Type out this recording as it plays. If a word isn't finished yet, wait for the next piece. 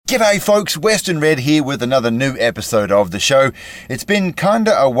G'day folks, Western Red here with another new episode of the show. It's been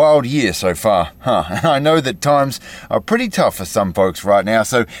kinda a wild year so far, and I know that times are pretty tough for some folks right now,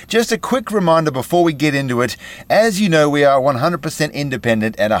 so just a quick reminder before we get into it. As you know, we are 100%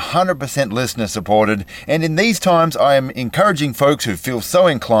 independent and 100% listener supported, and in these times I am encouraging folks who feel so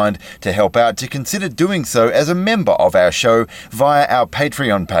inclined to help out to consider doing so as a member of our show via our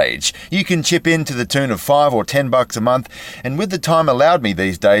Patreon page. You can chip in to the tune of $5 or $10 a month, and with the time allowed me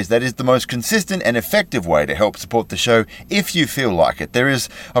these days, that is the most consistent and effective way to help support the show if you feel like it. There is,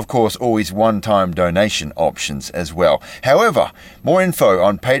 of course, always one-time donation options as well. However, more info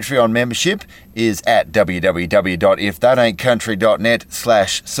on Patreon membership is at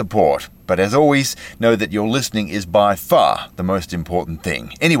www.ifthataintcountry.net/support. But as always, know that your listening is by far the most important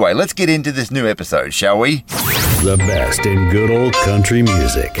thing. Anyway, let's get into this new episode, shall we? The best in good old country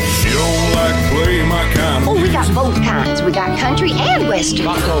music. You don't like play my kind of Oh, we got both kinds. We got country and western.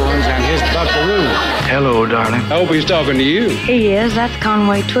 Bucko runs down his buckaroo. Hello, darling. I hope he's talking to you. He is. That's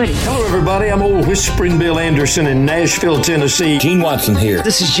Conway Twitty. Hello, everybody. I'm old Whispering Bill Anderson in Nashville, Tennessee. Gene Watson here.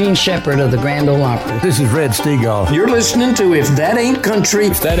 This is Gene Shepard of the Grand Ole Opry. This is Red Steagall. You're listening to If That Ain't Country.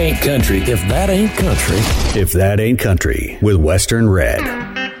 If that ain't country, if that ain't country, if that ain't country, with Western Red.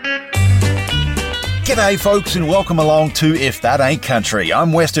 G'day folks and welcome along to If That Ain't Country.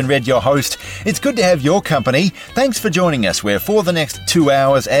 I'm Western Red, your host. It's good to have your company. Thanks for joining us, where for the next 2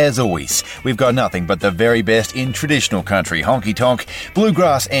 hours, as always, we've got nothing but the very best in traditional country, honky-tonk,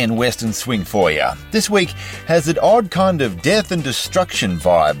 bluegrass and western swing for you. This week has an odd kind of death and destruction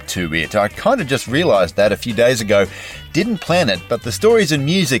vibe to it. I kind of just realised that a few days ago. Didn't plan it, but the stories and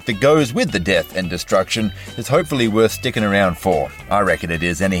music that goes with the death and destruction is hopefully worth sticking around for. I reckon it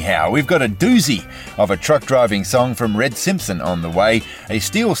is anyhow. We've got a doozy of a truck driving song from Red Simpson on the way, a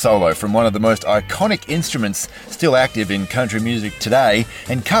steel solo from one of the most iconic instruments still active in country music today,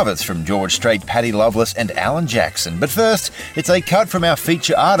 and covers from George Strait, Patty Loveless and Alan Jackson. But first, it's a cut from our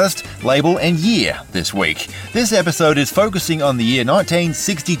feature artist, label and year this week. This episode is focusing on the year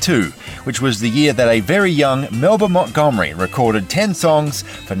 1962, which was the year that a very young Melba Montgomery recorded 10 songs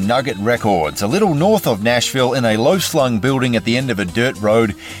for Nugget Records, a little north of Nashville in a low-slung building at the end of a dirt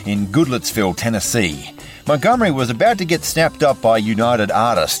road in Goodlettsville, Tennessee. Montgomery was about to get snapped up by United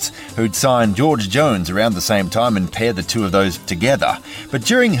Artists, who'd signed George Jones around the same time and paired the two of those together. But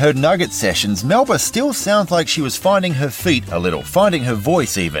during her Nugget sessions, Melba still sounds like she was finding her feet a little, finding her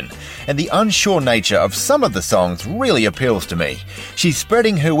voice even. And the unsure nature of some of the songs really appeals to me. She's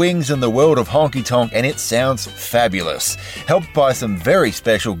spreading her wings in the world of honky-tonk and it sounds fabulous. Helped by some very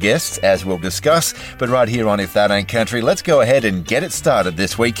special guests, as we'll discuss. But right here on If That Ain't Country, let's go ahead and get it started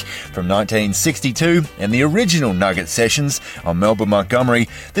this week from 1962 and the original Nugget sessions on Melba Montgomery.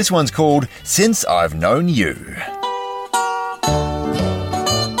 This one's called Since I've Known You.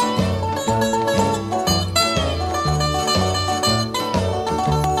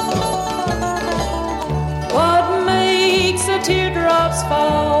 What makes the teardrops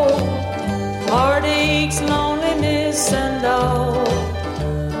fall? Heartaches, loneliness, and all.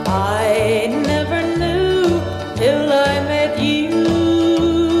 I never knew till I met you.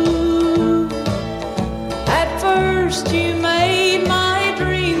 At first you made my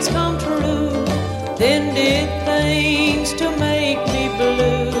dreams come true, then did things to make me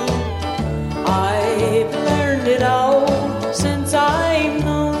blue. I've learned it all since I've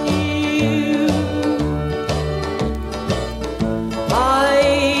known you.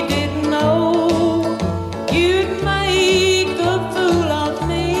 I didn't know you'd make a fool of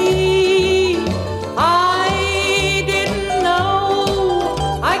me. I didn't know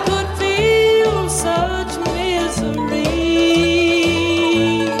I could feel such misery.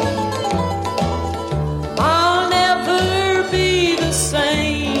 I'll never be the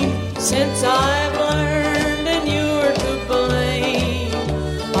same since I've learned and you're to blame.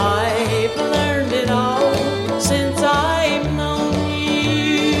 I've learned it all since I've known you.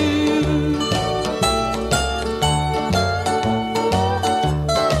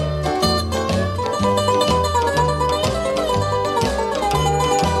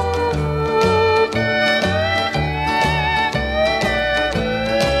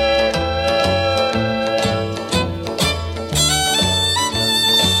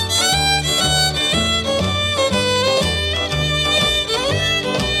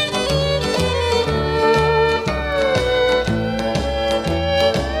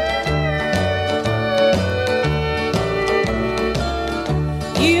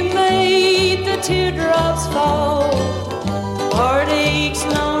 You made the teardrops fall, heartaches,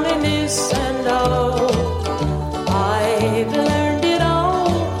 loneliness, and all. I've learned it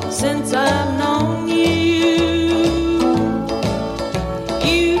all since I've known you.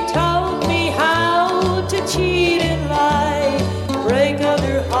 You taught me how to cheat and lie, break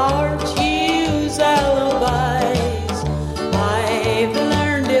other hearts, use alibis. I've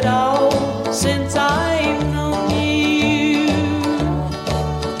learned it all since I've known you.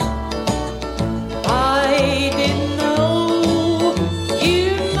 I didn't know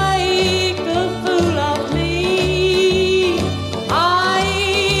you'd make a fool of me.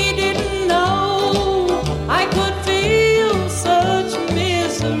 I didn't know I could feel such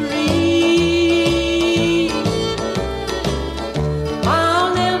misery.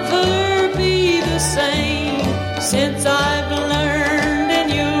 I'll never be the same since I've learned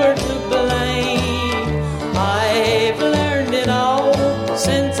and you're to blame. I've learned it all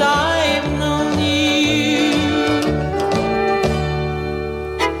since I've known you.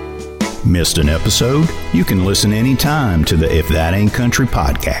 Missed an episode? You can listen anytime to the If That Ain't Country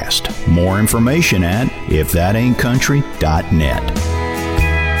podcast. More information at ifthataintcountry.net.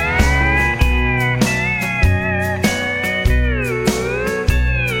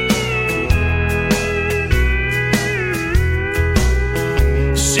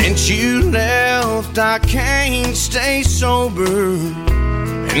 Since you left, I can't stay sober,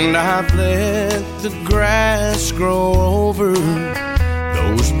 and I've let the grass grow over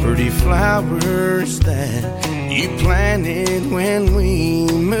those pretty flowers that you planted when we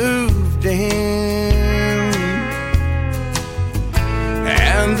moved in.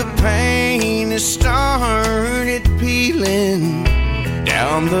 And the pain has started peeling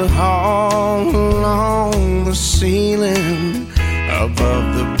down the hall, along the ceiling,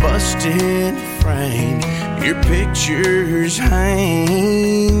 above the busted frame, your picture's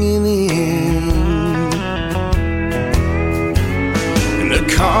hanging in. And the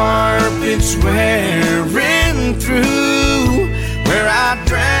carpet's wearing through where I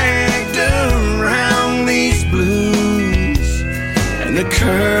dragged around these blues, and the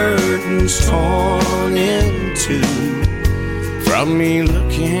curtains torn in two from me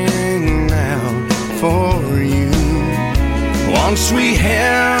looking out for you. Once we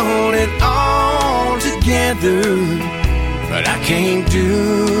held it all together, but I can't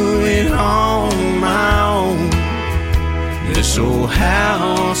do it on my own. This old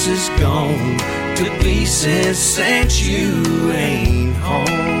house is gone to pieces since you ain't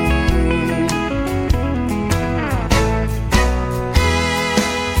home.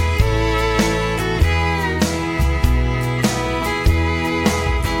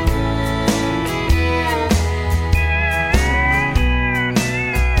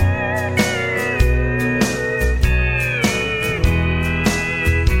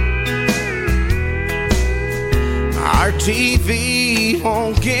 TV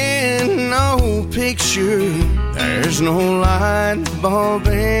won't get no picture. There's no light bulb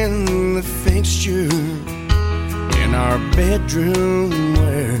in the fixture in our bedroom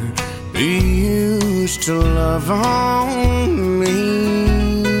where we used to love on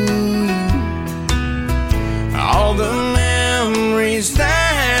me. All the memories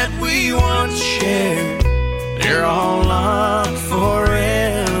that we once shared, they're all locked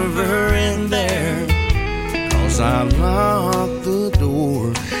forever in there. I locked the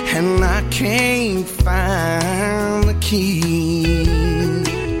door and I can't find the key,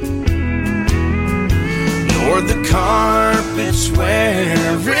 nor the carpet's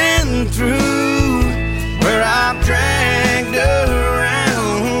wearing through where I've dragged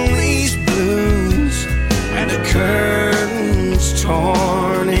around these blues, and the curtains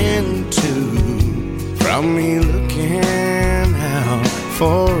torn in two from me looking out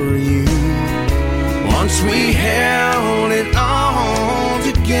for you. Once we held it all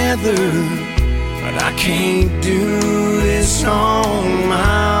together, but I can't do this on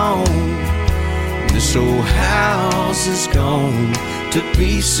my own. This old house is gone to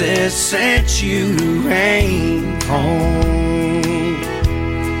pieces since you ain't home.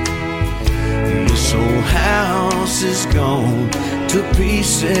 This old house is gone to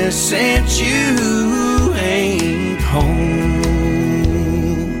pieces since you ain't home.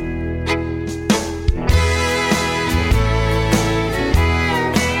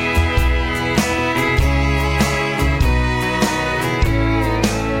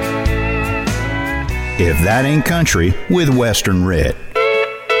 If That Ain't Country with Western Red.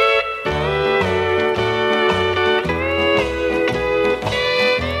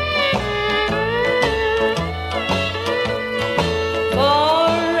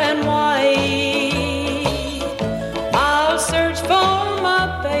 Far and wide, I'll search for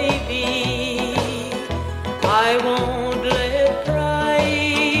my baby. I won't let pride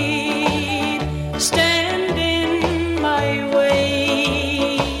stand in my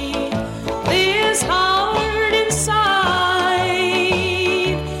way. This heart inside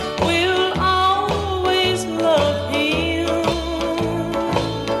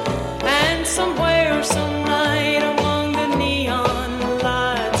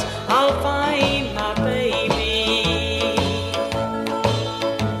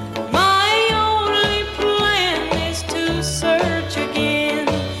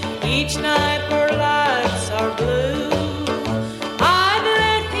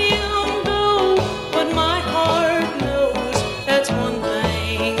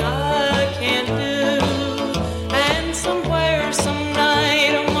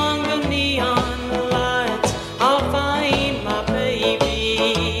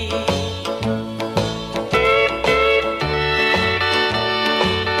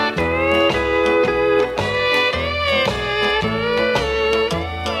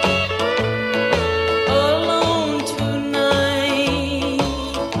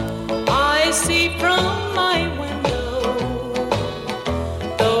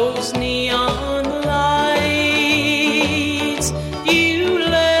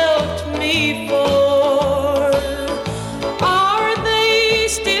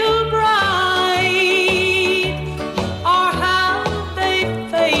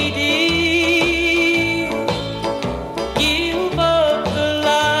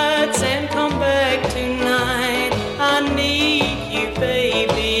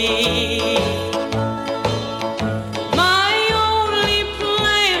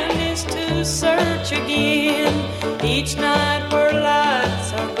church again each night where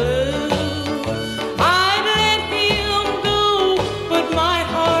lights are blue. I'd let him go, but my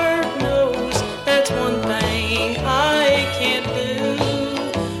heart knows that's one thing I can't do.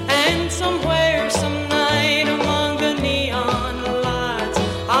 And somewhere, some night among the neon lights,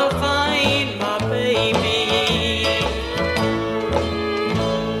 I'll find my baby.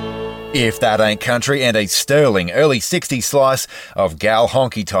 If That Ain't Country, and a sterling early 60s slice of Gal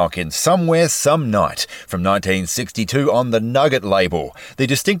Honky Tonk in Somewhere Some Night from 1962 on the Nugget label, the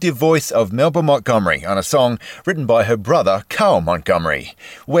distinctive voice of Melba Montgomery on a song written by her brother Carl Montgomery.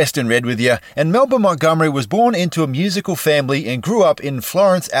 Western Red with you, and Melba Montgomery was born into a musical family and grew up in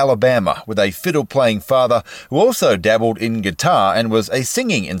Florence, Alabama, with a fiddle-playing father who also dabbled in guitar and was a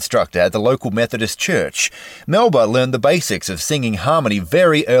singing instructor at the local Methodist church. Melba learned the basics of singing harmony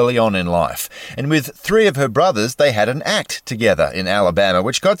very early on in life, and with three of her brothers they had an act together in Alabama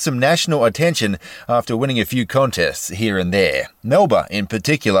which got some national attention after winning a few contests here and there. Melba in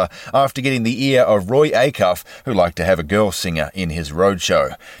particular after getting the ear of Roy Acuff, who liked to have a girl singer in his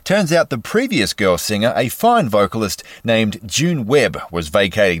roadshow. Turns out the previous girl singer, a fine vocalist named June Webb, was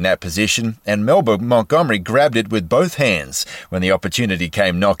vacating that position, and Melba Montgomery grabbed it with both hands when the opportunity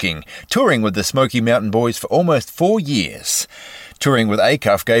came knocking, touring with the Smoky Mountain Boys for almost 4 years. Touring with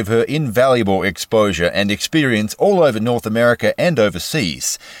Acuff gave her invaluable exposure and experience all over North America and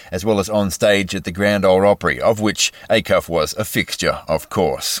overseas, as well as on stage at the Grand Ole Opry, of which Acuff was a fixture, of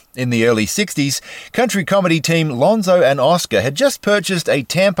course. In the early 60s, country comedy team Lonzo and Oscar had just purchased a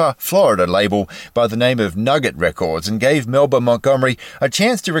Tampa, Florida label by the name of Nugget Records and gave Melba Montgomery a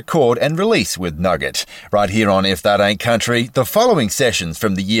chance to record and release with Nugget. Right here on If That Ain't Country, the following sessions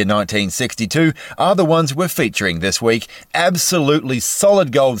from the year 1962 are the ones we're featuring this week. Absolutely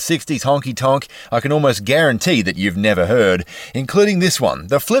solid gold 60s honky tonk I can almost guarantee that you've never heard, including this one,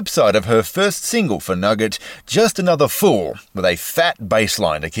 the flip side of her first single for Nugget, Just Another Fool, with a fat bass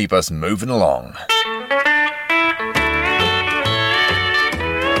line to keep us moving along.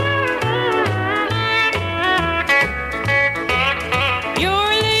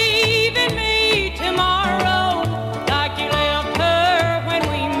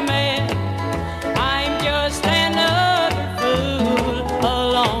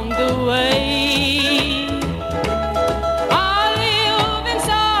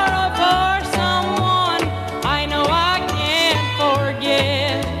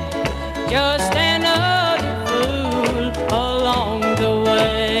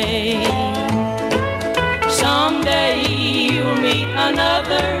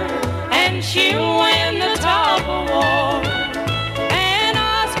 She'll win the top award and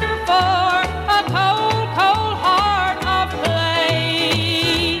ask her for a cold, cold heart of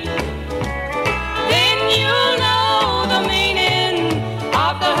clay. Then you'll know the meaning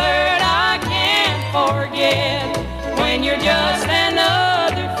of the hurt I can't forget when you're just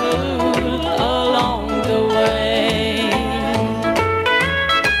another fool along the way.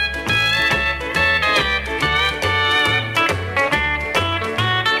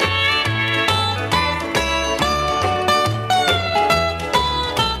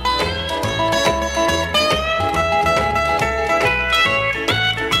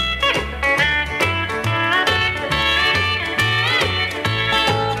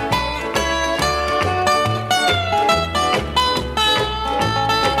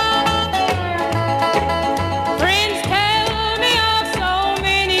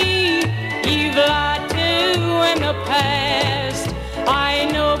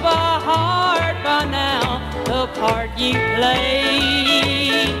 Part you play.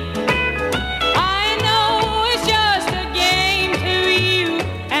 I know it's just a game to you,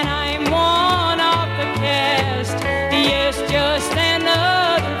 and I'm one of the cast. Yes, just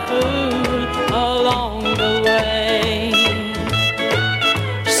another fool along the way.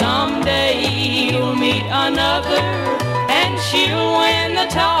 Someday you'll meet another, and she'll win the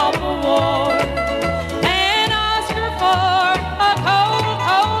top award and ask her for a cold,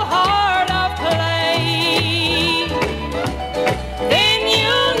 cold heart of clay. Then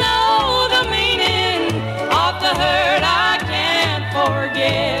you'll know the meaning of the hurt I can't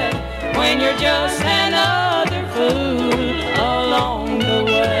forget when you're just another fool along the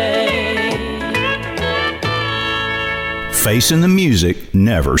way. Facing the music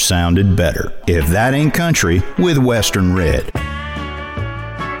never sounded better. If That Ain't Country with Western Red.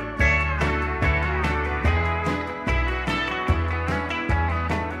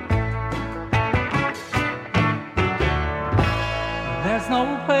 There's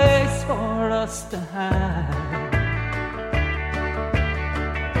no place for us to hide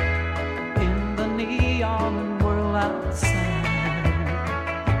in the neon world outside.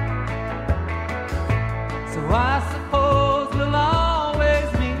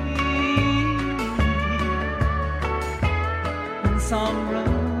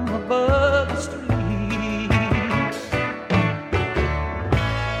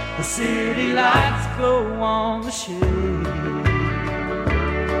 The city lights glow on the shade,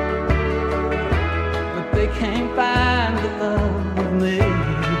 but they can't find the love of me.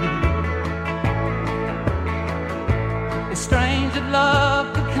 It's strange that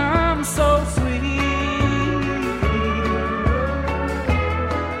love could come so sweet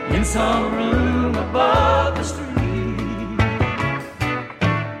in some room above the street.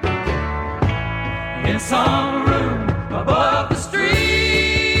 In some room above the street.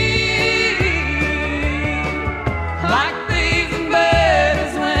 Like thieves and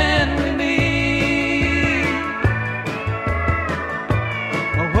beggars when we meet,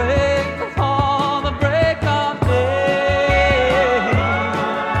 awake before the break of day.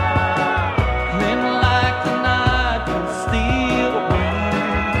 Then like the night will steal away,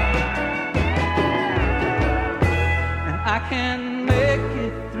 and I can make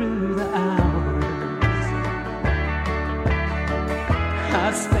it through the hours I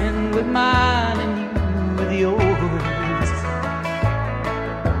spend with mine and you with yours.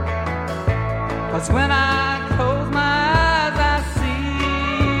 'Cause when I close my eyes I see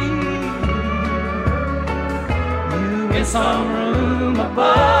you in some room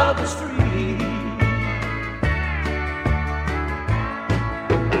above the street.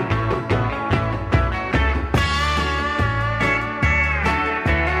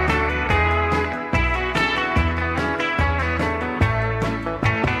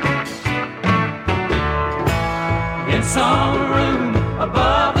 In some room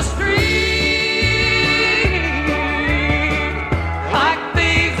above the street, like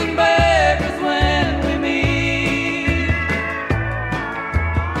thieves and beggars when we meet,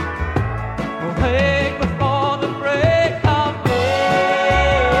 awake before the break of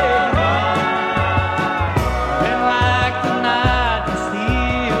day, and like the night to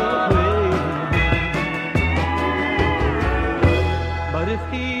steal away. But if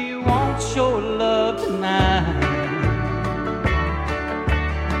he wants your love tonight,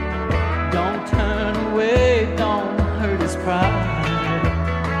 don't turn away, don't hurt his pride.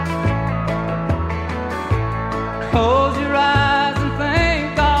 Close your eyes and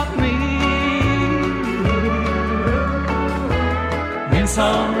think of me in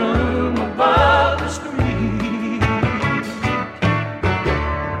some room above the street.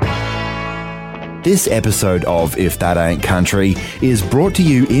 This episode of If That Ain't Country is brought to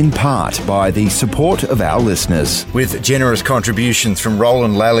you in part by the support of our listeners. With generous contributions from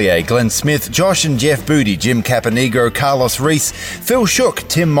Roland Lallier, Glenn Smith, Josh and Jeff Booty, Jim Caponegro, Carlos Reese, Phil Shook,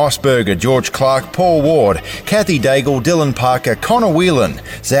 Tim Mossberger, George Clark, Paul Ward, Kathy Daigle, Dylan Parker, Connor Whelan,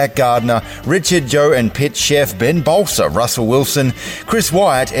 Zach Gardner, Richard Joe and Pitt Chef, Ben Bolsa, Russell Wilson, Chris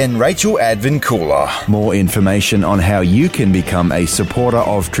Wyatt and Rachel Advin-Cooler. More information on how you can become a supporter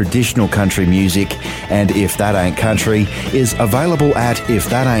of traditional country music and If That Ain't Country is available at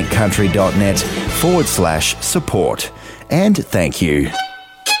ifthataintcountry.net/support. And thank you.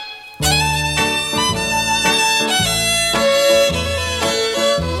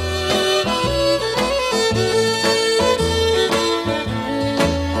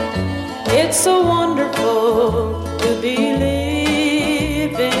 It's so wonderful to be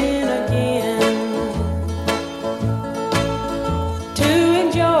living again, to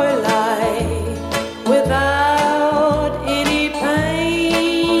enjoy life without any pain.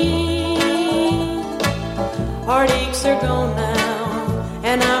 Heartaches are gone now,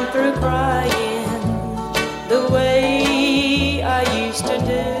 and I'm through crying the way I used to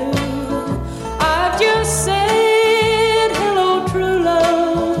do. I've just said hello, true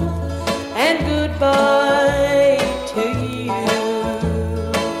love, and goodbye to you.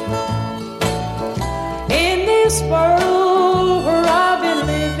 In this world where I've been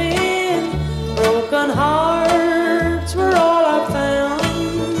living, broken hearts were all I found.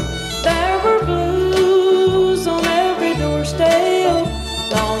 There were blues on every doorstep,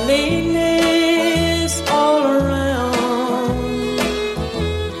 loneliness all around.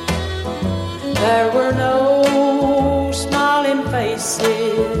 There were no smiling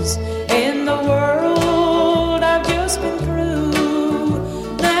faces in the world I've just been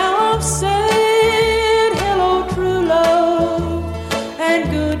through. Now I've said hello, true love,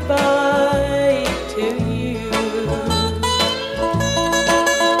 and goodbye to you.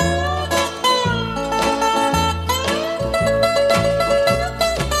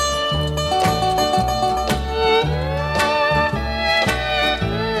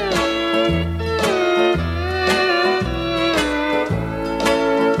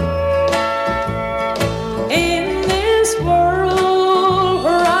 In this world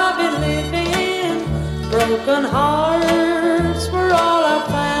where I've been living, broken hearts were all I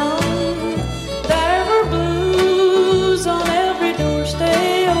found. There were blues on every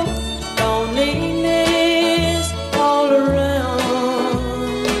doorstep,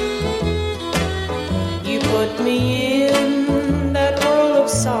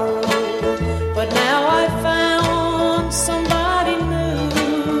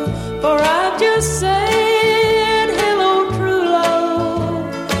 just said hello, true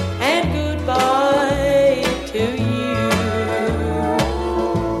love, and goodbye to you.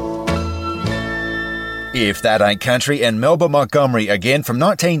 If That Ain't Country, and Melba Montgomery again from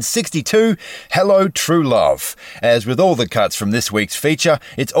 1962, Hello True Love. As with all the cuts from this week's feature,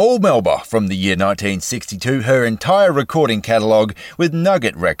 it's all Melba from the year 1962, her entire recording catalogue with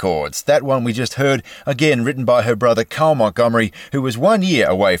Nugget Records. That one we just heard, again written by her brother Carl Montgomery, who was 1 year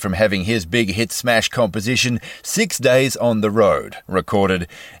away from having his big hit smash composition 6 Days on the Road, recorded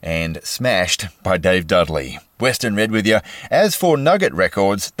and smashed by Dave Dudley. Western Red with you. As for Nugget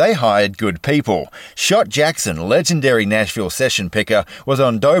Records, they hired good people. Shot Jackson, legendary Nashville session picker, was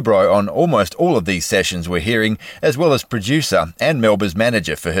on dobro on almost all of these sessions we're hearing, as well as producer and Melba's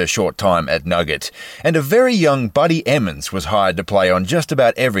manager for her short time at Nugget. And a very young Buddy Emmons was hired to play on just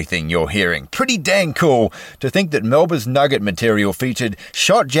about everything you're hearing. Pretty dang cool to think that Melba's Nugget material featured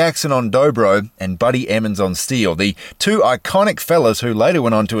Shot Jackson on dobro and Buddy Emmons on steel, the two iconic fellas who later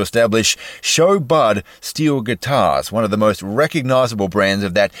went on to establish Show Bud Steel Guitars, one of the most recognisable brands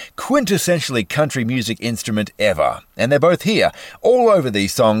of that quintessentially country music instrument ever. And they're both here, all over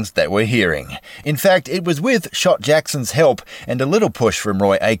these songs that we're hearing. In fact, it was with Shot Jackson's help and a little push from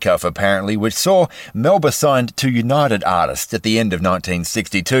Roy Acuff apparently, which saw Melba signed to United Artists at the end of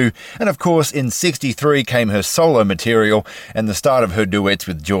 1962, and of course in 63 came her solo material and the start of her duets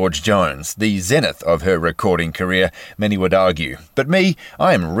with George Jones, the zenith of her recording career, many would argue. But me,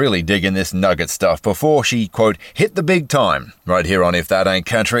 I am really digging this Nugget stuff before she, quote, hit the big time. Right here on If That Ain't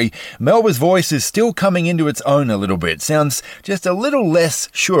Country, Melba's voice is still coming into its own a little bit. Sounds just a little less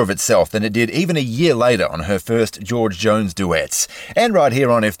sure of itself than it did even a year later on her first George Jones duets. And right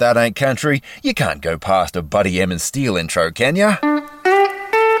here on If That Ain't Country, you can't go past a Buddy Emmons Steel intro, can ya?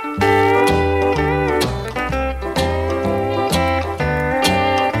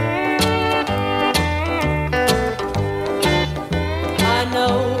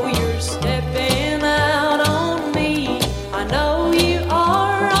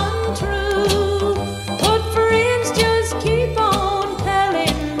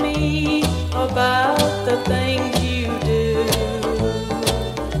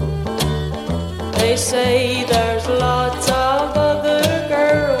 They say there's lots of other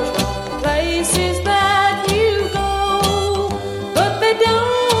girls on places that you go, but they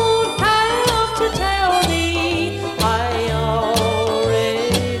don't have to tell me, I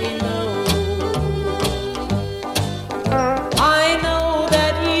already know. I know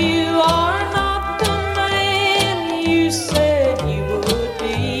that you are not the man you said you would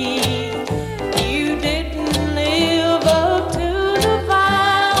be. You didn't live up to the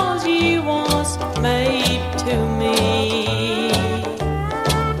vows you once made to me.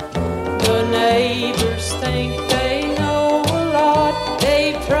 The neighbors think they know a lot.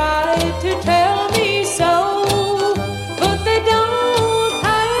 They try to tell me so, but they don't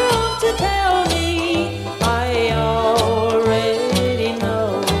have to tell me, I already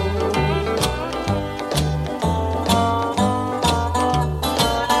know.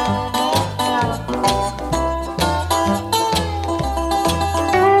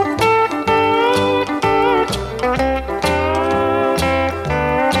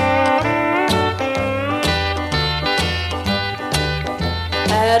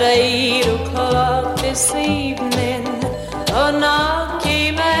 At 8 o'clock this evening, a knock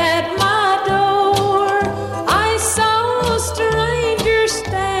came at my door. I saw a stranger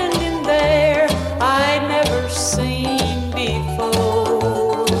standing there I'd never seen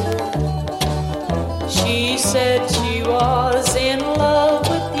before. She said she was in love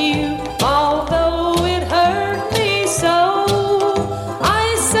with you, although it hurt me so.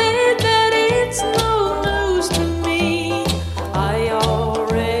 I said that it's no news to me, I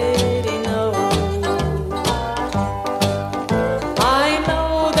already know. I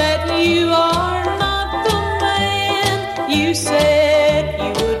know that you are not the man you said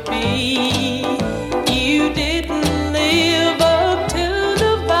you would be. You didn't live up to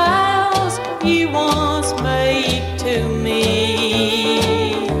the vows you once made to me.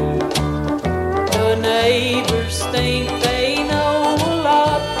 The neighbors think they know a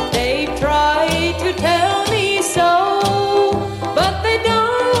lot. They try to tell me so, but they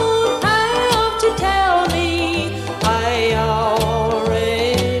don't have to tell me, I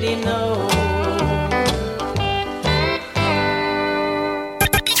already know.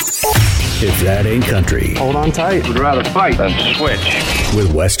 If That Ain't Ain't Country. Hold on tight. Would rather fight than switch.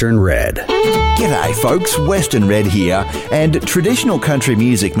 With Western Red. G'day folks, Western Red here, and traditional country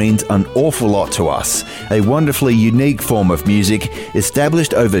music means an awful lot to us. A wonderfully unique form of music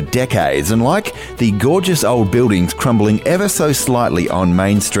established over decades, and like the gorgeous old buildings crumbling ever so slightly on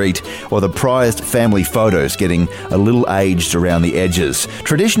Main Street, or the prized family photos getting a little aged around the edges,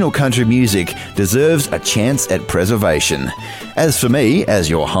 traditional country music deserves a chance at preservation. As for me, as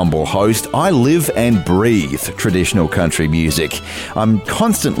your humble host, I live and breathe traditional country music. I'm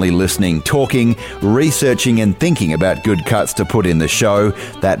constantly listening, talking, researching and thinking about good cuts to put in the show,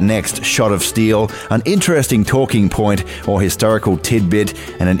 that next shot of steel, an interesting talking point or historical tidbit,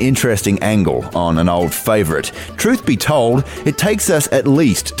 and an interesting angle on an old favourite. Truth be told, it takes us at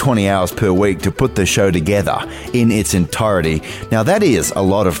least 20 hours per week to put the show together in its entirety. Now that is a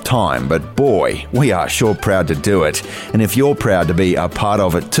lot of time, but boy, we are sure proud to do it. And if you're proud to be a part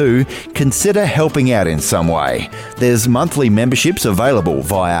of it too, consider helping out in some way. There's monthly memberships available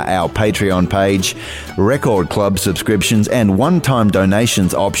via our Patreon page, record club subscriptions and one-time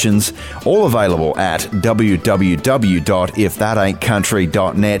donations options, all available at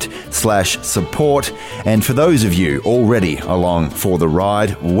www.ifthataintcountry.net/support. And for those of you already along for the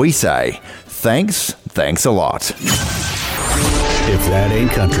ride, we say thanks a lot. If That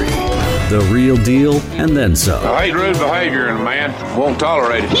Ain't Country. The real deal and then some. I hate rude behavior in a man. Won't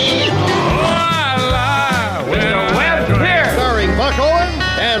tolerate it. Starring Buck Owens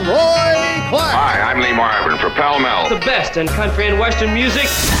and Roy Clark. Hi, I'm Lee Marvin for Pall Mall. The best in country and western music.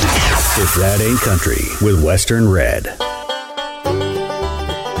 If That Ain't Country with Western Red.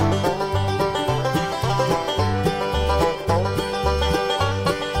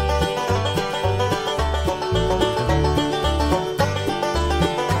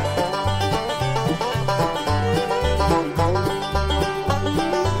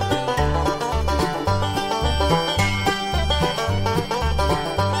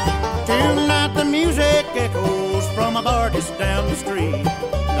 Down the street,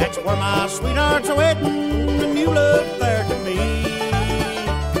 that's where my sweetheart's a waiting, and you look there to me.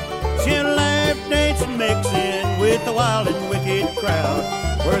 She'll laugh, dance, and mixing with the wild and wicked crowd,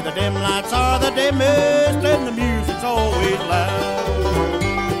 where the dim lights are the dimmest and the music's always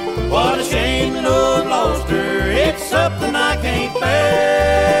loud. What a shame that I've lost her, it's something I can't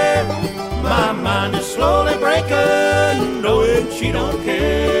bear. My mind is slowly breaking, knowing she don't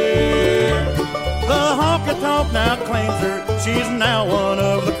care. The honky-tonk now claims her, she's now one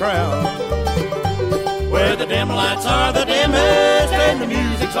of the crowd, where the dim lights are the dimmest and the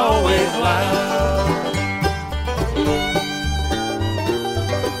music's always loud.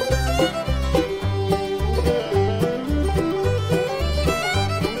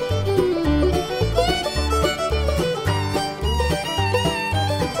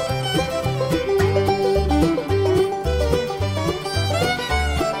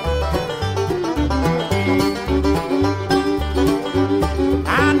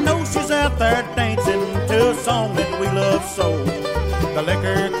 There dancing to a song that we love so. The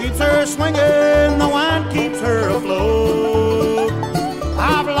liquor keeps her swinging, the wine keeps her afloat.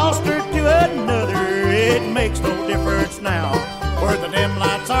 I've lost her to another, it makes no difference now, where the dim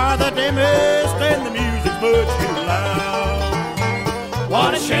lights are the dimmest and the music's much too loud.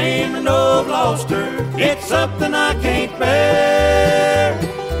 What a shame to know I've lost her, it's something I can't bear.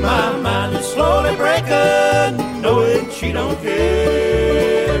 My mind is slowly breaking, knowing she don't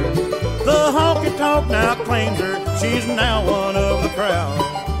care. The honky-tonk now claims her, she's now one of the crowd,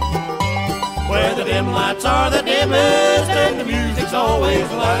 where the dim lights are the dimmest and the music's always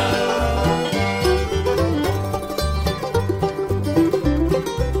loud.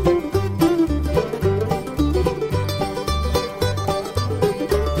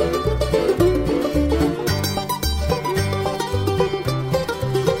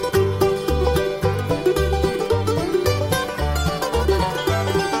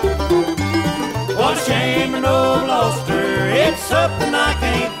 It's something I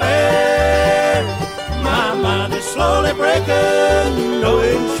can't bear. My mind is slowly breaking,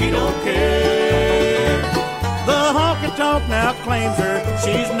 knowing she don't care. The honky-tonk now claims her,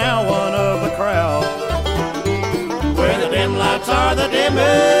 she's now one of the crowd, where the dim lights are the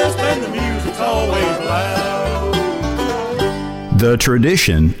dimmest and the music's always loud. The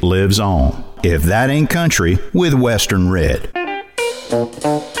tradition lives on. If That Ain't Country with Western Red.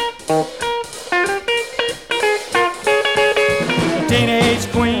 Teenage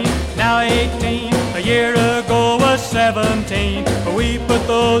queen, now 18, a year ago was 17. But we put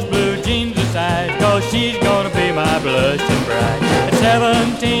those blue jeans aside, 'cause she's gonna be my blushing bride. At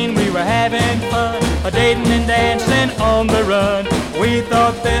 17 we were having fun, a dating and dancing on the run. We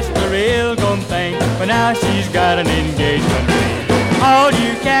thought this the real gone thing, but now she's got an engagement ring. All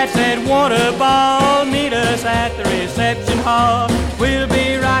you cats that want a ball, meet us at the reception hall. We'll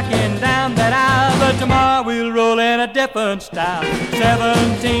be rocking down that aisle, but tomorrow we'll roll in a different style.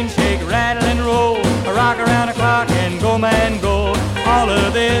 17, shake, rattle, and roll, rock around the clock and go, man, go. All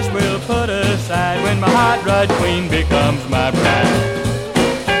of this we'll put aside when my hot rod queen becomes my bride.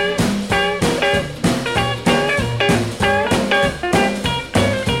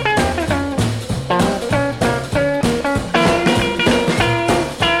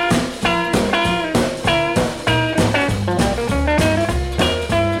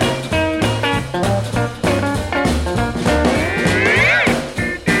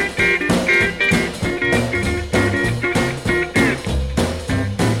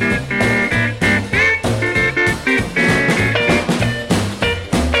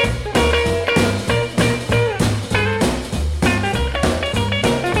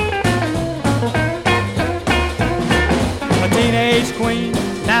 Queen,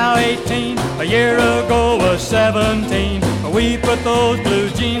 now 18, a year ago was 17. We put those blue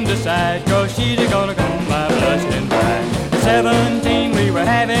jeans aside, 'cause she's gonna come my blushing bride. 17, we were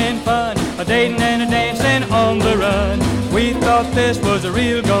having fun, a dating and a dancing on the run. We thought this was a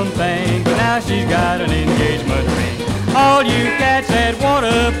real gone thing, but now she's got an engagement ring. All you cats that want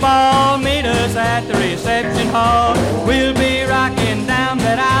a ball, meet us at the reception hall. We'll be rocking down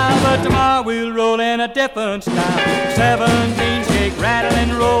that aisle, but tomorrow we'll roll in a different style. 17, shake, rattle,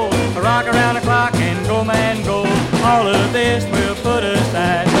 and roll, rock around the clock and go, man, go. All of this we'll put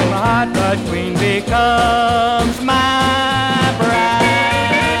aside when my hot rod queen becomes my bride.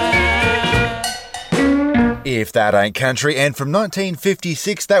 If That Ain't Country, and from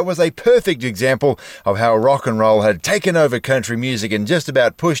 1956, that was a perfect example of how rock and roll had taken over country music and just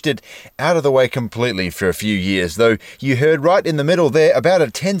about pushed it out of the way completely for a few years, though you heard right in the middle there about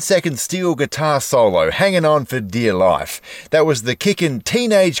a 10-second steel guitar solo, hanging on for dear life. That was the kickin'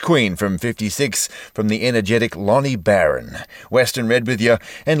 Teenage Queen from 56 from the energetic Lonnie Barron. Western Red with you,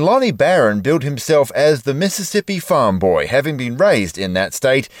 and Lonnie Barron billed himself as the Mississippi farm boy, having been raised in that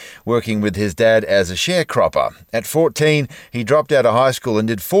state, working with his dad as a sharecropper. At 14, he dropped out of high school and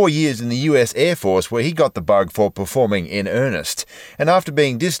did 4 years in the US Air Force, where he got the bug for performing in earnest. And after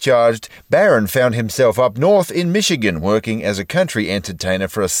being discharged, Barron found himself up north in Michigan, working as a country entertainer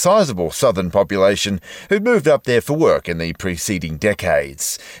for a sizable southern population who'd moved up there for work in the preceding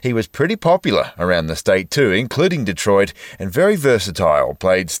decades. He was pretty popular around the state too, including Detroit, and very versatile,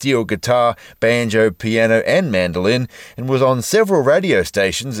 played steel guitar, banjo, piano and mandolin, and was on several radio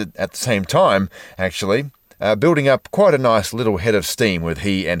stations at the same time, actually. Building up quite a nice little head of steam with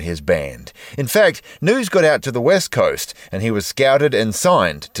he and his band. In fact, news got out to the West Coast, and he was scouted and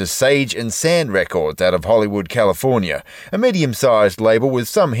signed to Sage and Sand Records out of Hollywood, California, a medium-sized label with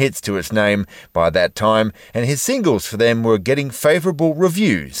some hits to its name by that time, and his singles for them were getting favourable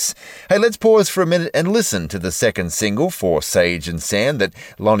reviews. Hey, let's pause for a minute and listen to the second single for Sage and Sand that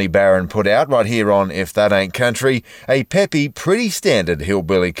Lonnie Barron put out right here on If That Ain't Country, a peppy, pretty standard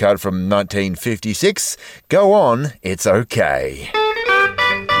hillbilly cut from 1956. Go on, it's okay.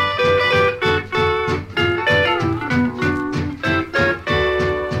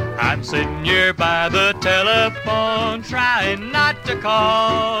 I'm sitting here by the telephone trying not to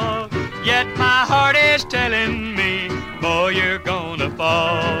call, yet my heart is telling me, boy, you're gonna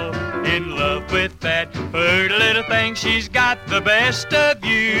fall in love with that pretty little thing. She's got the best of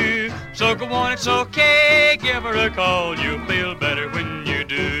you, so go on, it's okay, give her a call, you'll feel better when you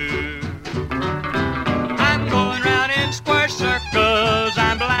do. Going round in square circles,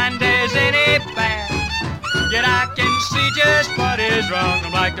 I'm blind as any bat, yet I can see just what is wrong.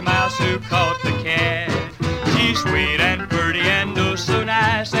 I'm like the mouse who caught the cat. She's sweet and pretty and oh so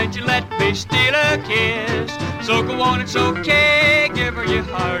nice that you let me steal a kiss. So go on, it's okay, give her your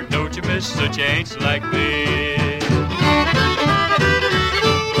heart, don't you miss a chance like this.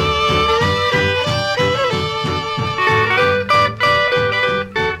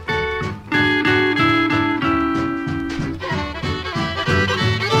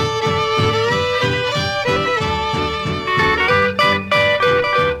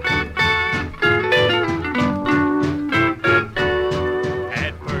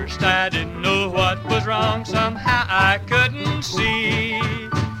 Somehow I couldn't see.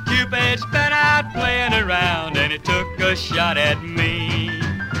 Cupid's been out playing around and it took a shot at me.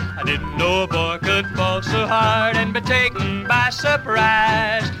 I didn't know a boy could fall so hard and be taken by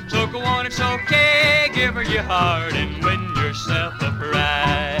surprise. So go on, it's okay, give her your heart and win yourself a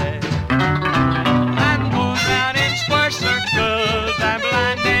prize. I'm going round in square circles, I'm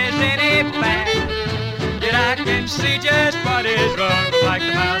blind as any bat, yet I can see just what is wrong, like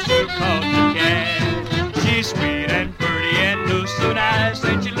the mouse who caught the cat.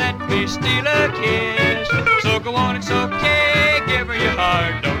 me steal a kiss. So go on, it's okay, give her your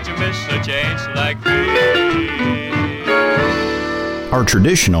heart. Don't you miss a chance like this. Our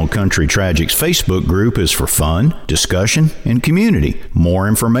Traditional Country Tragics Facebook group is for fun, discussion, and community. More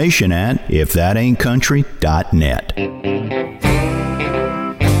information at ifthataintcountry.net.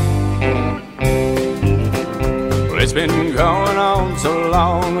 Well, it's been going on so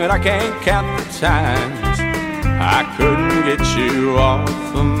long that I can't count the times I couldn't get you off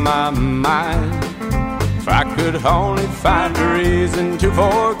of my mind. If I could only find a reason to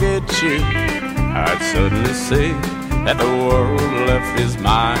forget you, I'd suddenly see that the world left is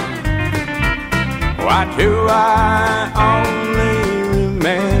mine. Why do I only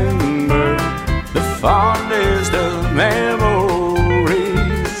remember the fondest of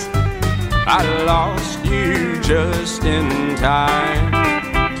memories? I lost you just in time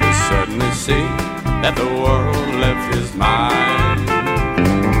to suddenly see that the world left is mine.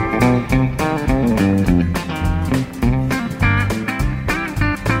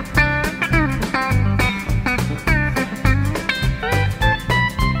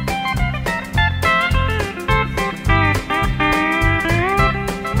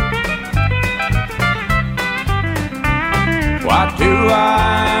 Why do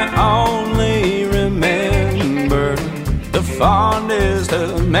I only remember the fondest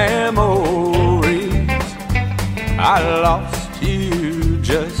of memories? I lost you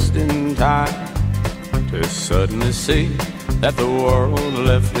just in time to suddenly see that the world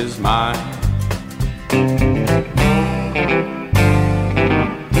left is mine.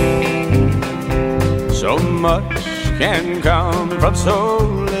 So much can come from so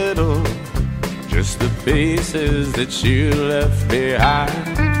little, just the pieces that you left behind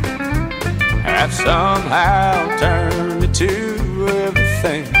have somehow turned into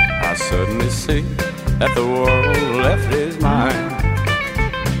everything. I suddenly see that the world left is mine.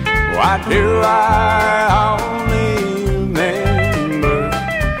 Why do I only remember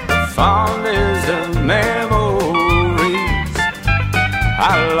the fondest of memories?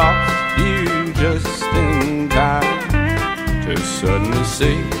 I lost you just in time to suddenly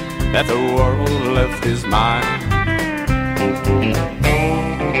see that the world left is mine.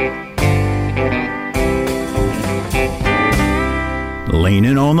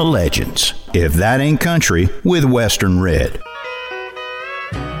 Leaning on the legends. If That Ain't Country with Western Red.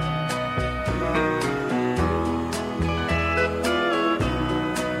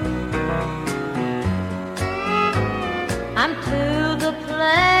 I'm to the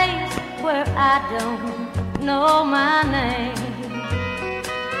place where I don't know my name.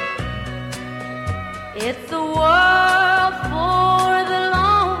 It's a world for the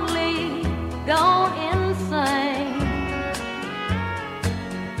lonely, gone insane.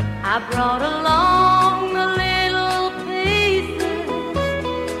 I brought along the little pieces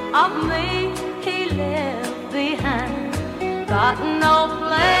of me he left behind. Got no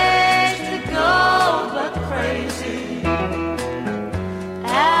place to go but crazy,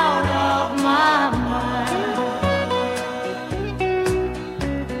 out of my mind.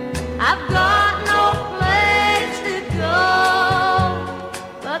 I've got no place to go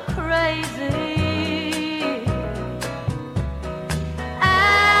but crazy,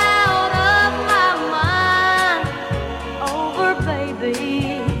 out of my mind over baby.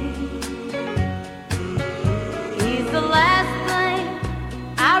 He's the last thing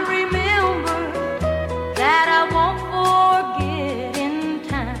I remember that I won't forget in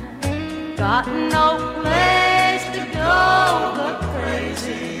time. Got no place to go but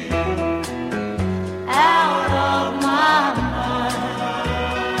crazy,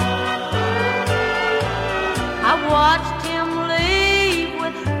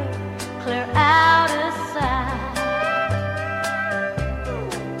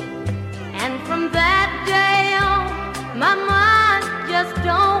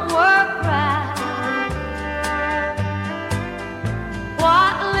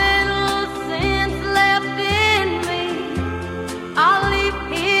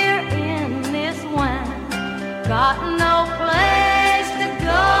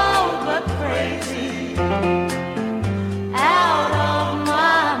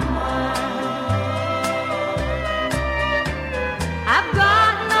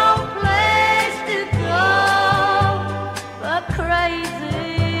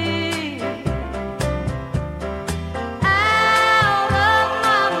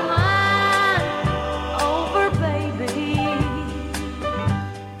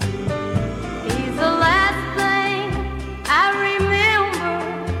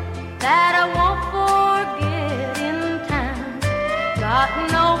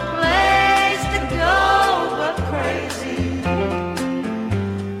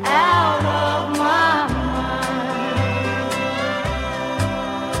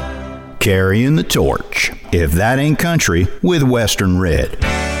 carrying the torch. If That Ain't Country with Western Red.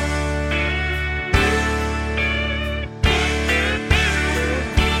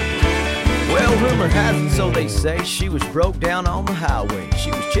 Well, rumor has it, so they say, she was broke down on the highway. She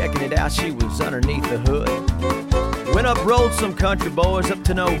was checking it out, she was underneath the hood. When up rolled some country boys, up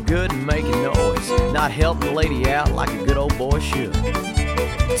to no good and making noise, not helping the lady out like a good old boy should.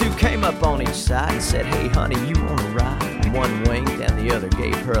 Two came up on each side and said, "Hey honey, you wanna ride?" One winked and the other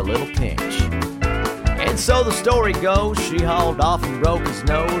gave her a little pinch. And so the story goes, she hauled off and broke his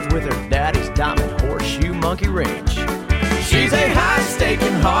nose with her daddy's diamond horseshoe monkey wrench. She's a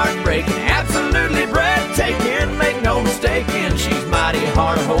high-staking, heartbreaking, absolutely breathtaking, make no mistaking, she's mighty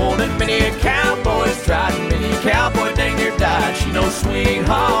hard to hold, and many a cowboy's tried, and many a cowboy dang near died. She's no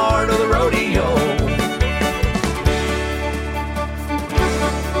sweetheart of the rodeo.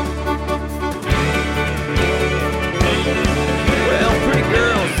 Well, pretty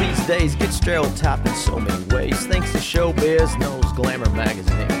girls these days get stereotyped in so many ways, thanks to showbiz and those glamour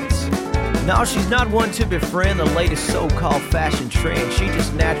magazines. No, she's not one to befriend the latest so-called fashion trend. She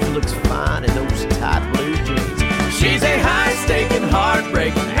just naturally looks fine in those tight blue jeans. She's a high-staking,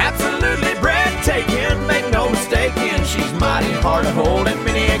 heartbreaking, absolutely breathtaking, make no mistaking, she's mighty hard to hold, and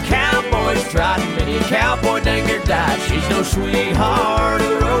many a cowboy's tried, and many a cowboy dang near died. She's no sweetheart of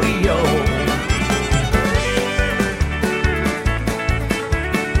the rodeo.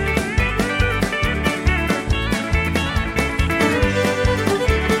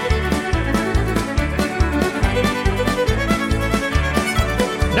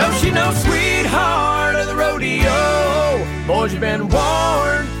 She's no sweetheart of the rodeo. Boys, you've been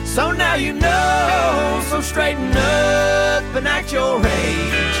warned, so now you know. So straighten up and act your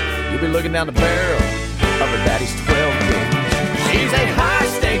age. You'll be looking down the barrel of her daddy's 12 gauge. She's a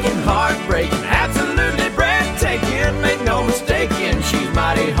high-staking, heartbreaking, absolutely breathtaking, make no mistaking, she's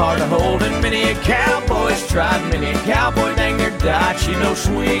mighty hard to hold, and many a cowboy's tried, many a cowboy dang near died. She's no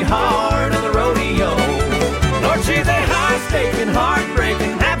sweetheart of the rodeo. Lord, she's a high-staking,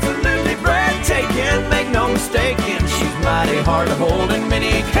 heartbreaking, absolutely breathtaking, make no mistaking, she's mighty hard to hold, and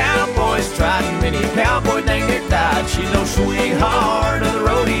many cowboys tried, and many a cowboy dang near died. She's no sweetheart of the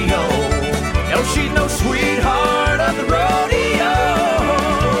rodeo. No, she's no sweetheart of the rodeo.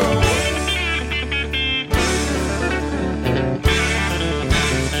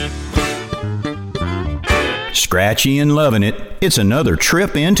 Scratchy and loving it, it's another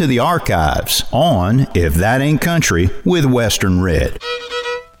trip into the archives on If That Ain't Country with Western Red.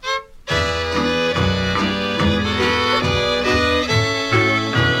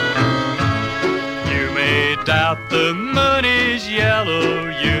 You may doubt the moon is yellow,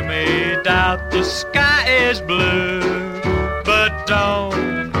 you may doubt the sky is blue, but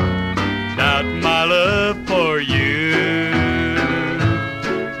don't doubt my love for you.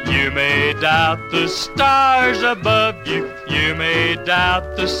 You may doubt the stars above you, you may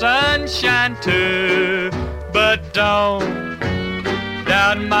doubt the sunshine too, but don't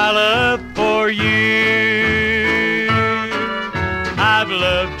doubt my love for you. I've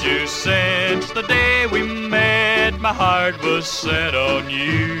loved you since the day we met, my heart was set on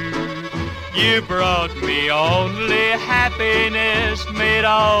you. You brought me only happiness, made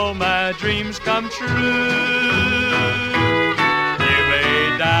all my dreams come true.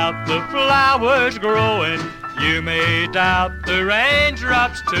 Doubt the flowers growing, you may doubt the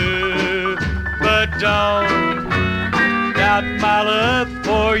raindrops too, but don't doubt my love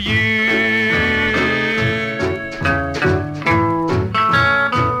for you.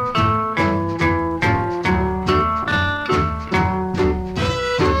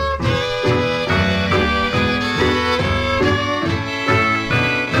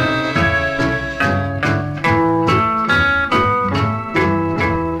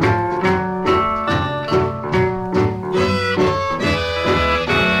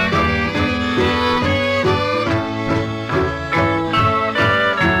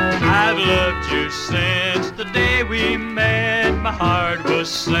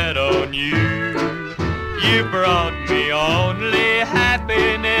 Set on you. You brought me only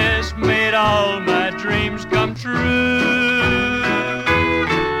happiness, made all my dreams come true.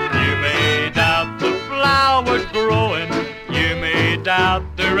 You may doubt the flowers growing, you may doubt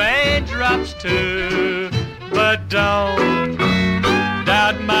the raindrops too, but don't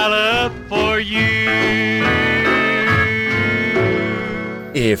doubt my love for you.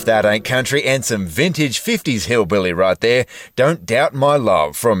 If that ain't country and some vintage 50s hillbilly right there, Don't Doubt My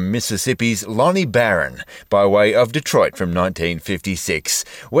Love from Mississippi's Lonnie Barron by way of Detroit from 1956.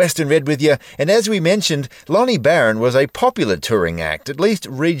 Western Red with you, and as we mentioned, Lonnie Barron was a popular touring act, at least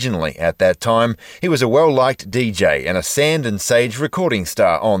regionally at that time. He was a well-liked DJ and a Sand and Sage recording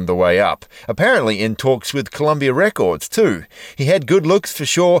star on the way up, apparently in talks with Columbia Records too. He had good looks for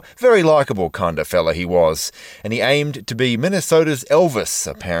sure, very likeable kind of fella he was, and he aimed to be Minnesota's Elvis,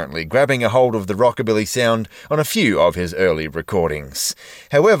 apparently, grabbing a hold of the rockabilly sound on a few of his early recordings.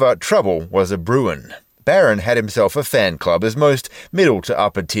 However, trouble was a-brewin'. Barron had himself a fan club, as most middle to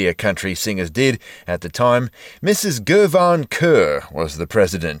upper tier country singers did at the time. Mrs. Gervan Kerr was the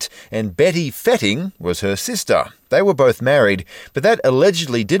president, and Betty Fetting was her sister. They were both married, but that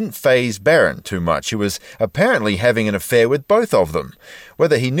allegedly didn't faze Barron too much, who was apparently having an affair with both of them.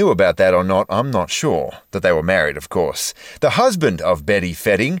 Whether he knew about that or not, I'm not sure. That they were married, of course. The husband of Betty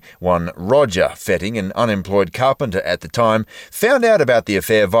Fetting, one Roger Fetting, an unemployed carpenter at the time, found out about the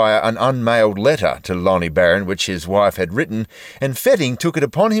affair via an unmailed letter to Lonnie Barron, which his wife had written, and Fetting took it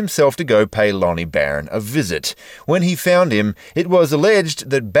upon himself to go pay Lonnie Barron a visit. When he found him, it was alleged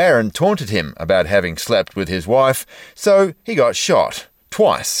that Barron taunted him about having slept with his wife, so he got shot.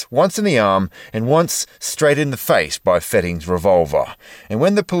 Twice, once in the arm and once straight in the face by Fetting's revolver. And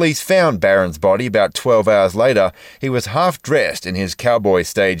when the police found Barron's body about 12 hours later, he was half-dressed in his cowboy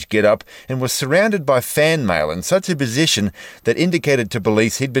stage get-up and was surrounded by fan mail in such a position that indicated to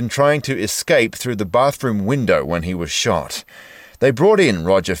police he'd been trying to escape through the bathroom window when he was shot. They brought in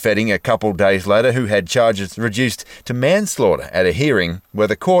Roger Fetting a couple days later, who had charges reduced to manslaughter at a hearing where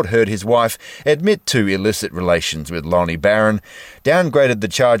the court heard his wife admit to illicit relations with Lonnie Barron, downgraded the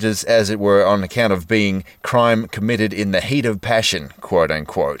charges as it were on account of being crime committed in the heat of passion,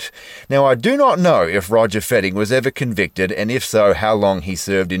 quote-unquote. Now, I do not know if Roger Fetting was ever convicted, and if so, how long he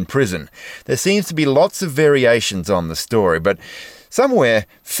served in prison. There seems to be lots of variations on the story, but somewhere,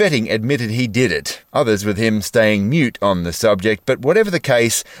 Fetting admitted he did it, others with him staying mute on the subject, but whatever the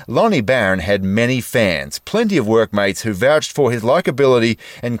case, Lonnie Barron had many fans, plenty of workmates who vouched for his likability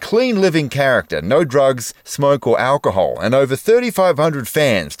and clean living character, no drugs, smoke or alcohol, and over 3,500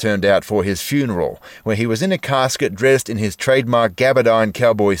 fans turned out for his funeral, where he was in a casket dressed in his trademark gabardine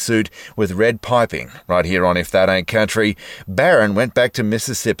cowboy suit with red piping. Right here on If That Ain't Country, Barron went back to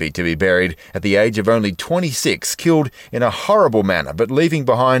Mississippi to be buried at the age of only 26, killed in a horrible manner, but leaving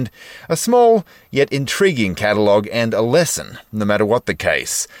behind a small yet intriguing catalogue and a lesson, no matter what the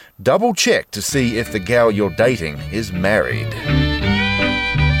case. Double check to see if the gal you're dating is married.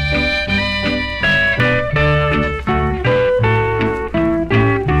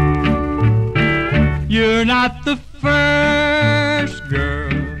 You're not the first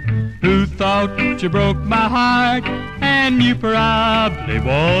girl who thought you broke my heart, and you probably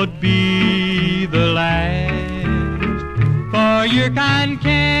won't be the last. For your kind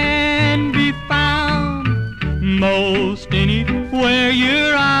can be found most anywhere.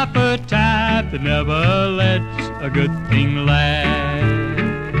 You're off a type that never lets a good thing last.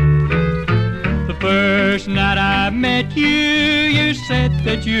 The first night I met you, you said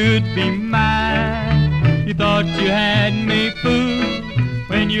that you'd be mine. You thought you had me fooled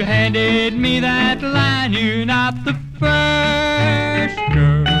when you handed me that line. You're not the first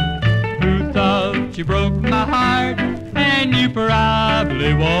girl who thought you broke my heart, and you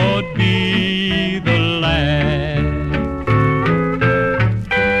probably won't be the last.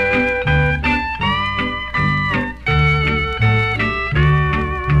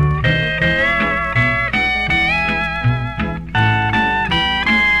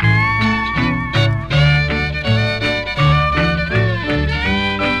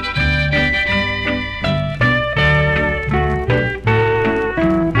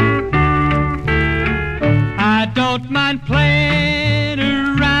 Playing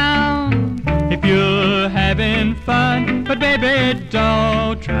around if you're having fun, but baby,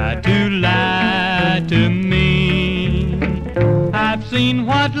 don't try to lie to me. I've seen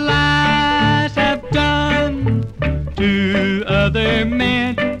what lies have done to other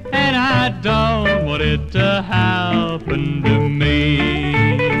men, and I don't want it to happen to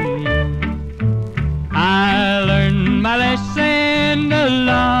me. I learned my lesson a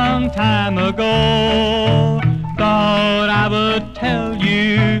long time ago. Thought I would tell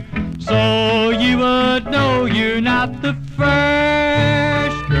you so you would know you're not the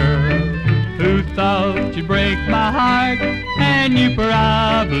first girl who thought you'd break my heart, and you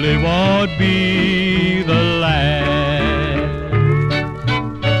probably won't be the last.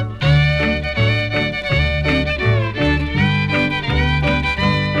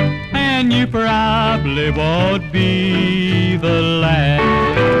 And you probably won't be the last.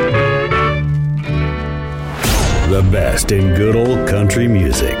 The best in good old country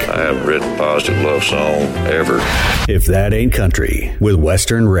music. I haven't written a positive love song ever. If That Ain't Country with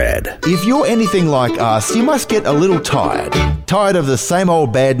Western Red. If you're anything like us, you must get a little tired. Tired of the same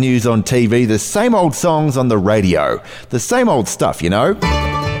old bad news on TV, the same old songs on the radio, the same old stuff, you know?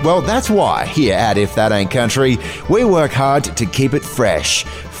 Well, that's why here at If That Ain't Country, we work hard to keep it fresh.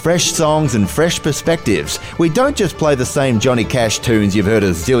 Fresh songs and fresh perspectives. We don't just play the same Johnny Cash tunes you've heard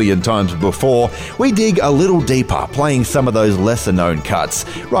a zillion times before. We dig a little deeper, playing some of those lesser-known cuts,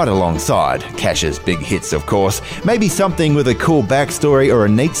 right alongside Cash's big hits, of course. Maybe something with a cool backstory or a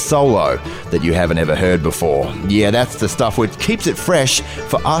neat solo that you haven't ever heard before. Yeah, that's the stuff which keeps it fresh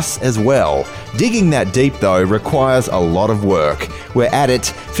for us as well. Digging that deep, though, requires a lot of work. We're at it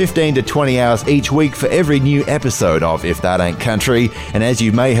 15 to 20 hours each week for every new episode of If That Ain't Country, and as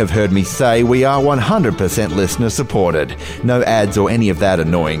you may have heard me say, we are 100% listener supported. No ads or any of that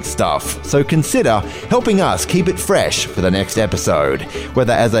annoying stuff. So consider helping us keep it fresh for the next episode,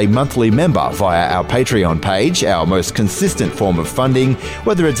 whether as a monthly member via our Patreon page, our most consistent form of funding,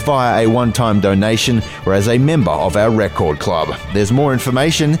 whether it's via a one-time donation or as a member of our record club. There's more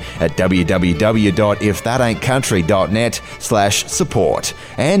information at www.ifthataintcountry.net/support.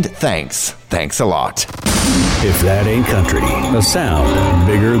 And thanks a lot. If That Ain't Country, a sound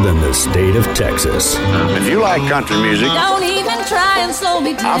bigger than the state of Texas. If you like country music, Don't even try and slow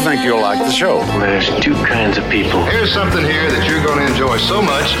me down. I think you'll like the show. There's two kinds of people. Here's something here that you're going to enjoy so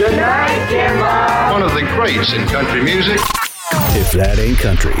much. Good night, Jimbo. One of the greats in country music. If That Ain't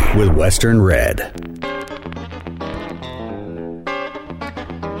Country with Western Red.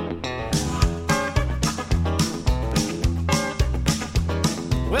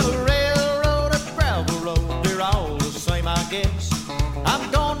 Well, the railroad and gravel road, they're all the same, I guess.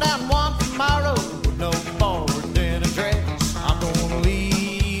 I'm going down one from my road with no forward than address. I'm gonna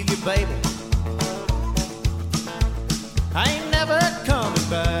leave you, baby. I ain't never coming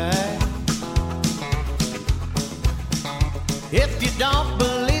back. If you don't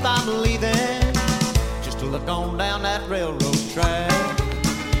believe I'm leaving, just look on down that railroad track.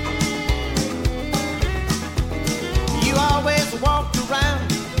 You always walked around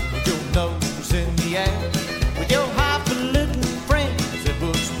with your nose in the air, with your highfalutin friends. It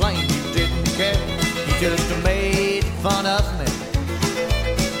was plain you didn't care. You just made fun of me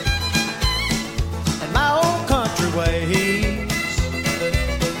and my old country ways.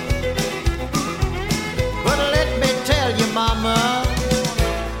 But let me tell you, mama,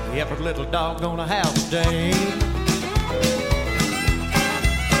 every little dog gonna have a day.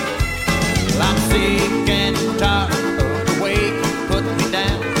 Well, I'm sick and tired of the way you put me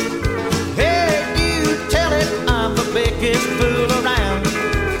down. Hey, you tell it I'm the biggest fool around.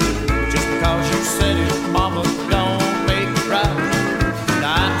 Just because you said it, mama, don't make it right. And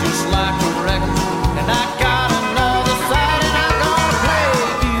I'm just like a record, and I got another side, and I'm gonna play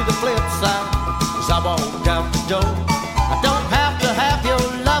you the flip side as I walk out the door. I don't have to have your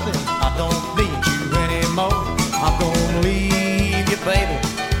loving, I don't need you anymore. I'm gonna leave you, baby.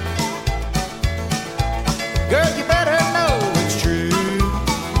 Girl, you better know it's true.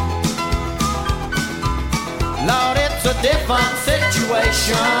 Lord, it's a different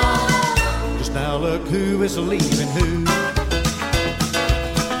situation. Just now look who is leaving who.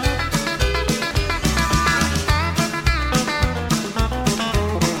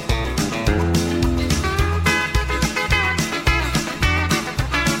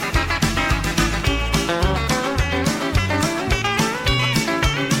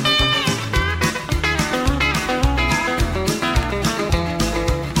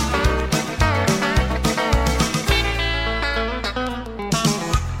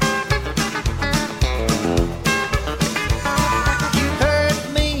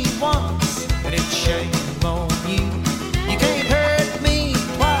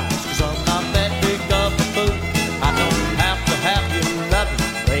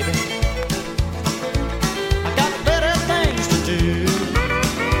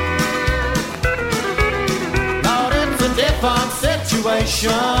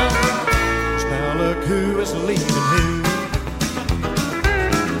 Just now look who is leaving who.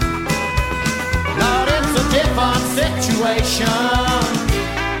 Lord, it's a different situation.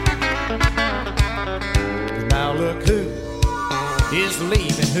 Now look who is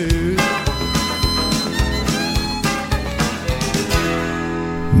leaving who.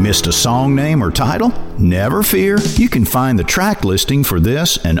 Missed a song name or title? Never fear. You can find the track listing for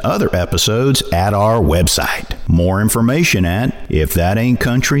this and other episodes at our website. More information at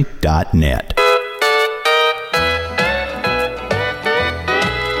ifthataintcountry.net.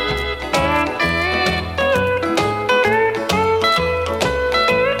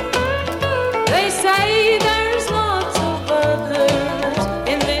 They say there's no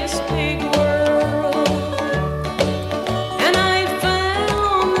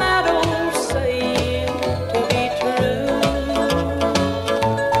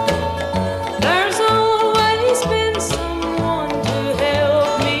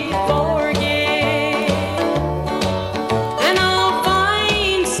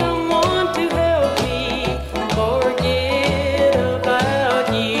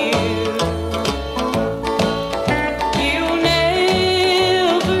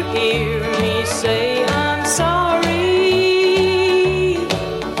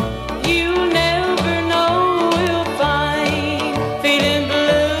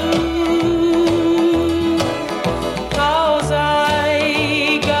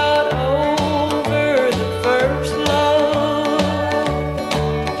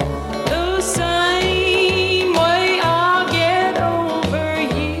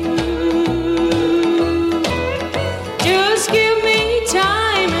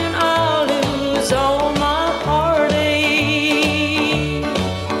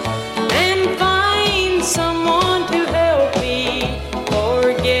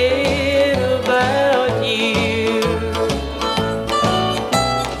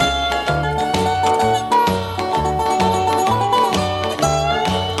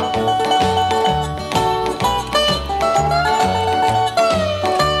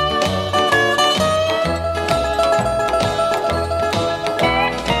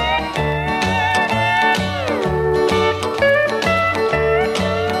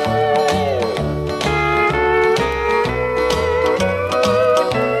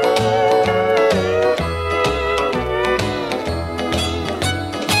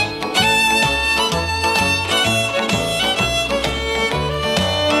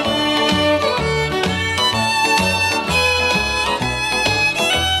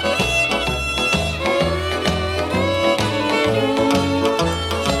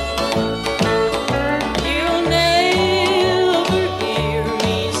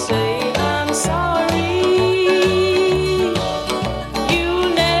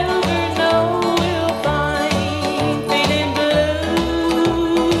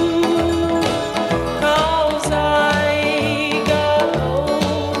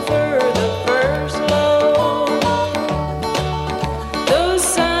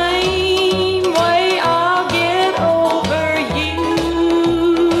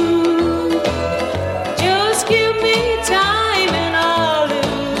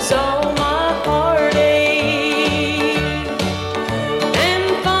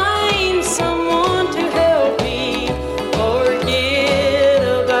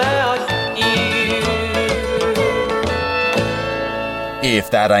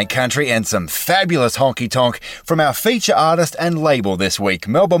That Ain't Country, and some fabulous honky-tonk from our feature artist and label this week,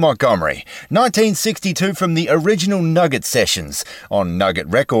 Melba Montgomery. 1962 from the original Nugget sessions. On Nugget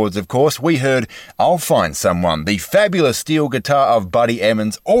Records, of course, we heard I'll Find Someone, the fabulous steel guitar of Buddy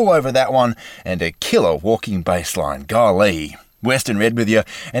Emmons all over that one, and a killer walking bass line. Golly. Western Red with you.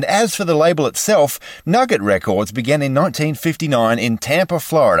 And as for the label itself, Nugget Records began in 1959 in Tampa,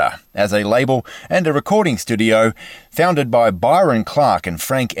 Florida, as a label and a recording studio founded by Byron Clark and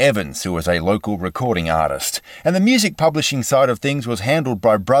Frank Evans, who was a local recording artist. And the music publishing side of things was handled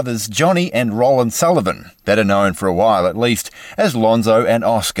by brothers Johnny and Roland Sullivan, better known for a while at least as Lonzo and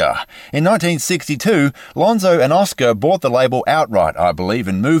Oscar. In 1962, Lonzo and Oscar bought the label outright, I believe,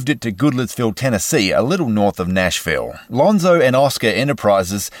 and moved it to Goodlettsville, Tennessee, a little north of Nashville. Lonzo and Oscar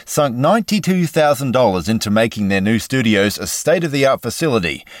Enterprises sunk $92,000 into making their new studios a state-of-the-art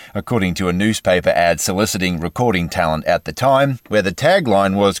facility, according to a newspaper ad soliciting recording talent at the time, where the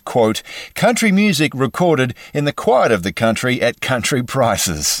tagline was, quote, "Country music recorded in the quiet of the country at country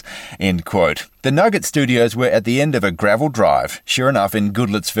prices," end quote. The Nugget Studios were at the end of a gravel drive, sure enough in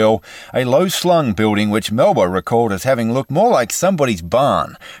Goodlettsville, a low-slung building which Melba recalled as having looked more like somebody's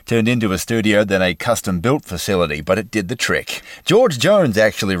barn, turned into a studio than a custom-built facility, but it did the trick. George Jones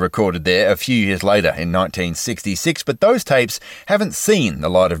actually recorded there a few years later in 1966, but those tapes haven't seen the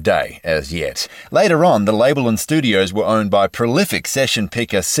light of day as yet. Later on, the label and studios were owned by prolific session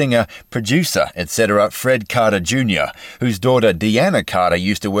picker, singer, producer, etc. Fred Carter Jr., whose daughter Deanna Carter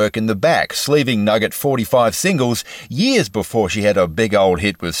used to work in the back, sleeving Nugget 45 singles years before she had a big old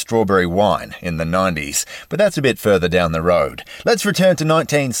hit with Strawberry Wine in the 90s. But that's a bit further down the road. Let's return to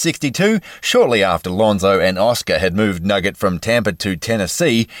 1962, shortly after Lonzo and Oscar had moved Nugget from Tampa to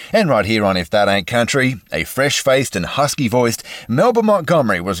Tennessee, and right here on If That Ain't Country, a fresh-faced and husky-voiced Melba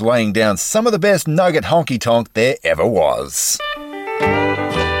Montgomery was laying down some of the best Nugget honky-tonk there ever was.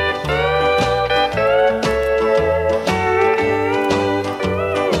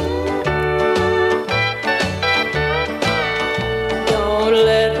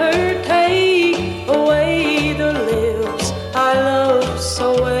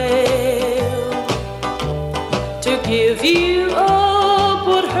 Give you up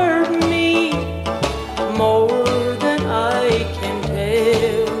would hurt me more than I can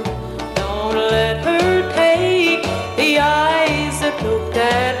tell. Don't let her take the eyes that looked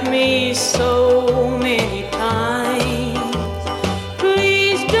at me so many times.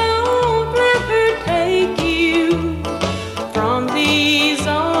 Please don't let her take you from these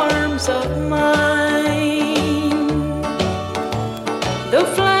arms of mine. The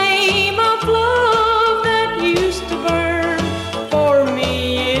flame of love that used to burn for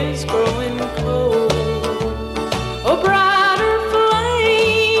me is growing cold. A brighter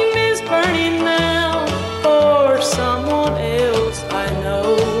flame is burning now for someone else I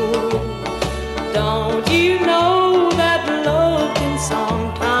know. Don't you know that love can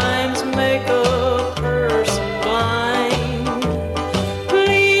sometimes make a person blind?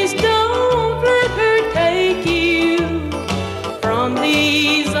 Please don't let her take you from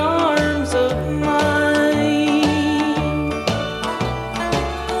these arms of mine.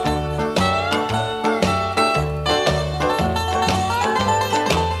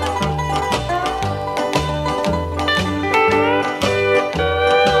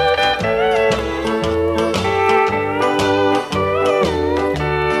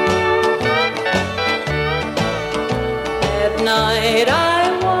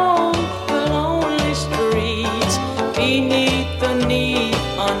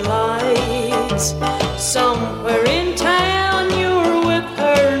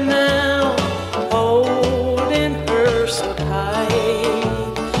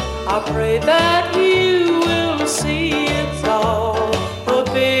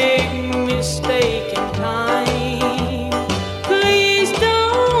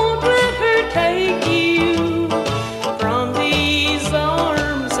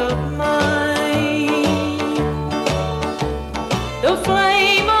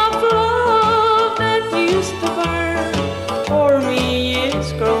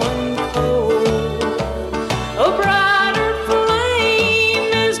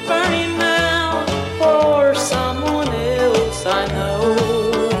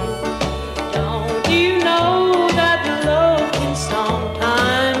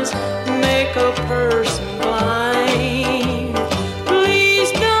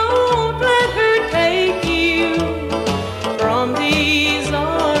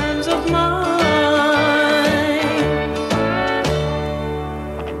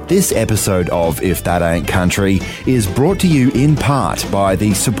 This episode of If That Ain't Country is brought to you in part by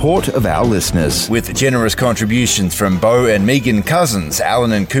the support of our listeners. With generous contributions from Bo and Megan Cousins,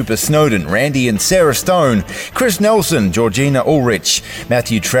 Alan and Cooper Snowden, Randy and Sarah Stone, Chris Nelson, Georgina Ulrich,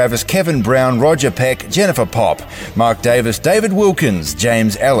 Matthew Travis, Kevin Brown, Roger Peck, Jennifer Pop, Mark Davis, David Wilkins,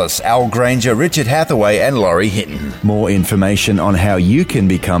 James Ellis, Al Granger, Richard Hathaway and Laurie Hinton. More information on how you can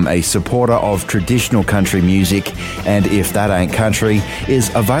become a supporter of traditional country music and If That Ain't Country is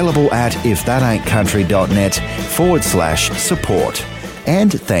available at ifthataintcountry.net/support.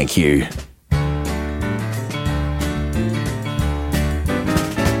 And thank you.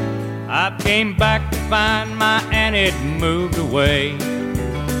 I came back to find my Aunt had moved away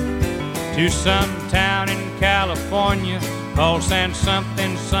to some town in California called San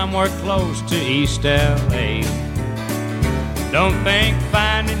something, somewhere close to East L.A. Don't think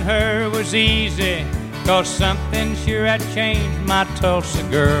finding her was easy, 'cause something sure had changed my Tulsa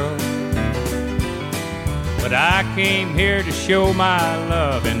girl. But I came here to show my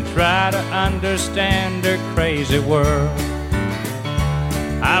love and try to understand her crazy world.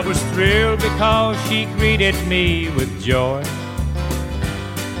 I was thrilled because she greeted me with joy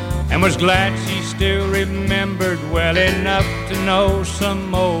and was glad she still remembered well enough to know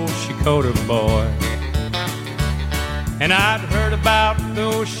some old Shakota boy. And I'd heard about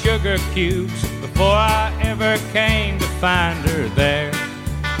those sugar cubes before I ever came to find her there.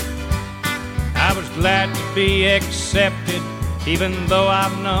 I was glad to be accepted, even though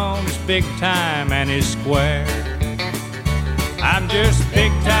I've known his big time and his square. I'm just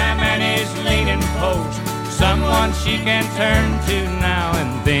big time and his leaning post, someone she can turn to now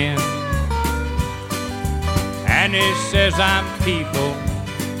and then. And he says I'm people,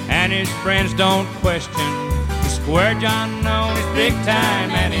 and his friends don't question. The Square John known his big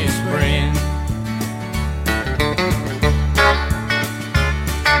time and his friend.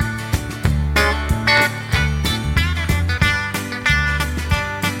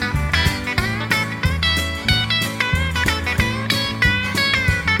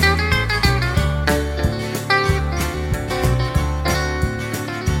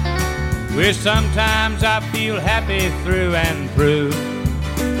 Well, sometimes I feel happy through and through,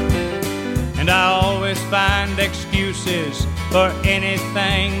 and I always find excuses for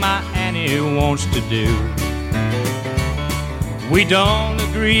anything my Annie wants to do. We don't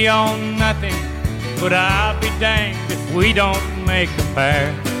agree on nothing, but I'll be danged if we don't make a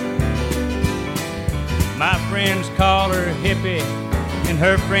pair. My friends call her hippie, and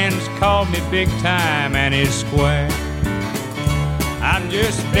her friends call me big time Annie's square. I'm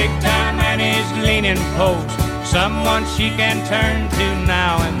just big time and his leaning post, someone she can turn to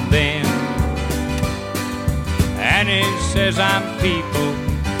now and then. And he says I'm people,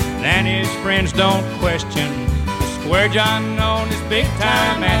 and his friends don't question. The Square John known as big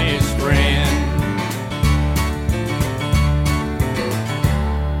time and his friend.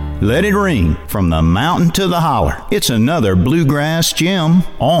 Let it ring from the mountain to the holler. It's another bluegrass gem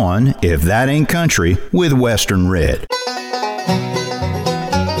on If That Ain't Country with Western Red.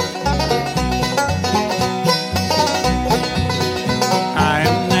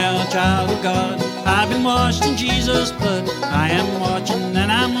 Washed in Jesus' blood, I am watching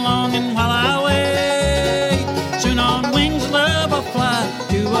and I'm longing while I wait. Soon on wings of love I'll fly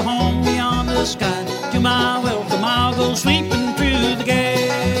to a home beyond the sky. To my welcome I'll go sweeping through the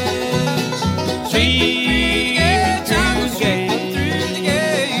gates. Sweeping through the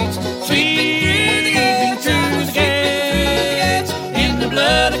gates, sweeping through the gates. In the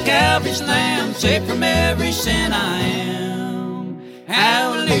blood of Calvary's Lamb, saved from every sin I am.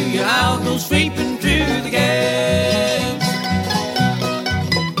 Hallelujah, I'll go sweeping through the gates.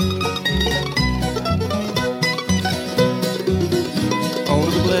 Oh,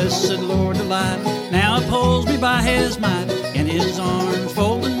 the blessed Lord delight now upholds me by his might. In his arms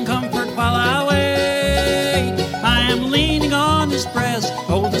folding comfort while I wait. I am leaning on his breast,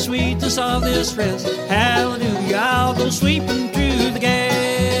 oh, the sweetness of this rest. Hallelujah, I'll go sweeping through the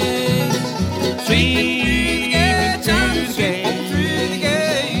gates. Sweeping through the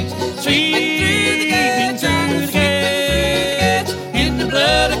gates.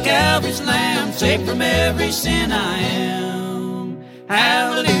 Saved from every sin I am.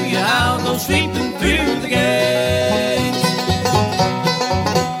 Hallelujah, I'll go sweeping through the gates.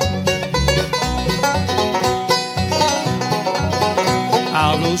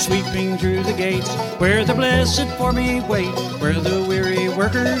 I'll go sweeping through the gates, where the blessed for me wait, where the weary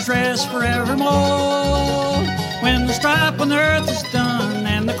workers rest forevermore. When the stripe on earth is done,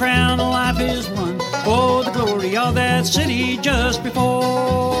 and the crown of life is won, oh, the glory of that city just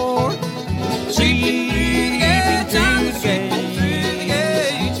before. Sweeping through the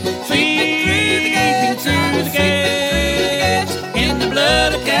gates,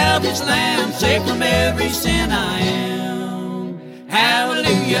 Calvary's Lamb, saved from every sin I am.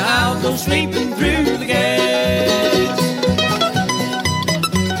 Hallelujah, I'll go sweeping through the gates.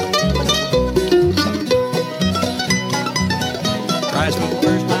 Christ will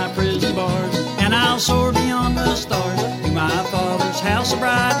burst my prison bars, and I'll soar beyond the stars to my Father's house of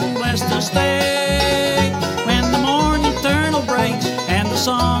bright and blessed to stay. When the morn eternal breaks and the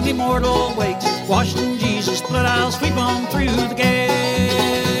song immortal wakes, washed in Jesus' blood, I'll sweep on through the gates.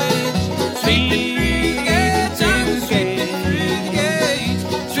 Sweep through the gates, through the gates,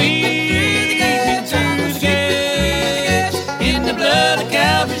 sweep through the gates. In the blood of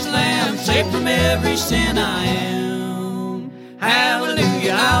Calvary's Lamb, saved from every sin I am.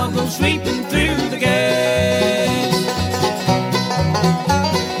 Hallelujah, I'll go sweeping through the gates.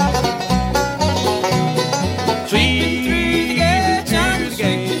 Sweep through the gates,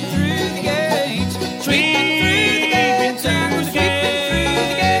 through the gates, sweep through the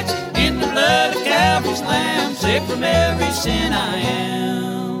gates. In the blood of Calvary's Lamb, saved from every sin I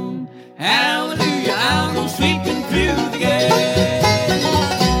am. Hallelujah, I'll go sweeping through the gates.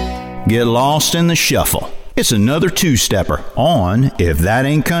 Get lost in the shuffle. It's another two-stepper on If That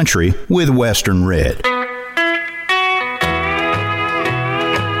Ain't Country with Western Red.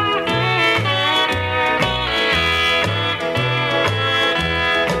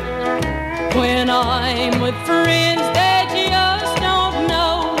 When I'm with friends that just don't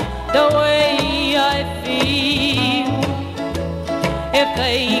know the way I feel, if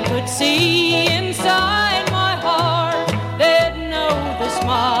they could see inside my heart, they'd know the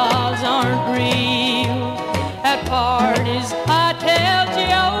smiles aren't real. At parties I tell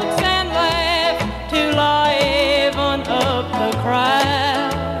jokes and laugh to liven up the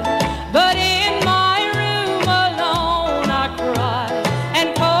crowd, but in my room alone I cry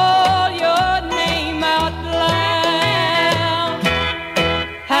and call your name out loud.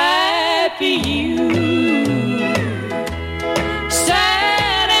 Happy you,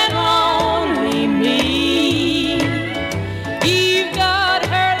 sad and lonely me. You've got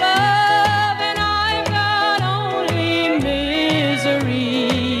her love and I've got only misery.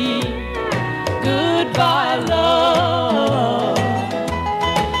 Goodbye, love.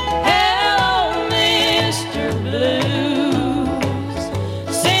 Hello, Mr. Blues.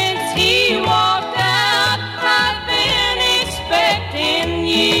 Since he walked out, I've been expecting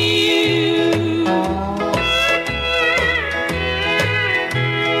you.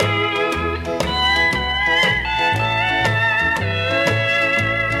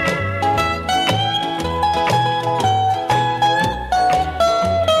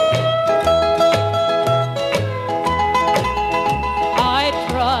 I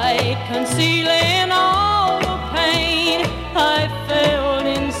tried concealing all the pain I felt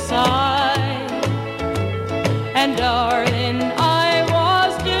inside, and darling, I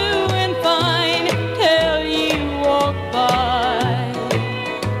was doing fine till you walked by.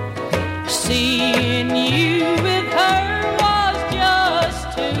 Seeing you with her was just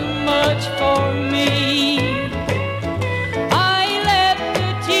too much for me. I let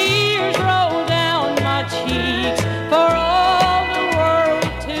the tears roll down my cheeks for all the world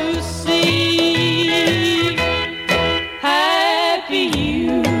to see. Happy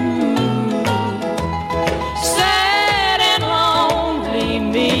you, sad and lonely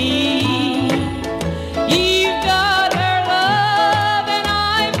me. You've got her love and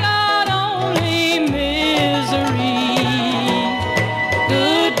I've got only misery.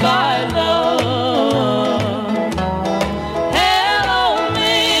 Goodbye, love. Hello,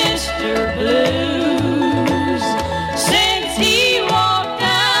 Mr. Blues. Since he walked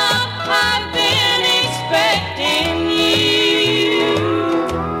out, I've been expecting you.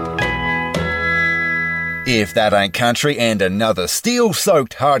 If That Ain't Country, and another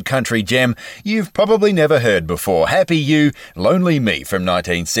steel-soaked hard country gem you've probably never heard before. Happy You, Lonely Me from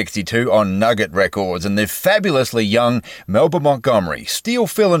 1962 on Nugget Records, and the fabulously young Melba Montgomery still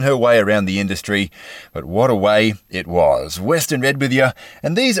feeling her way around the industry, but what a way it was. Western Red with you,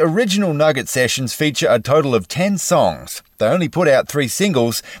 and these original Nugget sessions feature a total of 10 songs. They only put out 3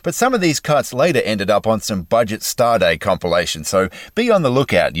 singles, but some of these cuts later ended up on some budget Starday compilations, so be on the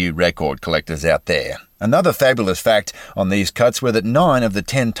lookout, you record collectors out there. Another fabulous fact on these cuts were that 9 of the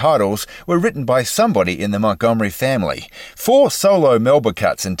 10 titles were written by somebody in the Montgomery family. 4 solo Melba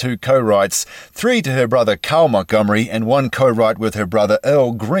cuts and 2 co-writes, 3 to her brother Carl Montgomery and 1 co-write with her brother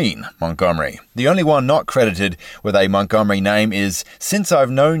Earl Green Montgomery. The only one not credited with a Montgomery name is Since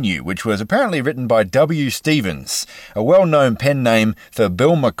I've Known You, which was apparently written by W. Stevens, a well-known pen name for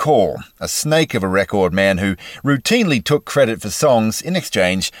Bill McCall, a snake of a record man who routinely took credit for songs in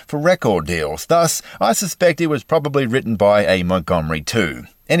exchange for record deals. Thus, I I suspect it was probably written by a Montgomery too.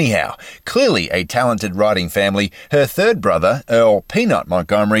 Anyhow, clearly a talented writing family, her third brother, Earl Peanut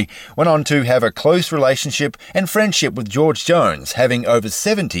Montgomery, went on to have a close relationship and friendship with George Jones, having over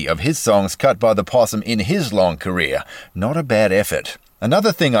 70 of his songs cut by the Possum in his long career. Not a bad effort.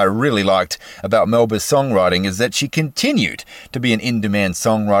 Another thing I really liked about Melba's songwriting is that she continued to be an in-demand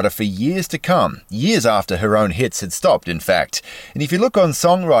songwriter for years to come, years after her own hits had stopped, in fact. And if you look on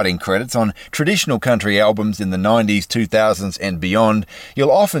songwriting credits on traditional country albums in the 90s, 2000s and beyond, you'll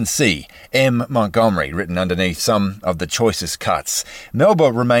often see M. Montgomery written underneath some of the choicest cuts.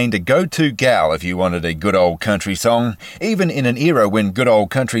 Melba remained a go-to gal if you wanted a good old country song, even in an era when good old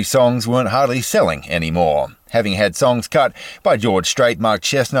country songs weren't hardly selling anymore, having had songs cut by George Strait, Mark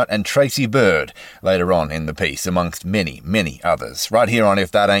Chestnut and Tracy Byrd later on in the piece, amongst many, many others. Right here on If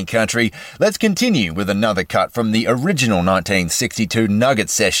That Ain't Country, let's continue with another cut from the original 1962 Nugget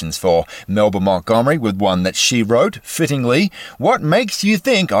sessions for Melba Montgomery, with one that she wrote, fittingly, What Makes You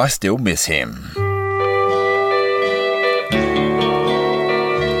Think I Still Miss Him?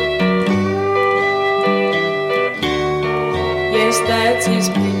 Yes, that's his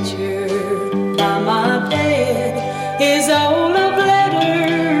picture by my bed, his old love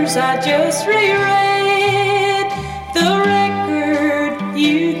letters I just reread. The record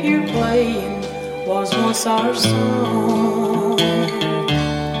you hear playing was once our song.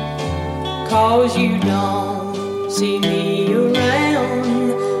 'Cause you don't see me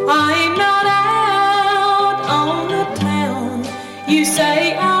around, I'm not out on the town. You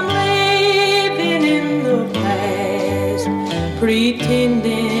say I'm living in the past,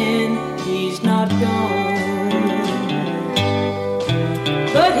 pretending he's not gone.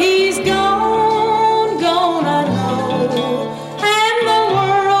 But he's gone, gone I know, and the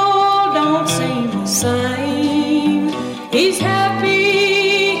world don't seem the same. He's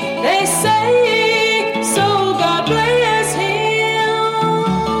happy, they say, so God bless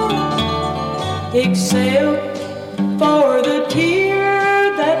him. Except for the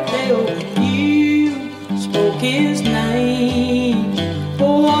tear that fell when you spoke his name.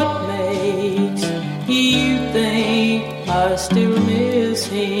 What makes you think I still miss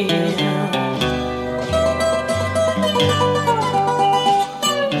him?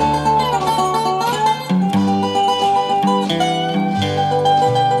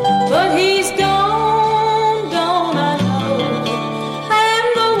 But he's gone, gone I know, and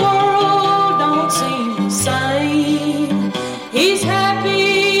the world don't seem the same. He's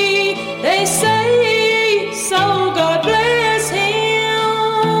happy, they say, so God bless him.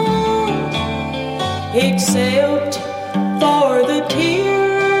 Except for the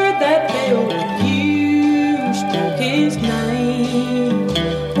tear that fell when you spoke his name.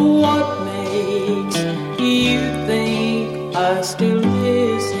 What makes you think I still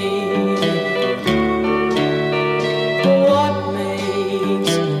miss him? What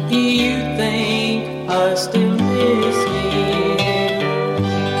makes you think I still miss him?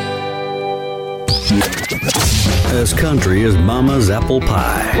 As country as Mama's apple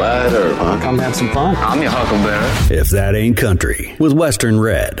pie. Right her, huh? Come have some fun. I'm your huckleberry. If That Ain't Country, with Western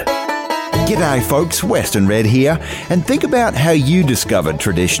Red. G'day folks, Western Red here, and think about how you discovered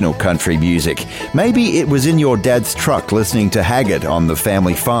traditional country music. Maybe it was in your dad's truck listening to Haggard on the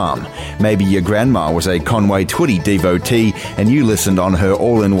family farm. Maybe your grandma was a Conway Twitty devotee and you listened on her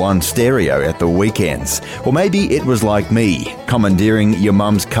all-in-one stereo at the weekends. Or maybe it was like me, commandeering your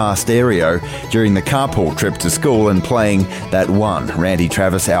mum's car stereo during the carpool trip to school and playing that one Randy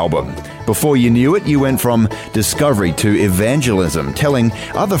Travis album. Before you knew it, you went from discovery to evangelism, telling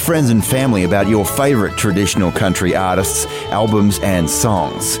other friends and family about your favorite traditional country artists, albums and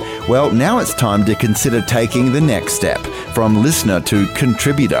songs. Well, now it's time to consider taking the next step, from listener to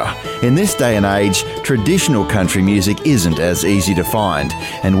contributor. In this day and age, traditional country music isn't as easy to find,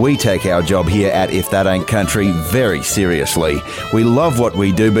 and we take our job here at If That Ain't Country very seriously. We love what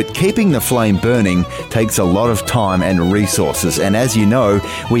we do, but keeping the flame burning takes a lot of time and resources, and as you know,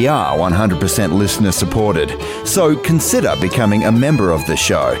 we are 100% listener supported. So consider becoming a member of the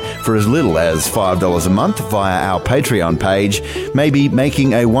show for as little as $5 a month via our Patreon page, maybe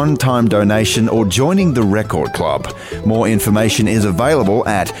making a one-time donation or joining the Record Club. More information is available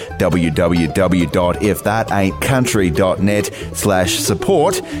at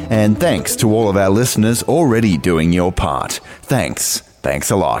www.ifthataintcountry.net/support, and thanks to all of our listeners already doing your part. Thanks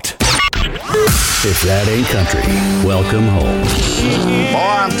a lot. If That Ain't Country, welcome home. Boy,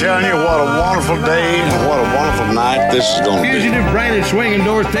 I'm telling you, what a wonderful day and what a wonderful night this is going to be. Fugitive, branded, swinging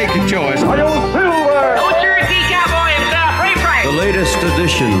doors, take the choice. No Cherokee cowboy himself, Ray Price. The latest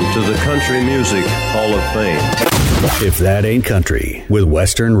addition to the Country Music Hall of Fame. If That Ain't Country, with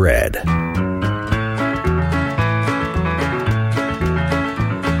Western Red.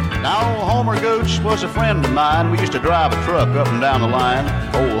 Homer Gooch was a friend of mine. We used to drive a truck up and down the line.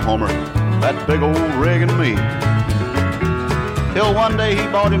 Old Homer, that big old rig and me. Till one day he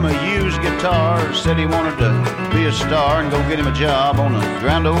bought him a used guitar, said he wanted to be a star and go get him a job on the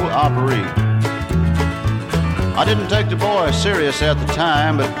Grand Ole Opry. I didn't take the boy serious at the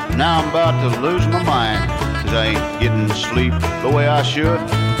time, but now I'm about to lose my mind, 'cause I ain't getting sleep the way I should.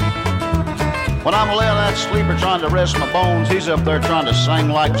 When I'm laying that sleeper trying to rest my bones, he's up there trying to sing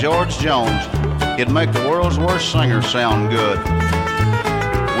like George Jones. He'd make the world's worst singer sound good.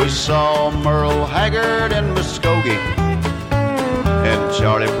 We saw Merle Haggard in Muskogee, and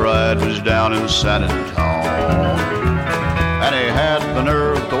Charlie Pride was down in San Antonio. And he had the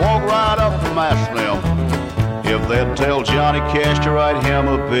nerve to walk right up from Asheville if they'd tell Johnny Cash to write him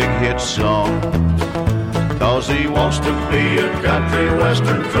a big hit song. 'Cause he wants to be a country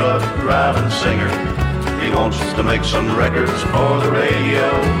western truck driving singer. He wants to make some records for the radio.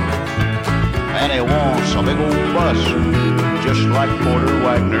 And he wants a big old bus, just like Porter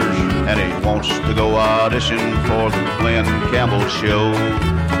Wagner's. And he wants to go audition for the Glenn Campbell show.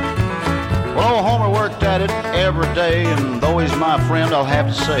 Well, old Homer worked at it every day, and though he's my friend, I'll have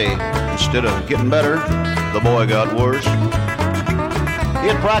to say, instead of getting better, the boy got worse.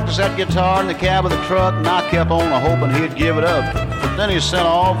 He'd practice that guitar in the cab of the truck, and I kept on hoping he'd give it up. But then he sent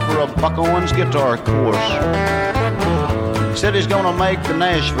off for a Buck Owens guitar course. He said he's gonna make the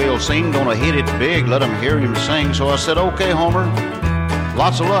Nashville scene, gonna hit it big, let him hear him sing. So I said, okay, Homer,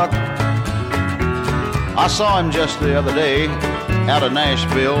 lots of luck. I saw him just the other day out of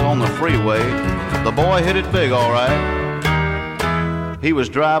Nashville on the freeway. The boy hit it big, all right. He was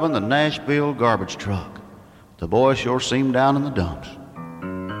driving the Nashville garbage truck. The boy sure seemed down in the dumps.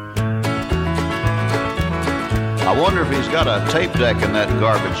 I wonder if he's got a tape deck in that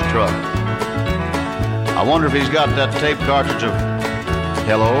garbage truck. I wonder if he's got that tape cartridge of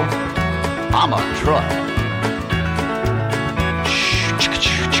Hello, I'm a Truck.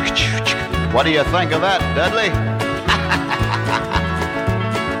 What do you think of that, Dudley?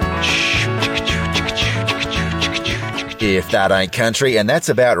 If That Ain't Country, and that's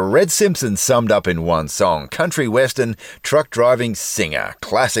about Red Simpson summed up in one song. Country western truck driving singer.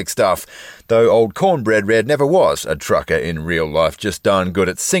 Classic stuff. Though old Cornbread Red never was a trucker in real life, just darn good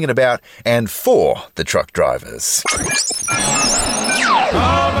at singing about and for the truck drivers.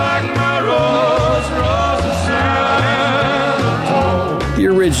 The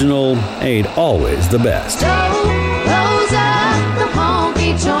original ain't always the best. Those are the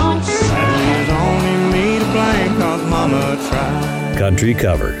honky tonks. And it's only me to blame 'cause Mama tried. Country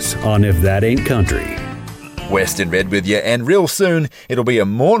covers on If That Ain't Country. Western Red with you, and real soon it'll be a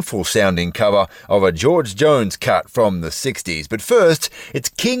mournful sounding cover of a George Jones cut from the 60s. But first, it's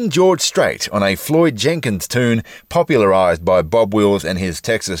King George Strait on a Floyd Jenkins tune popularised by Bob Wills and his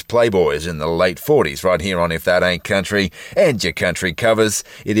Texas Playboys in the late 40s, right here on If That Ain't Country and your country covers.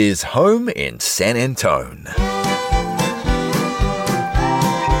 It is Home in San Antone.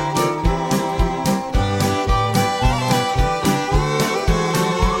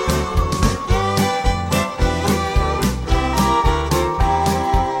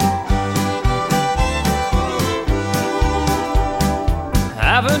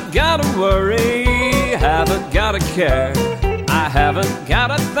 Haven't gotta worry, haven't gotta care. I haven't got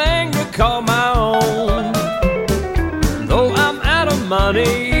a thing to call my own. Though I'm out of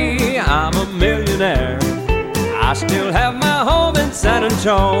money, I'm a millionaire. I still have my home in San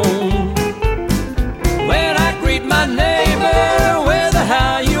Antone. When I greet my neighbor with a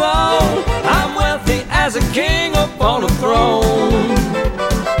how you on, I'm wealthy as a king up on a throne.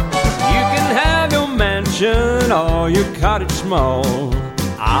 You can have your mansion or your cottage small,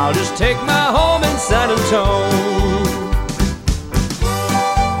 I'll just take my home in San Antone.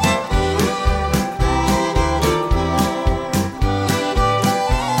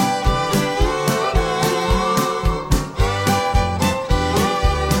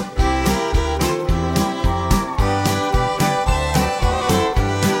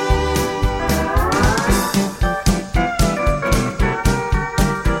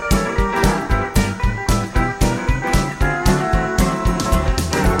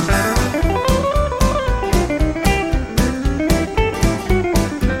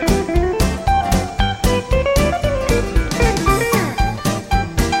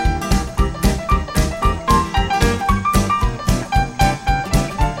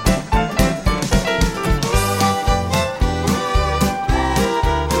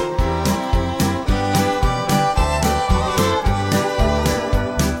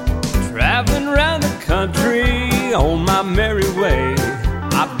 On my merry way,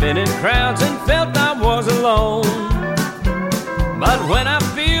 I've been in crowds and felt I was alone. But when I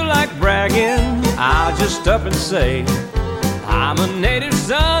feel like bragging, I'll just up and say I'm a native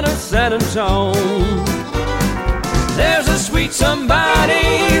son of San Antone. There's a sweet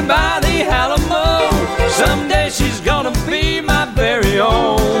somebody by the Alamo. Someday she's gonna be my very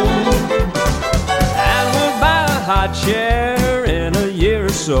own. And we'll buy a high chair in a year or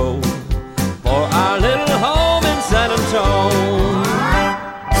so for our little home in San Antone.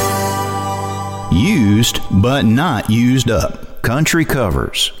 Used but not used up. Country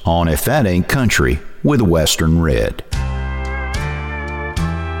covers on If That Ain't Country with Western Red.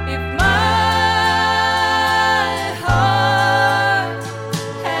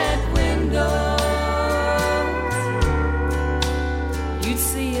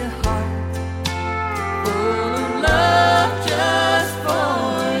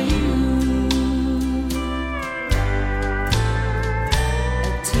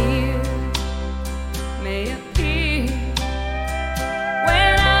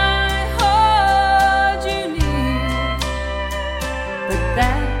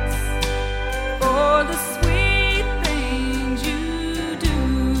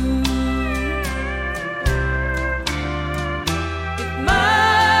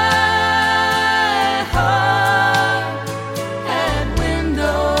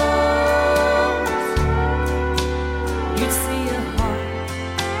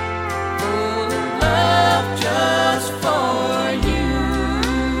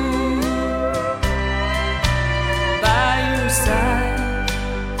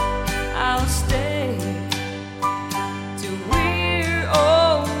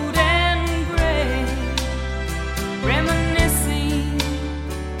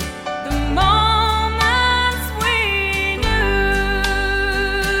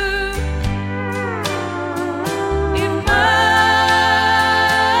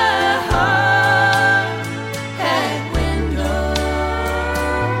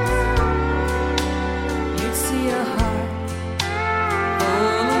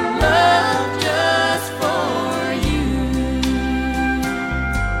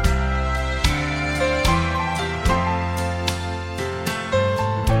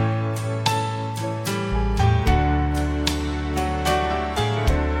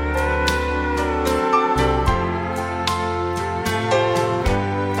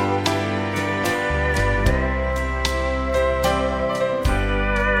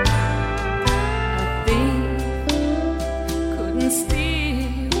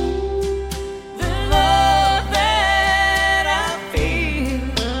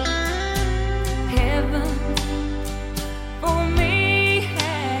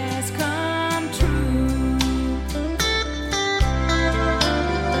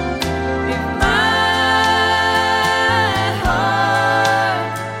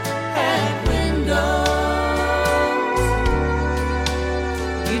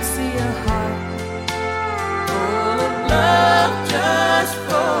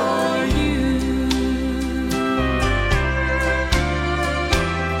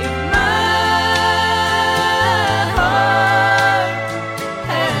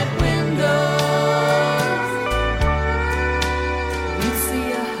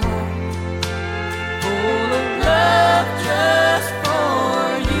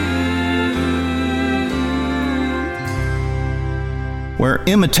 Where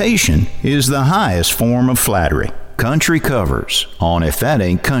imitation is the highest form of flattery. Country covers on If That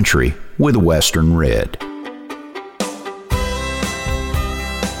Ain't Country with Western Red.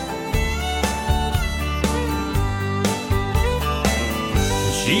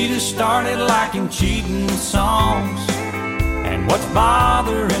 She just started liking cheating songs and what's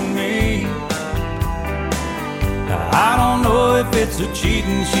bothering me. I don't know if it's the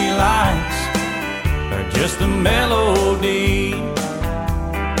cheating she likes or just the melody.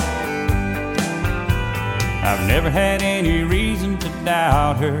 I've never had any reason to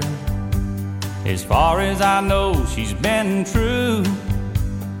doubt her. As far as I know, she's been true.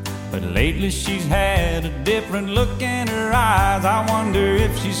 But lately she's had a different look in her eyes. I wonder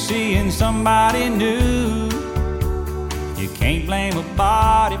if she's seeing somebody new. You can't blame a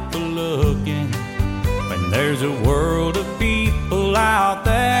body for looking when there's a world of people out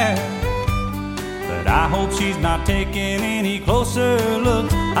there. But I hope she's not taking any closer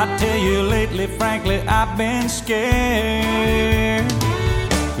looks. I tell you lately, frankly, I've been scared.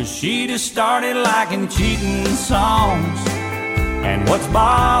 'Cause she just started liking cheating songs and what's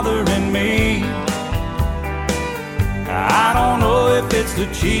bothering me. I don't know if it's the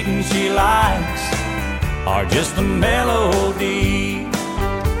cheating she likes or just the melody.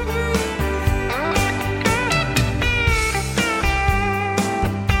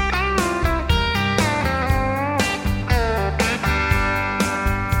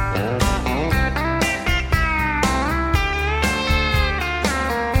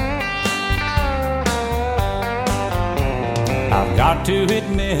 to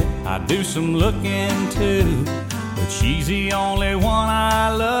admit I do some looking too, but she's the only one I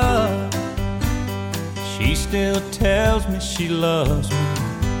love. She still tells me she loves me,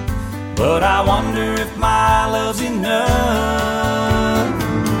 but I wonder if my love's enough.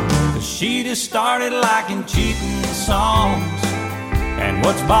 'Cause she just started liking cheating songs, and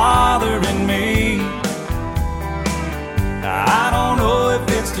what's bothering me, I don't know if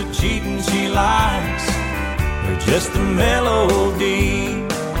it's the cheating she likes or just the melody.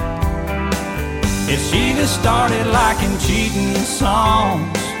 If she just started liking cheating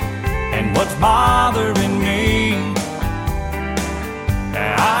songs, and what's bothering me,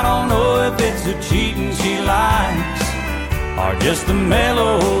 I don't know if it's the cheating she likes or just the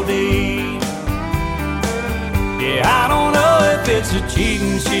melody. Yeah, I don't know if it's the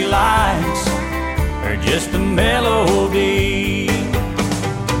cheating she likes or just the melody.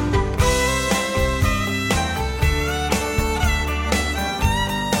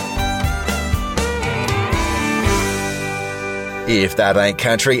 If That Ain't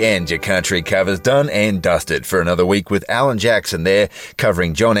Country and your country covers done and dusted for another week with Alan Jackson there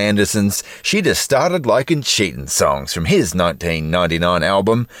covering John Anderson's She Just Started Liking Cheatin' songs from his 1999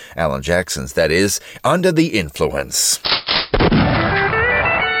 album, Alan Jackson's that is, Under the Influence.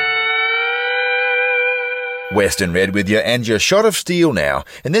 Western Red with you and your shot of steel now.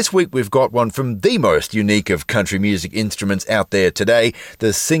 And this week we've got one from the most unique of country music instruments out there today,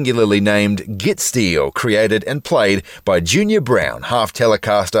 the singularly named Git Steel, created and played by Junior Brown, half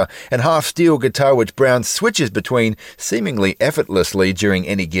Telecaster and half steel guitar, which Brown switches between seemingly effortlessly during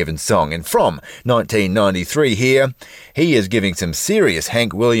any given song. And from 1993 here, he is giving some serious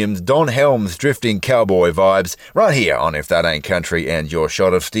Hank Williams, Don Helms drifting cowboy vibes right here on If That Ain't Country and Your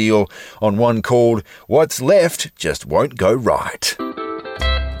Shot of Steel on one called What's Left Just Won't Go Right.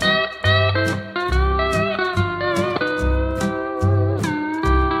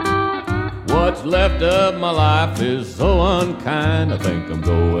 What's left of my life is so unkind. I think I'm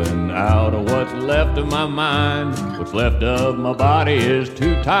going out of what's left of my mind. What's left of my body is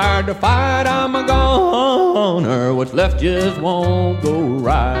too tired to fight. I'm a goner. What's left just won't go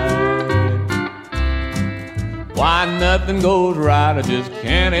right. Why nothing goes right I just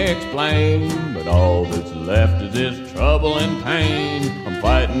can't explain, but all that's left is this trouble and pain. I'm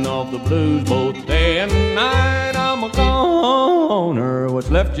fighting off the blues both day and night. I'm a goner. What's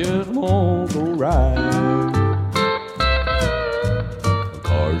left just won't go right. The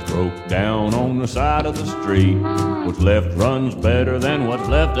car's broke down on the side of the street. What's left runs better than what's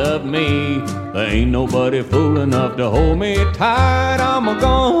left of me. There ain't nobody fool enough to hold me tight. I'm a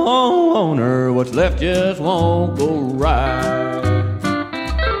goner. What's left just won't go right.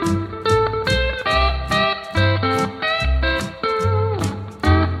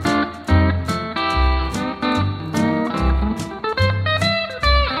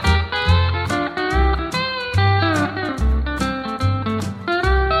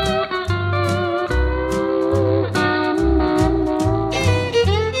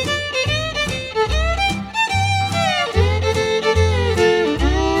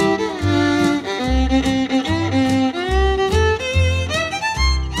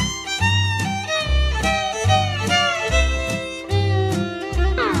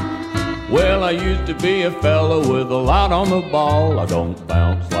 I used to be a fella with a lot on the ball. I don't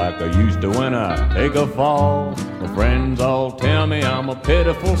bounce like I used to when I take a fall. My friends all tell me I'm a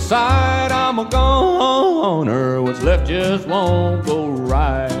pitiful sight. I'm a goner. What's left just won't go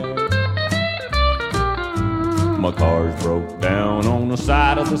right. My car's broke down on the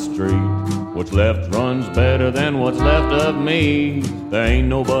side of the street. What's left runs better than what's left of me. There ain't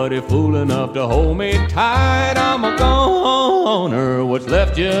nobody fool enough to hold me tight. I'm a goner. What's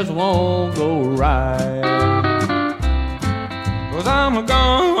left just won't go right. 'Cause I'm a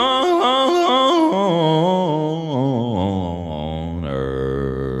goner.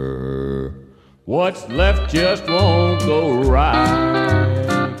 What's left just won't go right.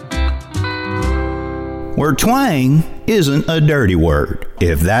 Where twang isn't a dirty word.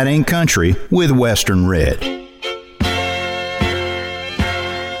 If That Ain't Country with Western Red.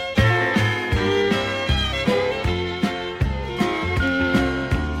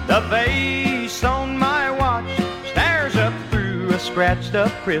 The face on my watch stares up through a scratched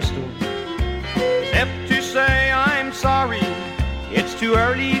up crystal, as if to say I'm sorry, it's too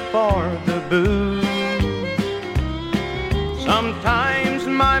early for the booze. Sometimes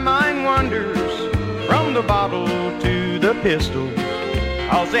my mind wanders from the bottle to the pistol,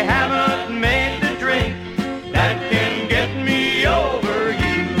 'cause they haven't made the drink that can get me over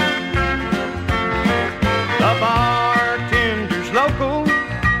you. The bartender's local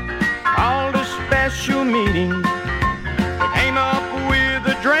called a special meeting. They came up with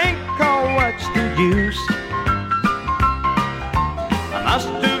use. I must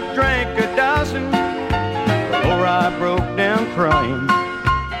have drank a dozen before I broke down crying,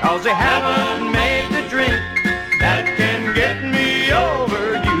 'cause they haven't made the drink that can get me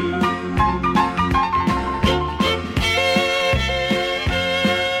over you.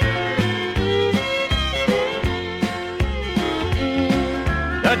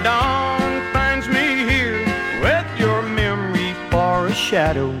 The dawn finds me here with your memory for a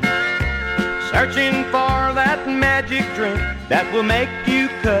shadow, searching for that magic drink that will make you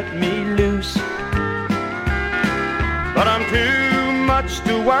cut me loose. But I'm too much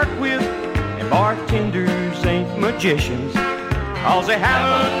to work with, and bartenders ain't magicians, 'cause they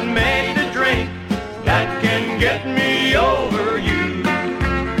haven't made the drink that can get me over you.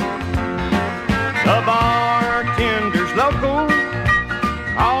 The bartenders local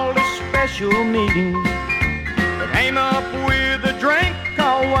called a special meeting. They came up with a drink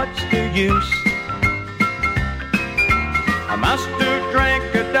called What's the Use? I must have drank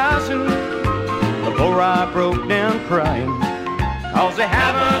a dozen before I broke down crying, 'cause they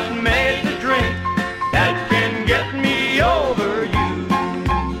haven't made the drink that can get me over you.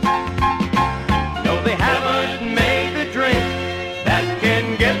 No, they haven't made the drink that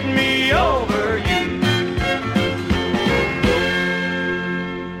can get me over you.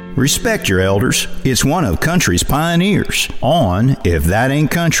 Respect your elders. It's one of country's pioneers on If That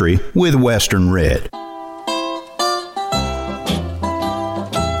Ain't Country with Western Red.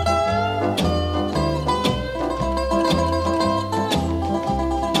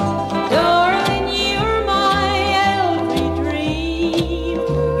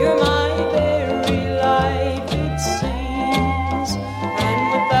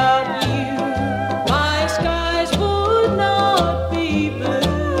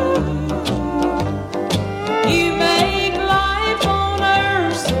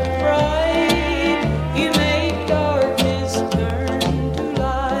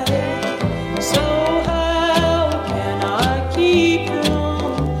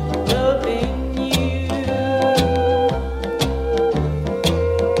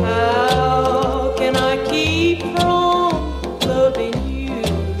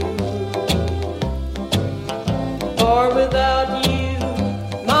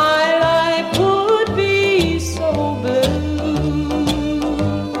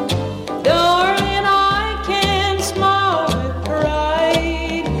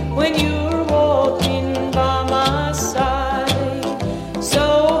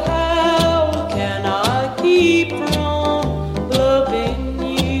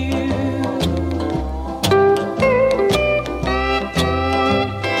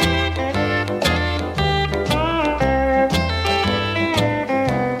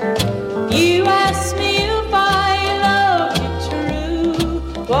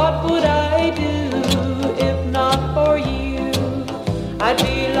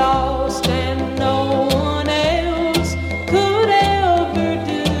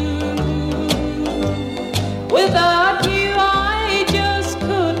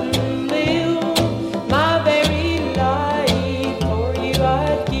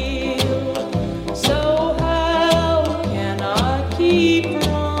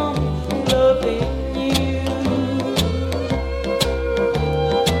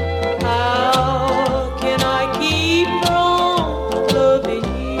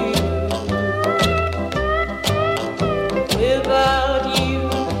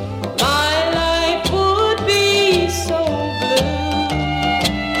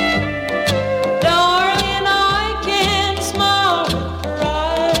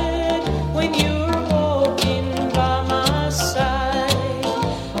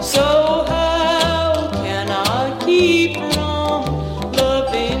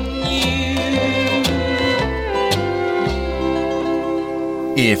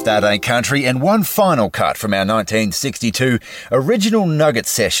 If That Ain't Country, and one final cut from our 1962 Original Nugget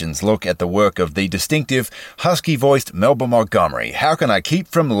Sessions look at the work of the distinctive, husky-voiced Melba Montgomery, How Can I Keep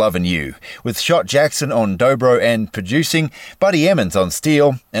From Lovin' You, with Shot Jackson on dobro and producing, Buddy Emmons on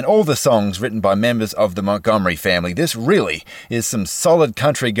steel, and all the songs written by members of the Montgomery family. This really is some solid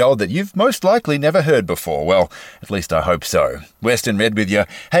country gold that you've most likely never heard before. Well, at least I hope so. Western Red with you.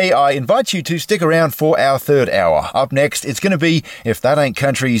 Hey, I invite you to stick around for our third hour. Up next, it's going to be If That Ain't Country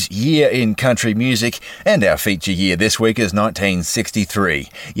Country's Year in Country Music, and our feature year this week is 1963.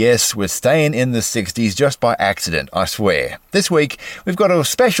 Yes, we're staying in the 60s just by accident, I swear. This week, we've got a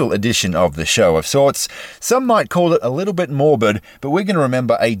special edition of the show of sorts. Some might call it a little bit morbid, but we're going to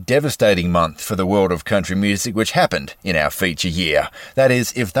remember a devastating month for the world of country music which happened in our feature year. That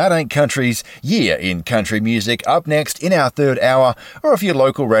is, If That Ain't Country's Year in Country Music, up next in our third hour, or if your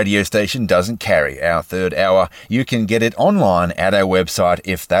local radio station doesn't carry our third hour, you can get it online at our website,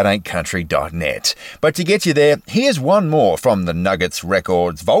 ifthataintcountry.net. But to get you there, here's one more from the Nuggets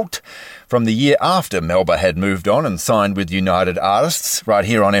Records vault. From the year after Melba had moved on and signed with United Artists, right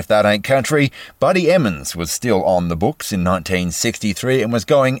here on If That Ain't Country, Buddy Emmons was still on the books in 1963 and was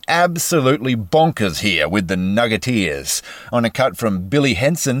going absolutely bonkers here with the Nuggeteers on a cut from Billy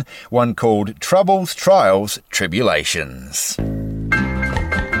Henson, one called Troubles, Trials, Tribulations.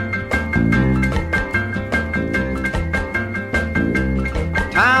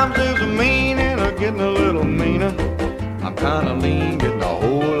 Times is a mean and a getting a little meaner. I'm kinda lean, getting a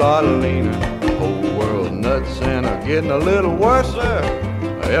whole lot leaner. The whole world nuts and are getting a little worse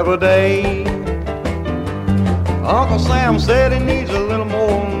every day. Uncle Sam said he needs a little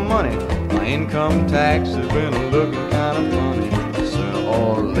more money. My income tax has been looking kinda funny. Sooner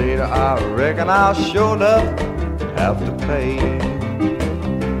or later I reckon I'll sure enough have to pay.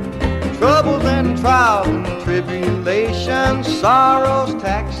 Troubles and trials and tribulations, sorrows,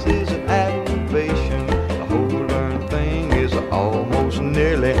 taxes and aggravation. The whole darn thing is almost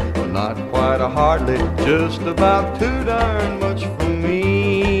nearly, but not quite a hardly, just about too darn much for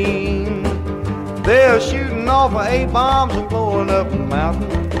me. They're shooting off of A-bombs and blowing up the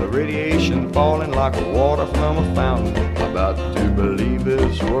mountain. The radiation falling like water from a fountain. I'm about to believe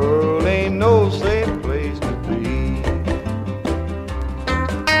this world ain't no safe place to be.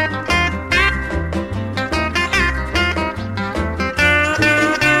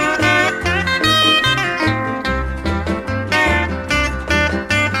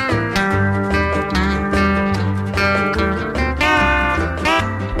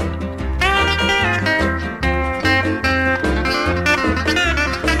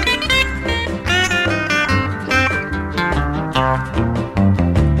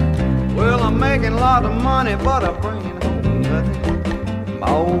 But I bring home nothing. My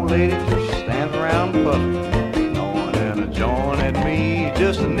old lady just stands around puffing, gnawing and a jawing at me,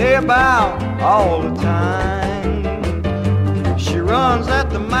 just nearby all the time. She runs at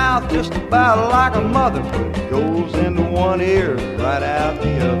the mouth just about like a mother, but it goes into one ear, right out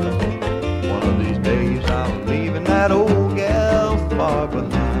the other. One of these days I'm leaving that old gal far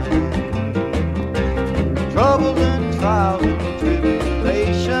behind. Troubles and trials and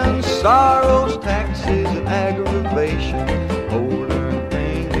tribulations, sorrows, taxes and aggravation. Whole darn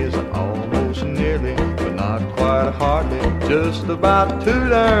thing is almost nearly, but not quite hardly, just about too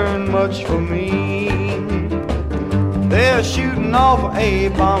darn much for me. They're shooting off of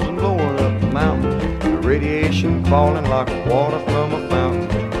A-bombs and blowing up the mountain. The radiation falling like water from a fountain.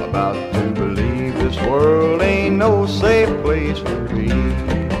 About to believe this world ain't no safe place for me.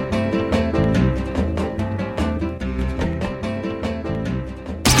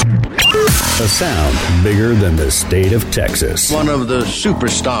 A sound bigger than the state of Texas. One of the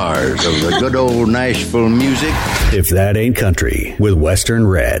superstars of the good old Nashville music. If That Ain't Country with Western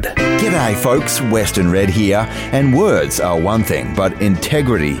Red. G'day folks, Western Red here, and words are one thing, but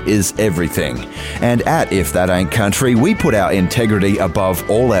integrity is everything. And at If That Ain't Country, we put our integrity above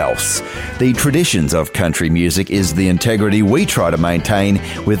all else. The traditions of country music is the integrity we try to maintain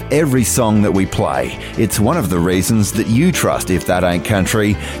with every song that we play. It's one of the reasons that you trust If That Ain't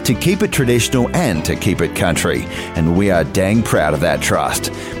Country to keep it traditional and to keep it country, and we are dang proud of that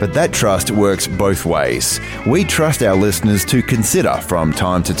trust. But that trust works both ways. We trust our listeners to consider from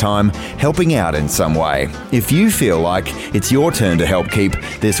time to time helping out in some way. If you feel like it's your turn to help keep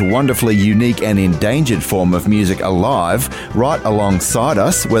this wonderfully unique and endangered form of music alive right alongside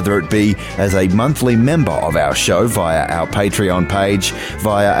us, whether it be as a monthly member of our show via our Patreon page,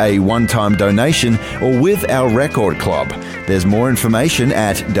 via a one-time donation, or with our record club, there's more information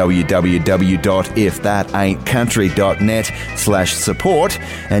at www.ifthataintcountry.net/support.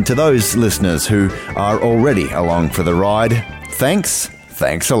 And to those listeners who are already along for the ride, thanks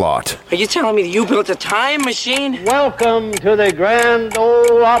a lot. Are you telling me that you built a time machine? Welcome to the Grand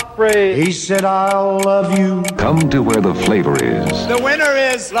Ole Opry. He said, I'll love you. Come to where the flavor is. The winner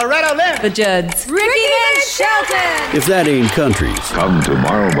is Loretta Lynn. The Judds. Ricky Van Shelton. If That Ain't Country's. Come to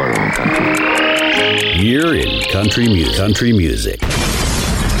Marlboro Country. Year in Country Music. Country Music.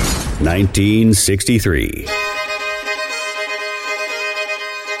 1963.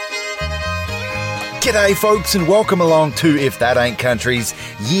 G'day folks and welcome along to If That Ain't Country's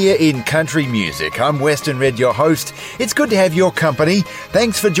Year in Country Music. I'm Western Red, your host. It's good to have your company.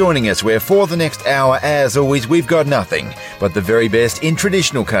 Thanks for joining us where for the next hour, as always, we've got nothing but the very best in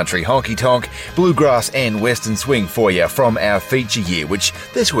traditional country, honky-tonk, bluegrass and western swing for you from our feature year, which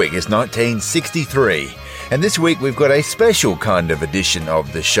this week is 1963. And this week we've got a special kind of edition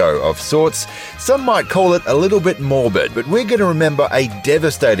of the show of sorts. Some might call it a little bit morbid, but we're going to remember a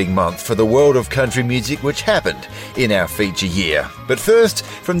devastating month for the world of country music which happened in our feature year. But first,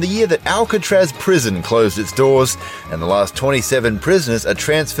 from the year that Alcatraz Prison closed its doors and the last 27 prisoners are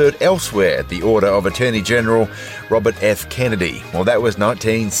transferred elsewhere at the order of Attorney General Robert F. Kennedy. Well, that was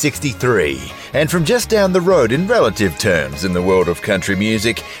 1963. And from just down the road in relative terms in the world of country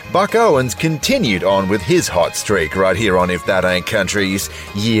music, Buck Owens continued on with his hot streak right here on If That Ain't Country's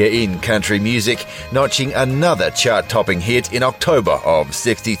Year in Country Music, notching another chart-topping hit in October of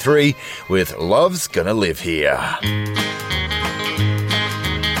 63 with Love's Gonna Live Here.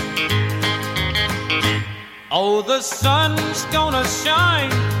 Oh, the sun's gonna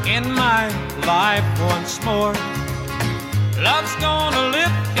shine in my life once more. Love's gonna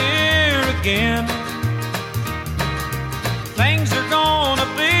live here again. Things are gonna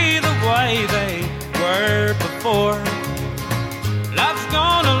be the way they were before. Love's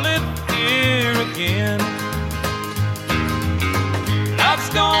gonna live here again. Love's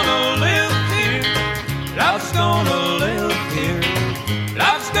gonna live here. Love's gonna live here.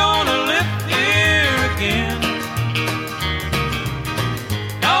 Love's gonna live here again.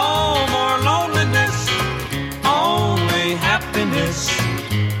 No more loneliness, only happiness.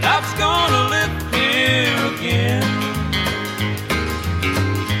 Love's gonna live here again.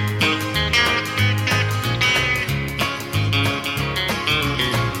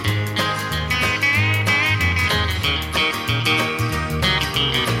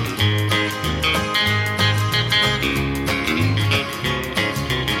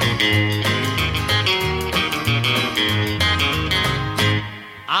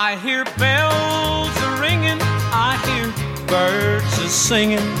 I hear bells a-ringing, I hear birds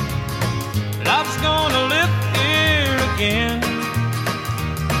a-singing. Love's gonna live here again.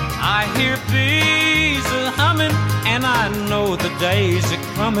 I hear bees a-humming, and I know the days are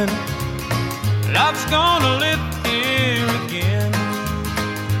coming. Love's gonna live here again.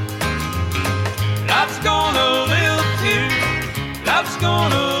 Love's gonna live here. Love's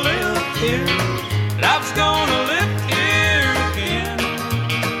gonna live here. Love's gonna live here again.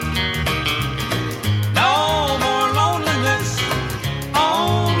 No more loneliness,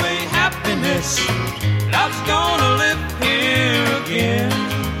 only happiness. Love's gonna live here again.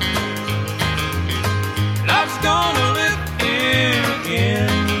 Love's gonna live here again.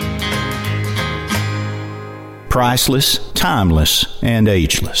 Priceless, timeless, and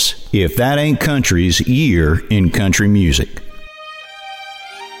ageless. If That Ain't Country's Year in Country Music.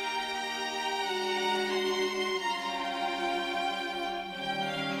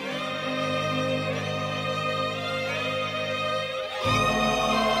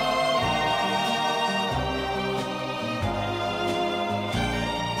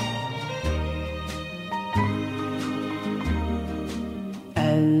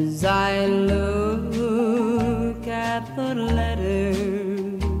 As I look at the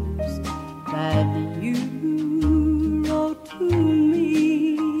letters that you wrote to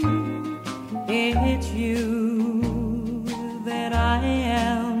me, it's you that I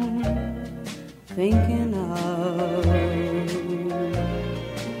am thinking of.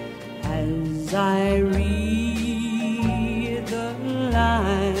 As I read the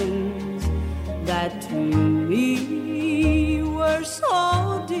lines that to me were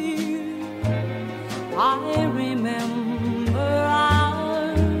so dear, I remember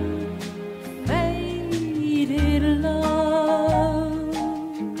our faded love.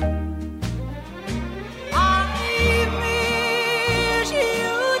 I miss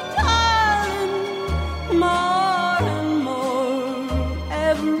you, darling, more and more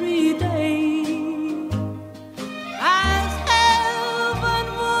every day, as heaven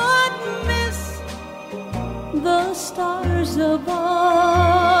would miss the stars above.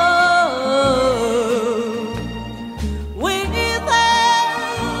 With every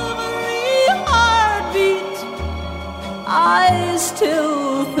heartbeat, I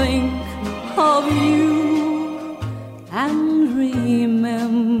still think of you and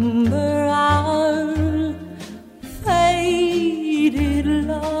remember our faded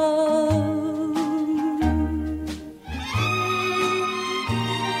love.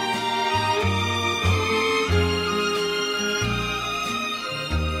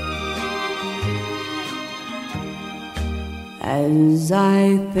 As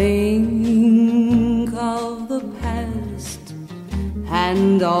I think of the past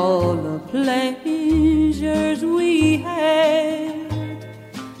and all the pleasures we had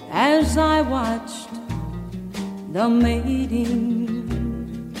as I watched the mating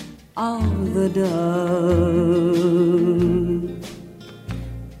of the dove.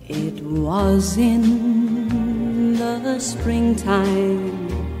 It was in the springtime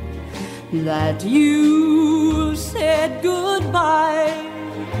that you said goodbye.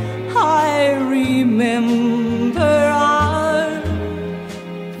 I remember our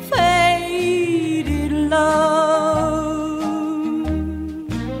faded love.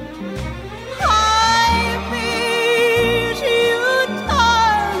 I miss you,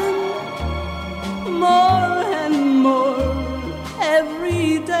 darling, more and more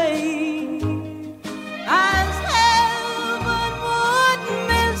every day, as heaven would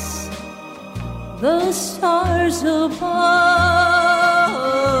miss the stars above.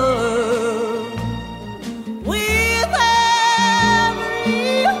 With every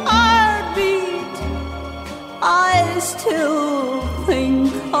heartbeat, I still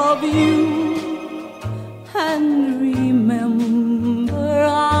think of you and remember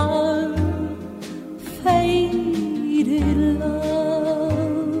our faded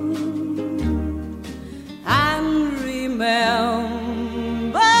love, and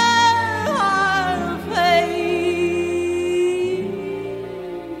remember our faded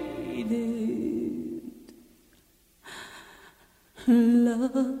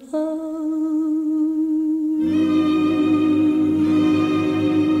love.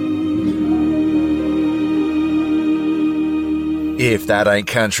 If That Ain't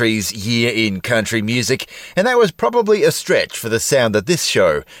Country's Year in Country Music, and that was probably a stretch for the sound that this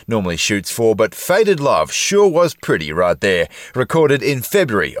show normally shoots for, but Faded Love sure was pretty right there, recorded in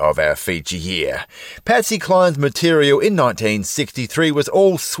February of our feature year. Patsy Cline's material in 1963 was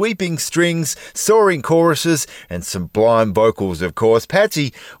all sweeping strings, soaring choruses, and sublime vocals, of course.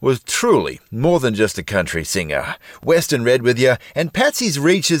 Patsy was truly more than just a country singer. Western Red with you, and Patsy's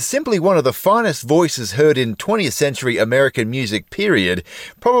reach is simply one of the finest voices heard in 20th century American music period.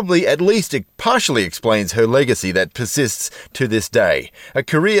 Probably at least it partially explains her legacy that persists to this day. A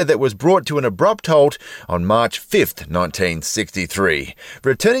career that was brought to an abrupt halt on March 5th, 1963.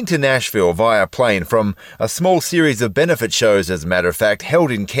 Returning to Nashville via plane from a small series of benefit shows, as a matter of fact,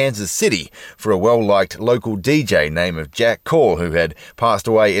 held in Kansas City for a well-liked local DJ named Jack Call, who had passed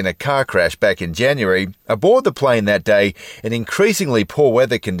away in a car crash back in January, aboard the plane that day in increasingly poor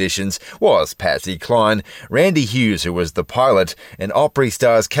weather conditions was Patsy Cline, Randy Hughes, who was the pilot, and Opry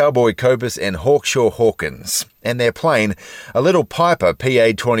stars Cowboy Copas and Hawkshaw Hawkins. And their plane, a little Piper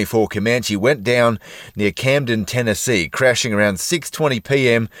PA-24 Comanche, went down near Camden, Tennessee, crashing around 6:20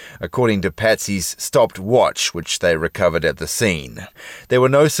 p.m. according to Patsy's stopped watch, which they recovered at the scene. There were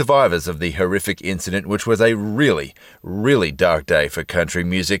no survivors of the horrific incident, which was a really, really dark day for country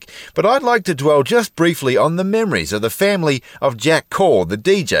music, but I'd like to dwell just briefly on the memories of the family of Jack Call, the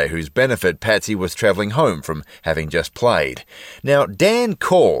DJ whose benefit Patsy was travelling home from having just played. Now, Dan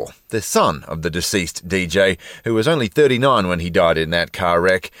Call, the son of the deceased DJ, who was only 39 when he died in that car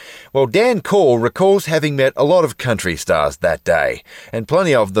wreck. Well, Dan Call recalls having met a lot of country stars that day, and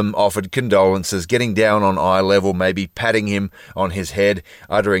plenty of them offered condolences, getting down on eye level, maybe patting him on his head,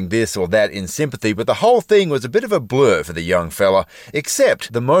 uttering this or that in sympathy, but the whole thing was a bit of a blur for the young fella,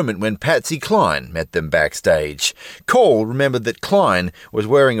 except the moment when Patsy Cline met them backstage. Call remembered that Cline was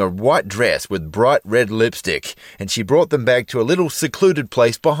wearing a white dress with bright red lipstick, and she brought them back to a little secluded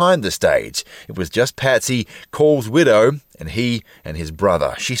place behind the stage. It was just Patsy, Call's widow, and he and his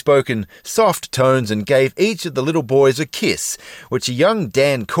brother. She spoke in soft tones and gave each of the little boys a kiss, which a young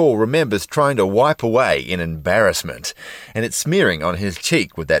Dan Call remembers trying to wipe away in embarrassment, and it smearing on his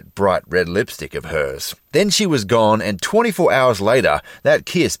cheek with that bright red lipstick of hers. Then she was gone, and 24 hours later, that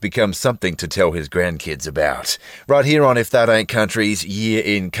kiss becomes something to tell his grandkids about. Right here on If That Ain't Country's Year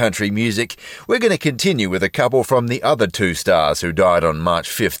in Country Music, we're going to continue with a couple from the other two stars who died on March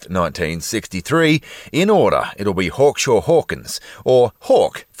 5th, 1963. In order, it'll be Hawkshaw Hawkins, or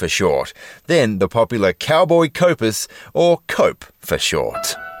Hawk for short. Then the popular Cowboy Copas, or Cope for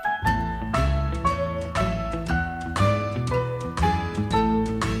short.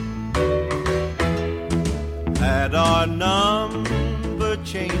 Had our number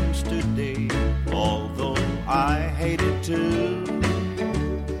changed today, although I hated to.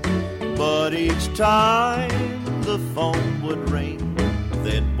 But each time the phone would ring,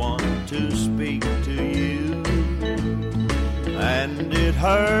 they'd want to speak to you. And it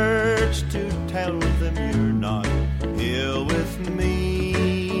hurts to tell them you're not here with me.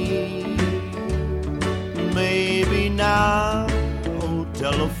 Maybe now, oh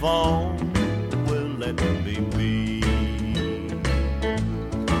telephone, we'll let me be.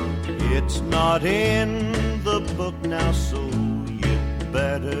 It's not in the book now, so you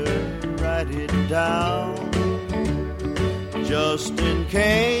better write it down. Just in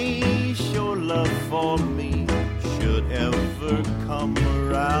case your love for me should ever come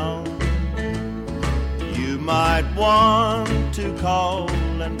around, you might want to call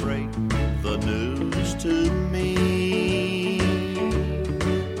and break the news to me.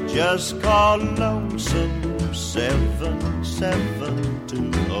 Just call Lonesome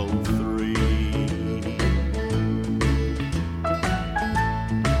 77203.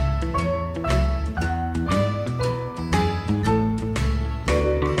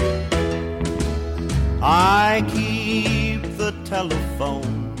 I keep the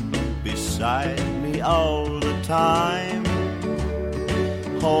telephone beside me all the time,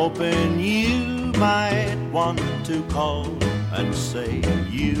 hoping you might want to call and say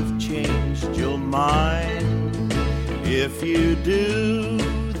you've changed your mind. If you do,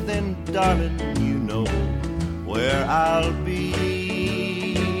 then darling, you know where I'll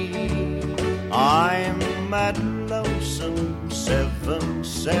be. I'm at Lonesome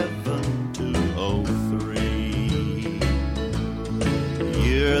 77203.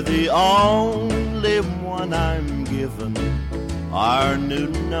 You're the only one I'm given, our new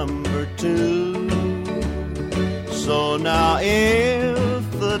number 2. So now if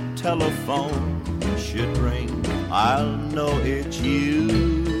the telephone should ring, I'll know it's you.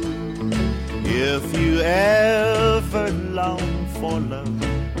 If you ever long for love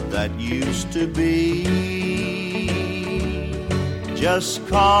that used to be, just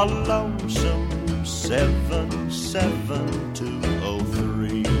call Lonesome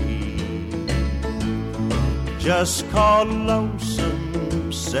 77203. Just call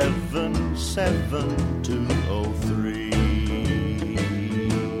Lonesome 77203.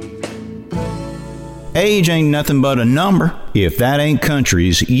 Age ain't nothing but a number if that ain't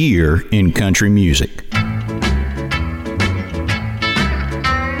country's year in country music.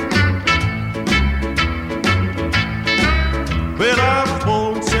 Well, I was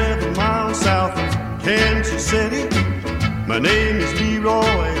born 7 miles south of Kansas City. My name is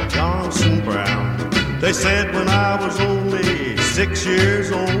Leroy Johnson Brown. They said when I was only 6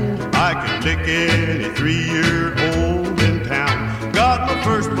 years old, I could lick any 3-year-old in town. Got my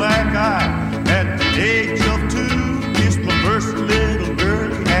first black eye at the age of 2. Kissed my first little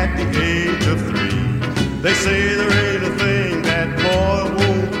girl at the age of 3. They say there ain't a thing that boy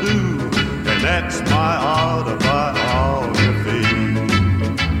won't do, and that's my autobiography.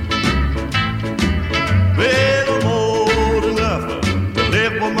 Well, I'm old enough to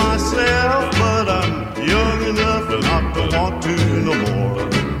live with myself, but I'm young enough not to want to no more.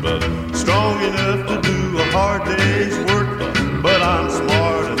 But strong enough to do a hard day's work, but I'm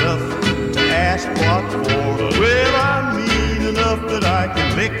smart enough to ask what for. Well, I'm mean enough that I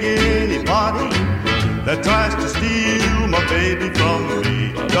can lick anybody that tries to steal my baby from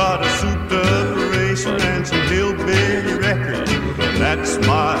me. Got a souped-up racer and some hillbilly records, that's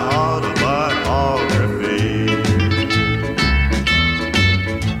my autobiography.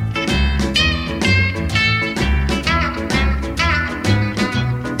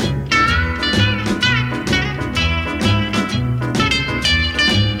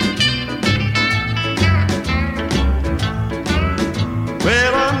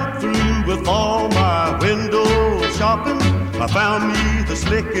 With all my window shopping, I found me the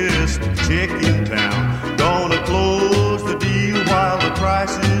slickest chick in town. Gonna close the deal while the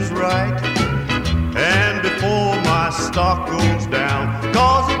price is right, and before my stock goes down.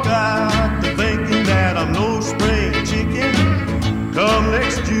 Cause I got to thinking that I'm no spring chicken. Come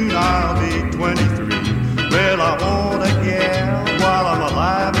next June I'll be 23. Well, I want a gal while I'm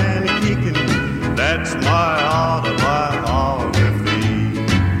alive and kicking. That's my autobiography.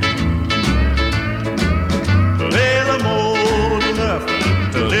 I'm old enough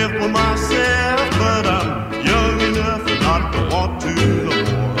to live with myself, but I'm young enough not to want to no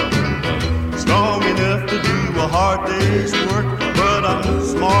more. Strong enough to do a hard day's work, but I'm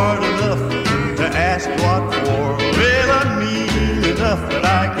smart enough to ask what for. Well, I'm mean enough that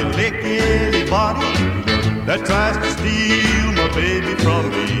I can lick anybody that tries to steal my baby from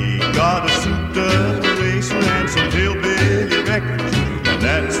me. Got a souped-up racer and some hillbilly records, and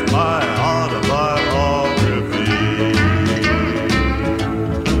that's my autobiography.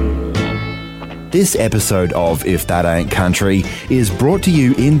 This episode of If That Ain't Country is brought to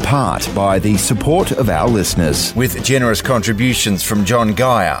you in part by the support of our listeners. With generous contributions from John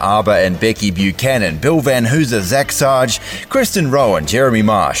Geyer, Arba and Becky Buchanan, Bill Van Hooser, Zach Sarge, Kristen Rowan, Jeremy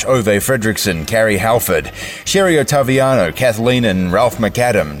Marsh, Ove Fredrickson, Carrie Halford, Sherry Ottaviano, Kathleen and Ralph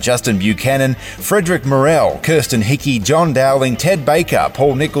McAdam, Justin Buchanan, Frederick Morell, Kirsten Hickey, John Dowling, Ted Baker,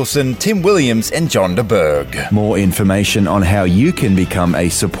 Paul Nicholson, Tim Williams and John DeBerg. More information on how you can become a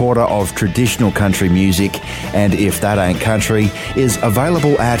supporter of traditional country music and If That Ain't Country is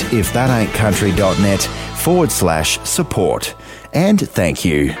available at ifthataintcountry.net/support. And thank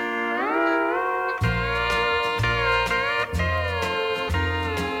you.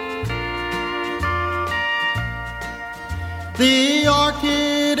 The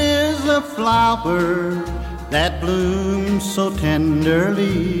orchid is a flower that blooms so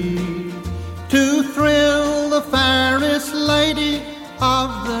tenderly to thrill the fairest lady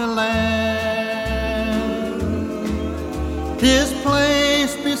of the land. 'Tis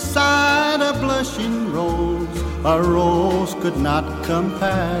placed beside a blushing rose, a rose could not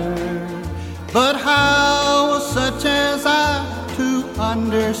compare. But how such as I to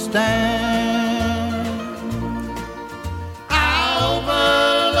understand? I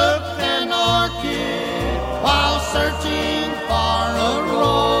overlooked an orchid while searching for a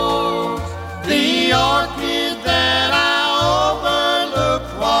rose. The orchid that I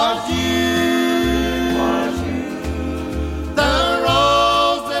overlooked was you. The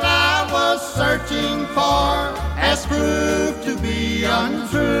rose that I was searching for has proved to be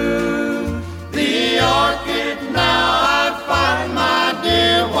untrue. The orchid now I find, my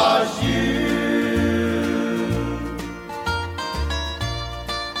dear, was you.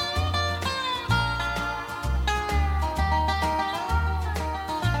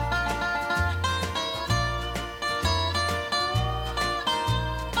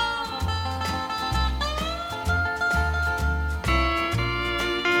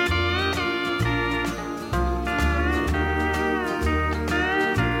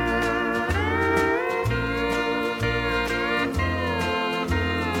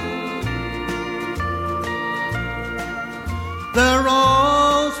 The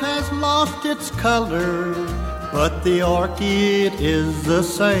rose has lost its color, but the orchid is the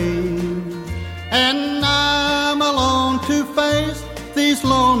same. And I'm alone to face these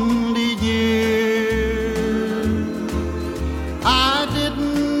lonely years. I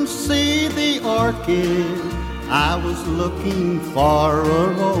didn't see the orchid, I was looking for a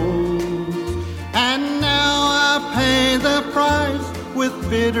rose. And now I pay the price with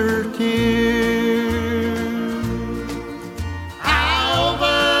bitter tears.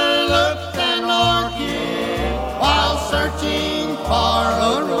 Overlooked an orchid while searching for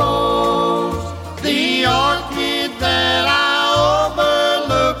a rose. The orchid that I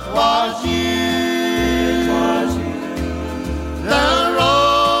overlooked was you. The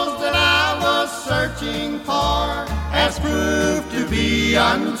rose that I was searching for has proved to be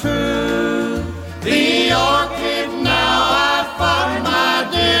untrue. The orchid now I find, my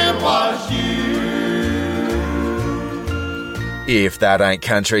dear, was you. If That Ain't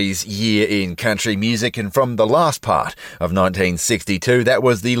Country's Year in Country Music, and from the last part of 1962, that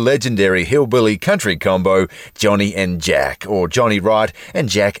was the legendary hillbilly country combo Johnny and Jack, or Johnny Wright and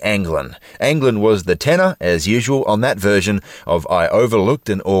Jack Anglin. Anglin was the tenor, as usual, on that version of I Overlooked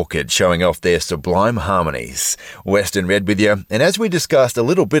an Orchid, showing off their sublime harmonies. Western Red with you, and as we discussed a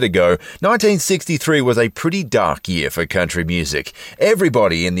little bit ago, 1963 was a pretty dark year for country music.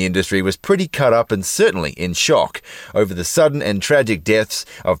 Everybody in the industry was pretty cut up and certainly in shock over the sudden and tragic deaths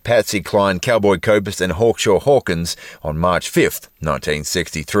of Patsy Cline, Cowboy Copas and Hawkshaw Hawkins on March 5th,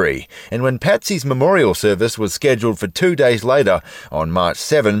 1963. And when Patsy's memorial service was scheduled for 2 days later on March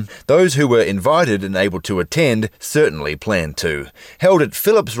 7, those who were invited and able to attend certainly planned to. Held at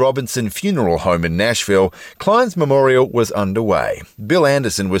Phillips Robinson Funeral Home in Nashville, Cline's memorial was underway. Bill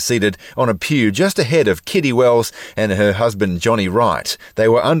Anderson was seated on a pew just ahead of Kitty Wells and her husband Johnny Wright. They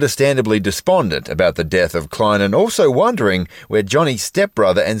were understandably despondent about the death of Cline and also wondering where Johnny's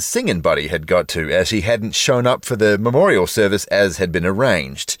stepbrother and singing buddy had got to, as he hadn't shown up for the memorial service as had been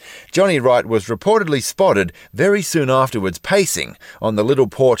arranged. Johnny Wright was reportedly spotted very soon afterwards pacing on the little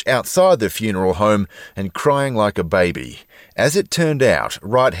porch outside the funeral home and crying like a baby. As it turned out,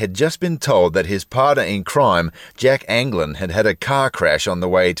 Wright had just been told that his partner in crime, Jack Anglin, had had a car crash on the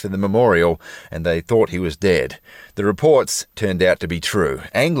way to the memorial and they thought he was dead. The The reports turned out to be true.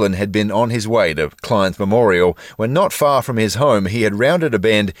 Anglin had been on his way to Klein's Memorial when, not far from his home, he had rounded a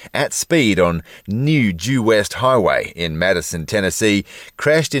bend at speed on New Due West Highway in Madison, Tennessee,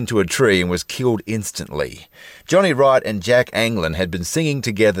 crashed into a tree and was killed instantly. Johnny Wright and Jack Anglin had been singing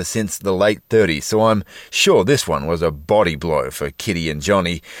together since the late 30s, so I'm sure this one was a body blow for Kitty and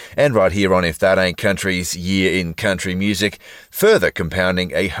Johnny. And right here on If That Ain't Country's Year in Country Music, further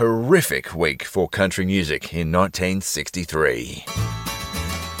compounding a horrific week for country music in 1963.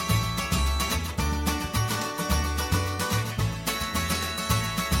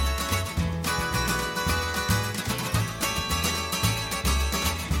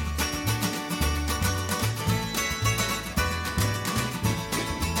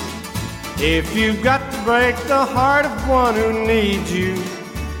 If you've got to break the heart of one who needs you,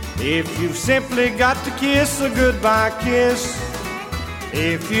 if you've simply got to kiss a goodbye kiss,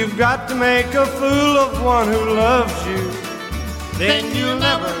 if you've got to make a fool of one who loves you, then you'll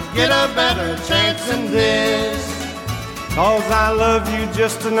never get a better chance than this. 'Cause I love you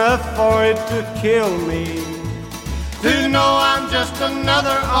just enough for it to kill me, to know I'm just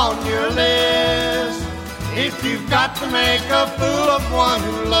another on your list. If you've got to make a fool of one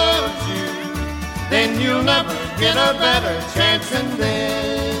who loves you, then you'll never get a better chance than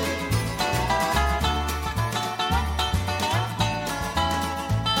this.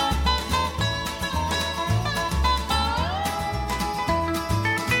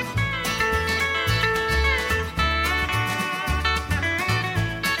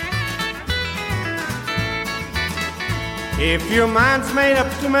 If your mind's made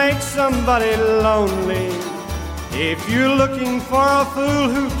up to make somebody lonely, if you're looking for a fool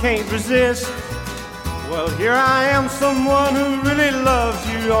who can't resist, well, here I am, someone who really loves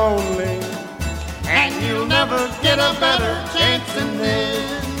you only, and you'll never get a better chance than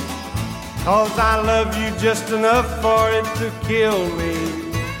this. 'Cause I love you just enough for it to kill me,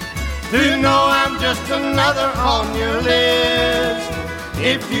 to know I'm just another on your list.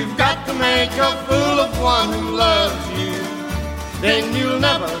 If you've got to make a fool of one who loves you, then you'll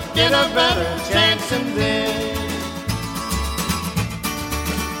never get a better chance than this.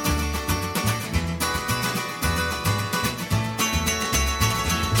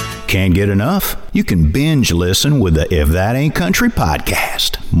 Can't get enough? You can binge listen with the If That Ain't Country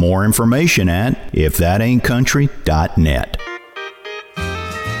podcast. More information at ifthataintcountry.net.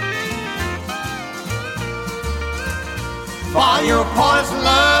 For your poison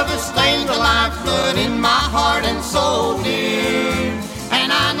love has stained the lifeblood in my heart and soul, dear,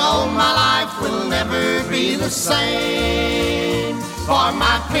 and I know my life will never be the same. For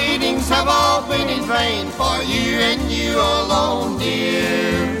my pleadings have all been in vain for you and you alone,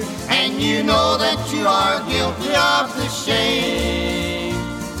 dear, and you know that you are guilty of the shame.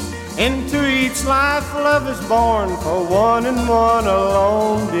 Into each life love is born for one and one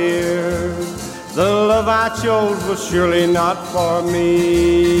alone, dear. The love I chose was surely not for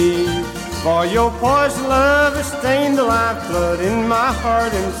me. For your poison love has stained the lifeblood in my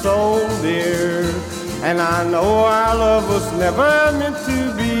heart and soul, dear, and I know our love was never meant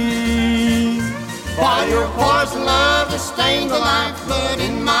to be. For your poison love has stained the lifeblood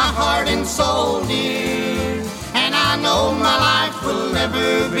in my heart and soul, dear, and I know my life will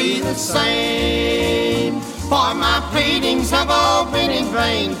never be the same. For my pleadings have all been in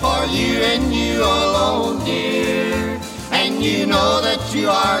vain for you and you alone, dear, and you know that you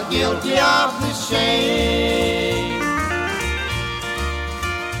are guilty of the shame.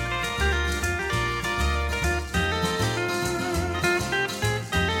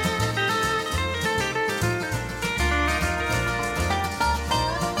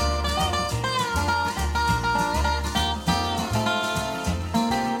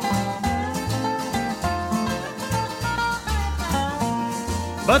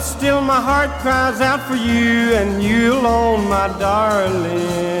 But still my heart cries out for you and you alone, my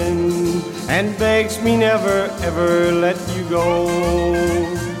darling, and begs me never ever let you go.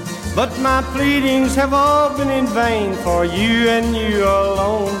 But my pleadings have all been in vain for you and you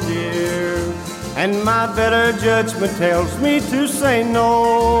alone, dear, and my better judgment tells me to say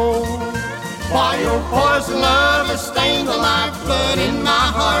no. For your poison love has stained the lifeblood in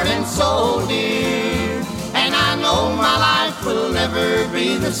my heart and soul, dear, and I know my life will never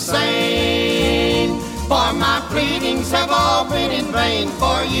be the same. For my pleadings have all been in vain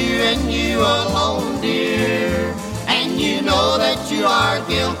for you and you alone, dear, and you know that you are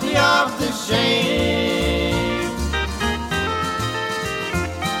guilty of the shame.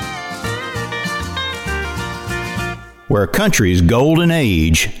 Where country's golden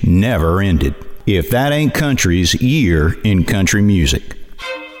age never ended. If That Ain't Country's Year in Country Music.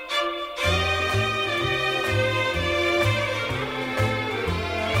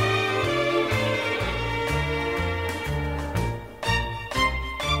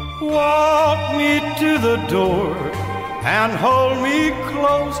 Walk me to the door and hold me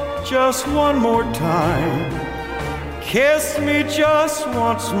close just one more time. Kiss me just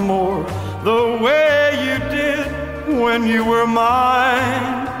once more the way you did when you were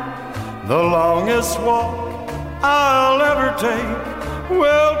mine. The longest walk I'll ever take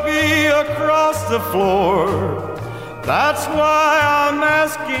will be across the floor. That's why I'm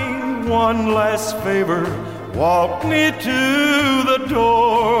asking one last favor. Walk me to the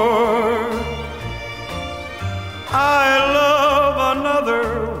door. I love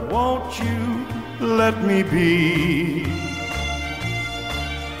another, won't you let me be?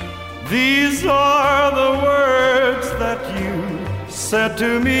 These are the words that you said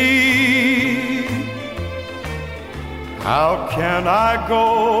to me. How can I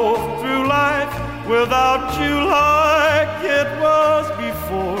go through life without you like it was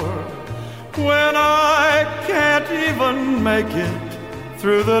before, when I can't even make it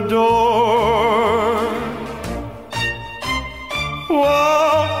through the door?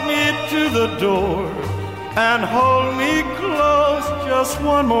 Walk me to the door and hold me close just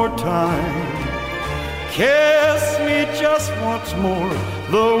one more time. Kiss me just once more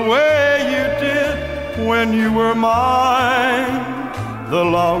the way you did when you were mine. The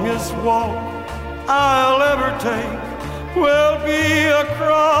longest walk I'll ever take will be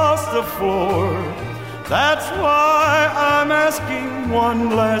across the floor. That's why I'm asking one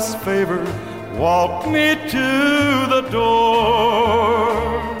last favor. Walk me to the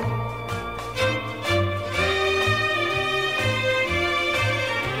door.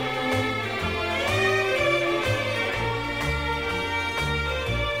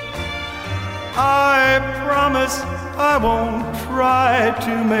 I promise I won't try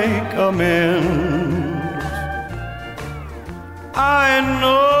to make amends. I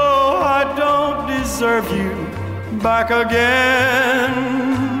know I don't deserve you back again.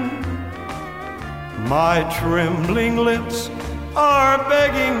 My trembling lips are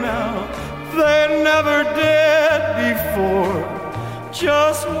begging now, they never did before.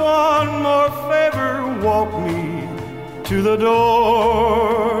 Just one more favor, walk me to the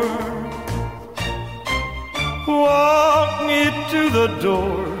door. Walk me to the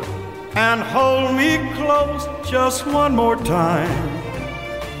door and hold me close just one more time.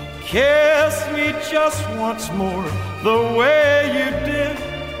 Kiss me just once more the way you did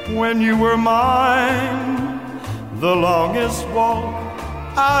when you were mine. The longest walk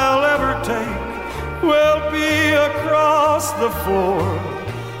I'll ever take will be across the floor.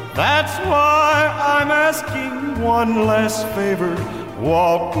 That's why I'm asking one last favor.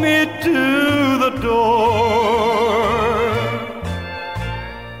 Walk me to the door.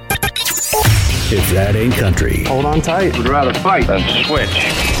 If that ain't country. Hold on tight. Would rather fight than switch.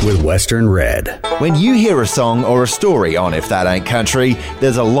 With Western Red. When you hear a song or a story on If That Ain't Country,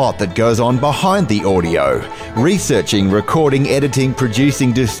 there's a lot that goes on behind the audio. Researching, recording, editing,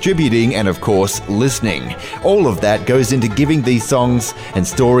 producing, distributing, and of course, listening. All of that goes into giving these songs and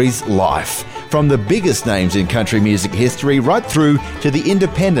stories life. From the biggest names in country music history right through to the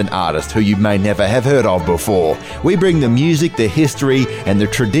independent artist who you may never have heard of before. We bring the music, the history, and the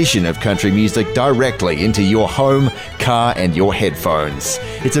tradition of country music directly into your home, car, and your headphones.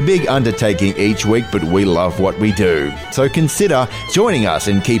 It's a big undertaking each week, but we love what we do. So consider joining us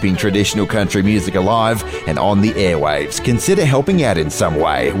in keeping traditional country music alive and on the airwaves. Consider helping out in some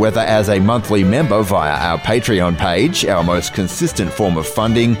way, whether as a monthly member via our Patreon page, our most consistent form of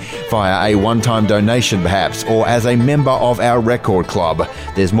funding, via a one-time donation perhaps, or as a member of our record club.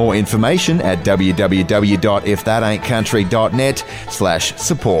 There's more information at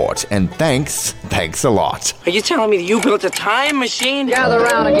www.ifthataintcountry.net/support. And thanks a lot. Are you telling me that you built a time machine? Gather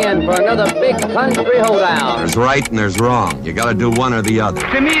round again for another big country hoedown. There's right and there's wrong. You gotta do one or the other.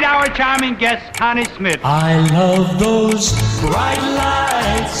 To meet our charming guest, Connie Smith. I love those bright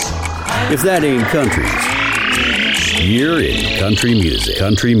lights. If that ain't country, you're in country music.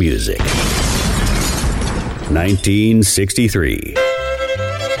 Country music. 1963.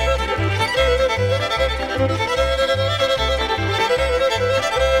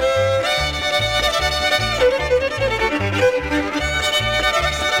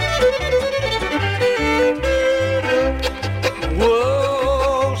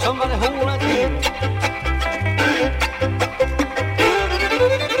 Whoa, somebody hold that thing.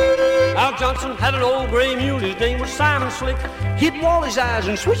 Al Johnson had an old gray mule, his name was Simon Slick. He'd wall his eyes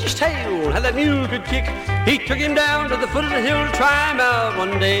and switch his tail, had that mule could kick. He took him down to the foot of the hill to try him out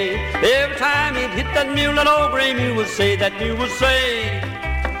one day. Every time he'd hit that mule, that old gray mule would say, that mule would say,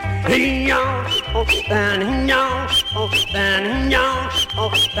 "Hee-yaw, oh, ban-hee-yaw, oh, ban-hee-yaw,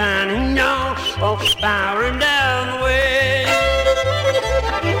 oh, ban-hee-yaw, oh, powering down the way."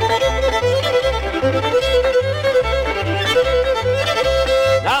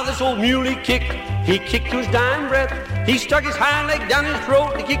 nice old muley kick. He kicked to his dying breath. He stuck his hind leg down his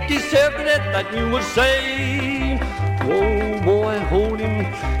throat. He kicked himself to death. That mule would say, whoa, boy, hold him.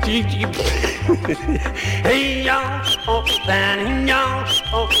 Hey, y'all, oh, fanning, y'all,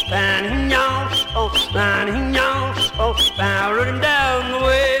 oh, fanning, y'all, oh, fanning, y'all, oh, rode him down the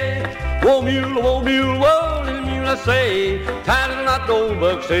way. Whoa, mule, whoa, little mule, I say, tie the knot, old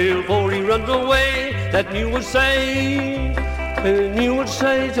bucktail, before he runs away. That mule would say, and you would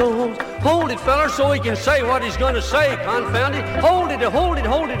say, hold it, feller, so he can say what he's going to say, confound it. Hold it a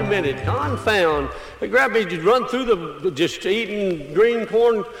minute, confound. They grabbed me, just run through just eating green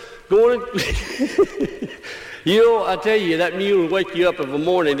corn, going. You know, I tell you, that mule will wake you up in the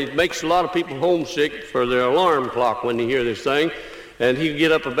morning. It makes a lot of people homesick for their alarm clock when they hear this thing. And he'll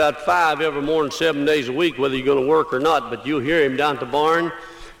get up about 5 every morning, 7 days a week, whether you're going to work or not. But you'll hear him down at the barn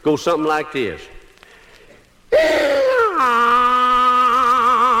go something like this.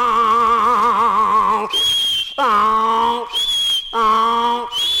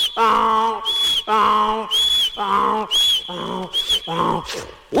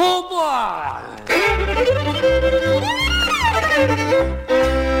 Whoa, boy!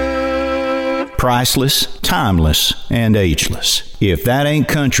 Priceless, timeless, and ageless. If that ain't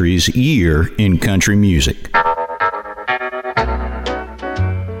country's year in country music.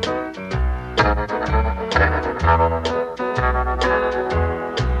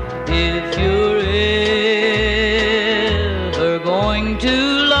 If you're ever going to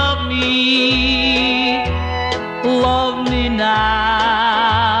love me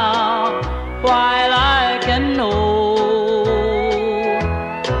now, while I can know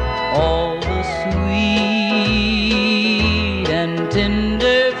all the sweet and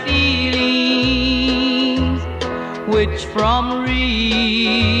tender feelings which from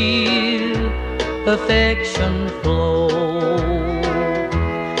real affection flow.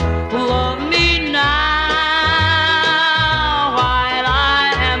 Love me now while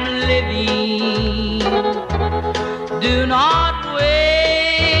I am living. Do not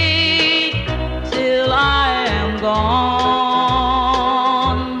wait till I am gone,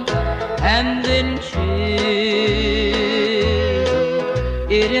 and then chill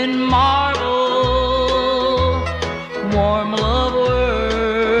it in marble, warm love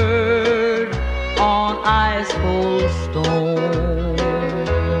word on ice cold stone.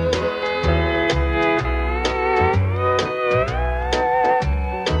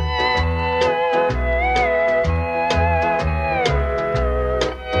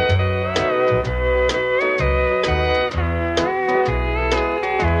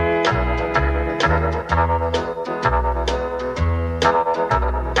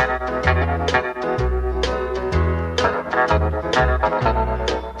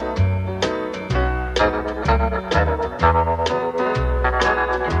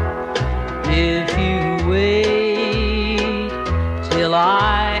 If you wait till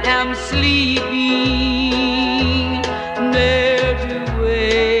I am sleeping, there to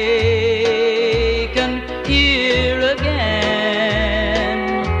waken here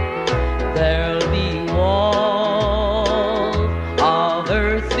again, there'll be walls of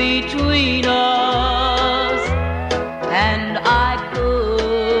earth between us, and I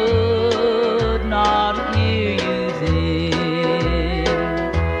could not hear you then.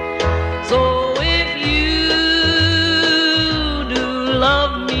 So if you do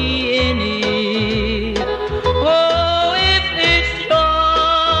love me any, oh, if it's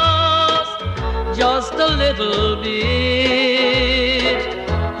just a little bit,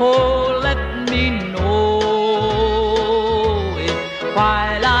 oh, let me know it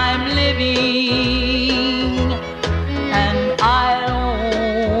while I'm living, and I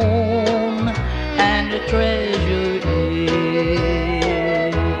own and treasure it.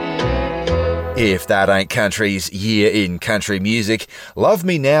 If that ain't country's year in country music, love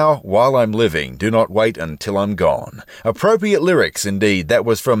me now while I'm living, do not wait until I'm gone. Appropriate lyrics indeed. That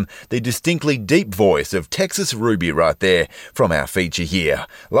was from the distinctly deep voice of Texas Ruby right there from our feature here.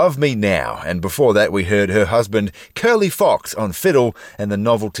 Love Me Now. And before that we heard her husband Curly Fox on fiddle and the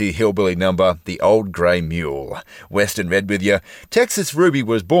novelty hillbilly number The Old Grey Mule. Western Red with you. Texas Ruby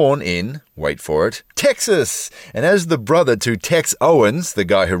was born in, wait for it, Texas. And as the brother to Tex Owens, the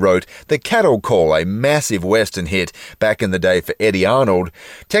guy who wrote The Cattle Call, a massive Western hit back in the day for Eddie Arnold,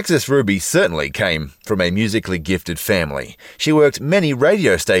 Texas Ruby certainly came from a musically gifted family. She worked many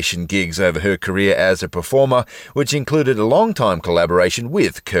radio station gigs over her career as a performer, which included a long-time collaboration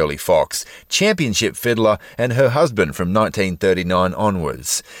with Curly Fox, championship fiddler, and her husband from 1939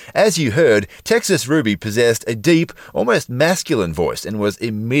 onwards. As you heard, Texas Ruby possessed a deep, almost masculine voice and was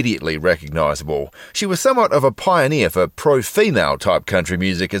immediately recognized recognisable. She was somewhat of a pioneer for pro-female type country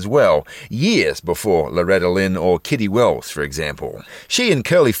music as well, years before Loretta Lynn or Kitty Wells, for example. She and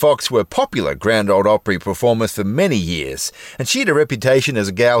Curly Fox were popular Grand Ole Opry performers for many years, and she had a reputation as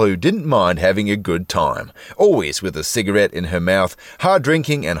a gal who didn't mind having a good time, always with a cigarette in her mouth,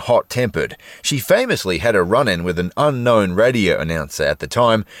 hard-drinking and hot-tempered. She famously had a run-in with an unknown radio announcer at the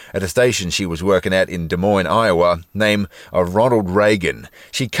time at a station she was working at in Des Moines, Iowa, named Ronald Reagan.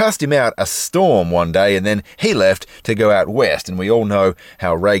 She cussed him out a storm one day and then he left to go out west, and we all know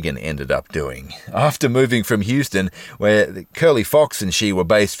how Reagan ended up doing. After moving from Houston, where Curly Fox and she were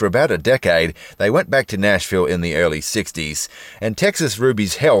based for about a decade, they went back to Nashville in the early 60s, and Texas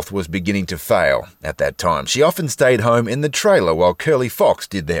Ruby's health was beginning to fail at that time. She often stayed home in the trailer while Curly Fox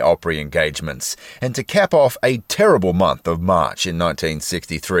did their Opry engagements. And to cap off a terrible month of March in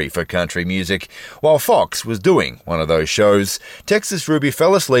 1963 for country music, while Fox was doing one of those shows, Texas Ruby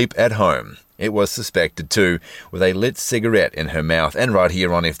fell asleep at home. It was suspected too, with a lit cigarette in her mouth. And right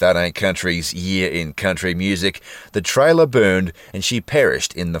here on If That Ain't Country's Year in Country Music, the trailer burned and she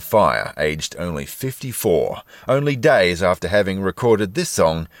perished in the fire, aged only 54, only days after having recorded this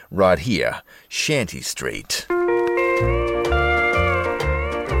song right here, Shanty Street.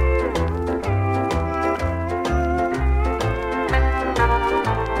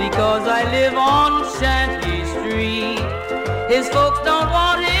 Because I live on Shanty Street, his folks don't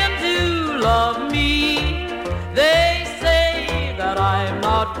want him to love me. They say that I'm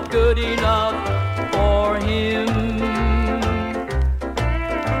not good enough for him.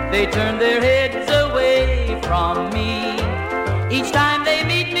 They turn their heads away from me each time they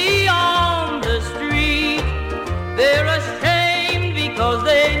meet me on the street. They're ashamed because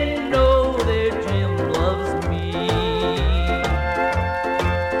they know their Jim loves me.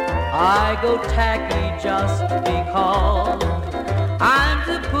 I go tacky just because I'm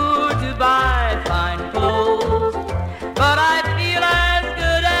too poor to buy fine clothes, but I feel as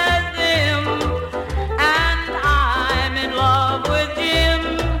good as them, and I'm in love with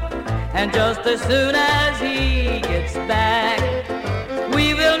Jim. And just as soon as he gets back,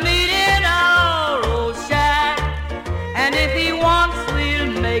 we will meet in our old shack, and if he wants,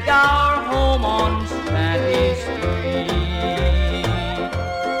 we'll make our home on Shanty Street.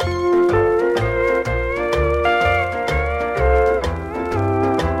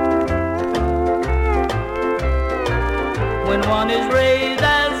 When one is raised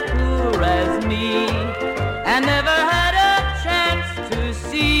as poor as me and never had a chance to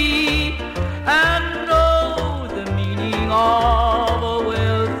see and know the meaning of a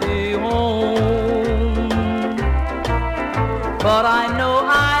wealthy home, but I know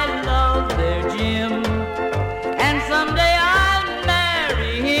I love their Jim, and someday I'll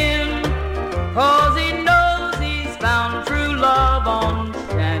marry him, 'cause he knows he's found true love on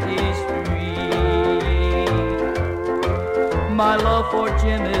Shanty Street. My love for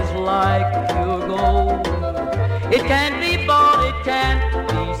Jim is like pure gold. It can't be bought, it can't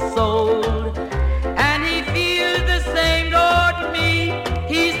be sold. And he feels the same toward me,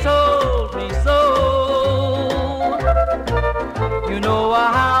 he's told me so. You know a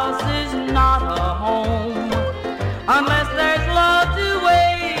house is not a home unless there's love to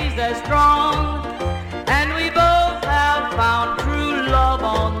ways as strong. And we both have found true love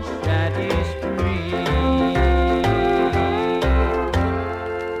on Shanty Street.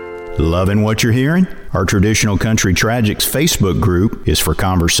 Loving what you're hearing? Our Traditional Country Tragics Facebook group is for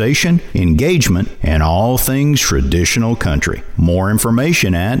conversation, engagement, and all things traditional country. More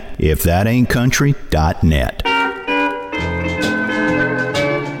information at ifthataintcountry.net.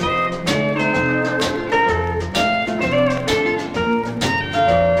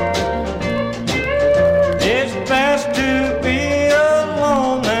 It's best to be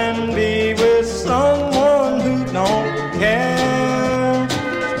alone and be with someone who don't care.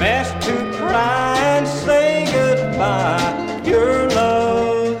 It's best to cry and say goodbye. Your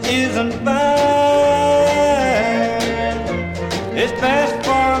love isn't bad. It's best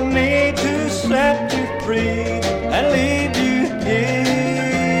for me to set you free and leave you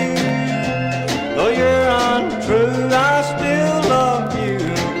here. Though you're untrue, I still love you.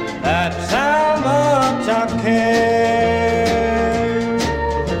 That's how much I care.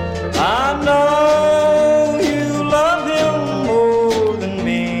 I know you love him more than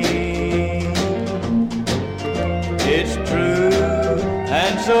me. It's true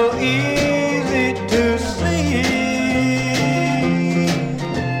and so easy to see.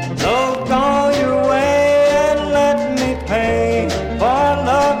 So go your way and let me pay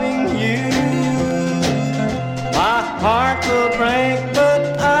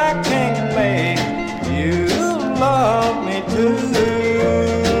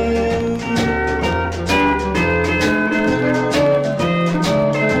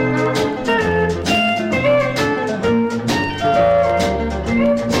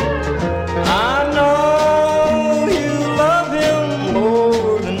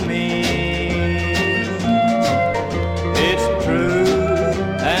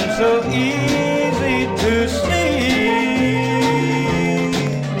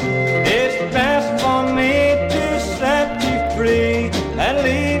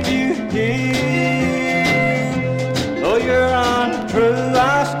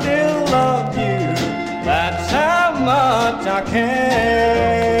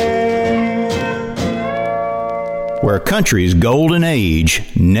country's golden age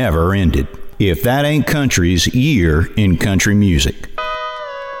never ended. If That Ain't Country's year in country music.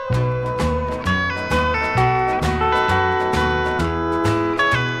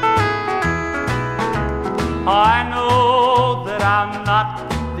 I know that I'm not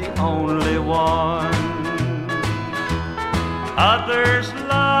the only one. Others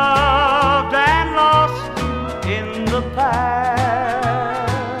loved and lost in the past.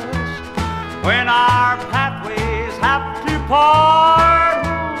 When our pathways have to part,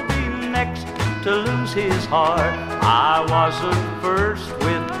 who'll be next to lose his heart? I wasn't first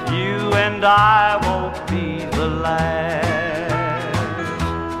with you, and I won't be the last.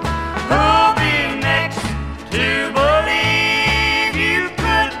 Who'll be next to believe you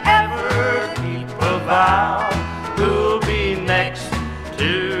could ever keep a vow? Who'll be next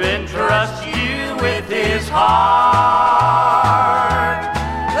to entrust you with his heart?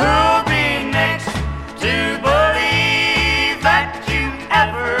 Who'll be next to believe that you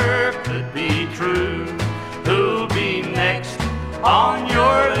ever could be true? Who'll be next on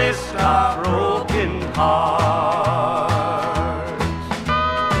your list of broken hearts?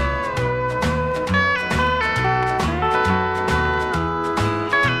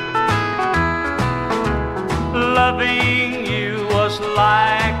 Loving you was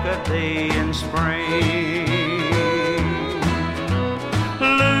like a day in spring.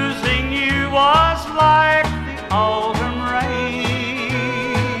 Losing you was like the autumn rain.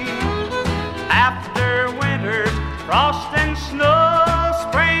 After winter's frost and snow,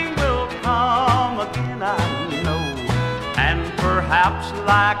 spring will come again, I know. And perhaps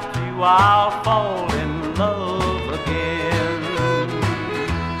like you, I'll fall in love again.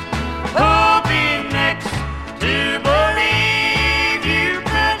 Who'll be next to believe you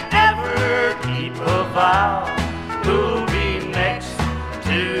could ever keep a vow? Who'll be next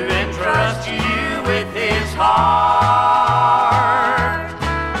to entrust you with his heart?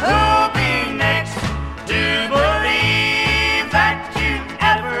 Who'll be next to believe that you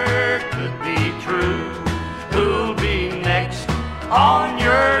ever could be true? Who'll be next on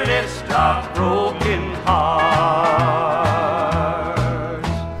your list of broken hearts?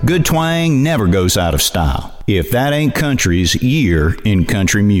 Good twang never goes out of style. If That Ain't Country's year in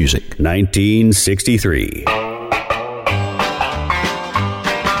country music. 1963.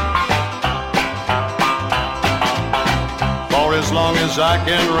 For as long as I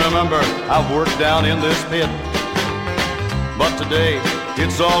can remember, I've worked down in this pit. But today,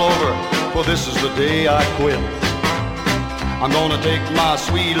 it's all over, for this is the day I quit. I'm gonna take my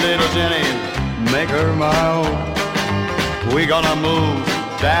sweet little Jenny and make her my own. We're gonna move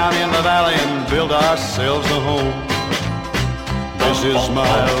down in the valley and build ourselves a home. This is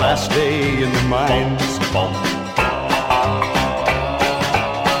my last day in the mines.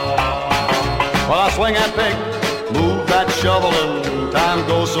 Well, I swing that pick, move that shovel, and time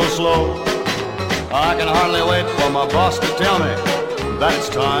goes so slow. I can hardly wait for my boss to tell me that it's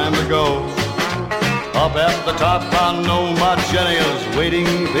time to go. Up at the top, I know my Jenny is waiting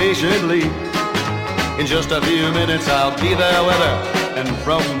patiently. In just a few minutes, I'll be there with her and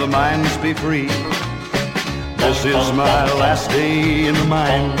from the mines be free. This is my last day in the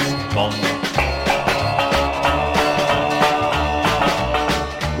mines.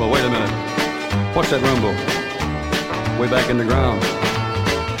 Well, wait a minute. What's that rumble? Way back in the ground.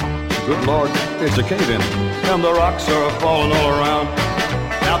 Good Lord, it's a cave-in, and the rocks are falling all around.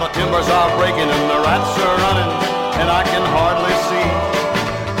 Now the timbers are breaking and the rats are running, and I can hardly see.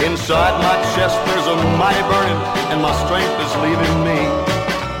 Inside my chest there's a mighty burning, and my strength is leaving me.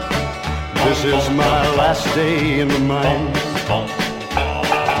 This is my last day in the mines.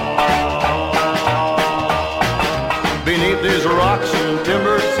 Beneath these rocks and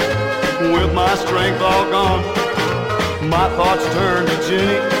timbers, with my strength all gone, my thoughts turn to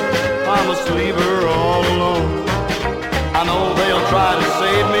Jenny. I must leave her all alone. I know they'll try to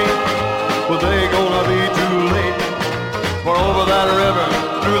save me, but they're gonna be too late. For over that river,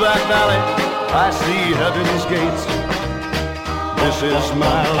 through that valley, I see heaven's gates. This is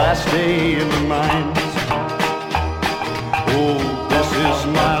my last day in the mines. Oh, this is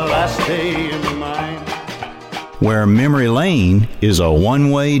my last day in the mines. Where memory lane is a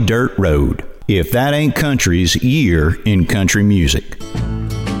one-way dirt road. If That Ain't Country's year in country music.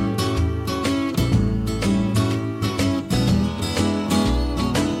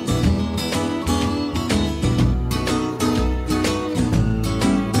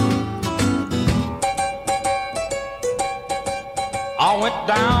 I went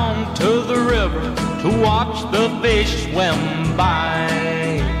down to the river to watch the fish swim by.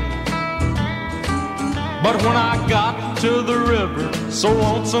 But when I got to the river, so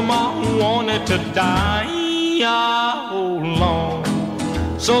lonesome I wanted to die. hold on.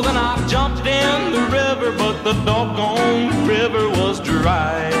 So then I jumped in the river, but the doggone river was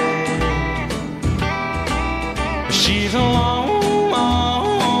dry. She's long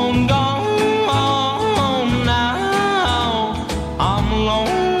gone now. I'm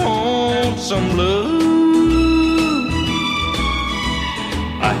lonesome blue.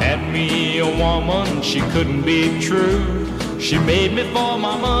 I had me a woman, she couldn't be true. She made me for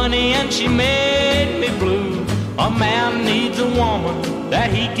my money and she made me blue. A man needs a woman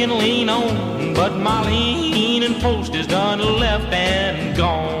that he can lean on, but my leaning post is done left and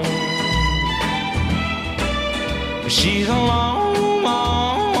gone. She's long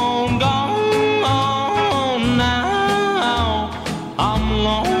gone now. I'm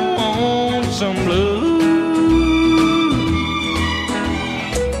lonesome blue.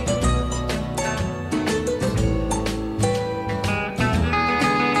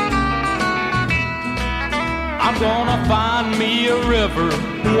 I'm gonna find me a river,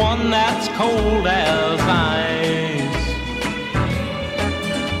 one that's cold as ice.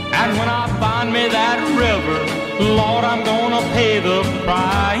 And when I find me that river, Lord, I'm gonna pay the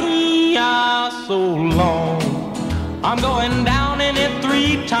price. So long, I'm going down in it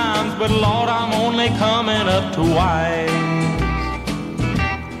 3 times, but Lord, I'm only coming up twice.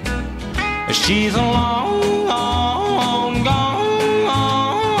 She's long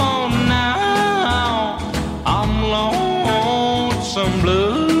gone now. I'm lonesome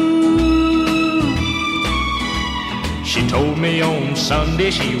blue. She told me on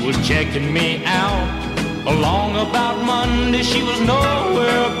Sunday she was checking me out. Along about Monday she was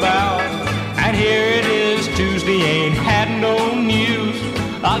nowhere about. And here it is Tuesday, ain't had no news.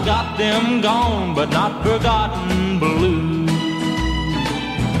 I got them gone but not forgotten blue.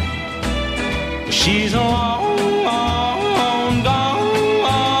 She's long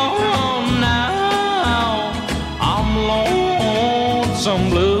gone now. I'm lonesome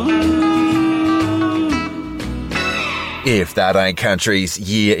blue. If That Ain't Country's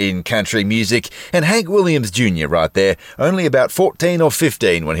Year in Country Music, and Hank Williams Jr. right there, only about 14 or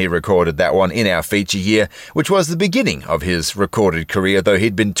 15 when he recorded that one in our feature year, which was the beginning of his recorded career, though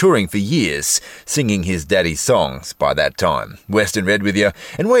he'd been touring for years, singing his daddy's songs by that time. Western Red with you,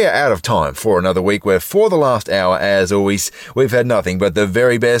 and we are out of time for another week where for the last hour, as always, we've had nothing but the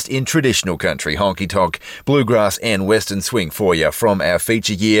very best in traditional country, honky-tonk, bluegrass and western swing for you from our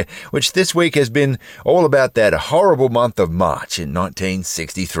feature year, which this week has been all about that horrible month of March in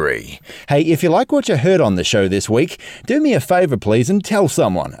 1963. Hey, if you like what you heard on the show this week, do me a favour please and tell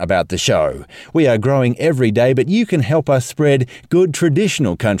someone about the show. We are growing every day, but you can help us spread good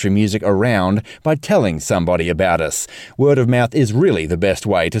traditional country music around by telling somebody about us. Word of mouth is really the best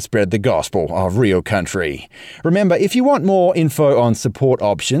way to spread the gospel of real country. Remember, if you want more info on support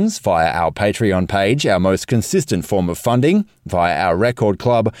options via our Patreon page, our most consistent form of funding, via our record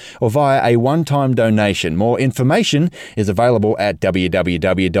club, or via a one-time donation, more information is available at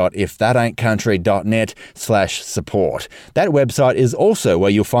www.ifthataintcountry.net/support. That website is also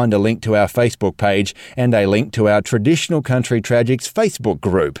where you'll find a link to our Facebook page and a link to our Traditional Country Tragics Facebook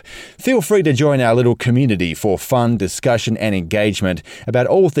group. Feel free to join our little community for fun, discussion and engagement about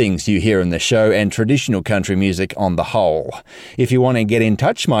all things you hear in the show and traditional country music on the whole. If you want to get in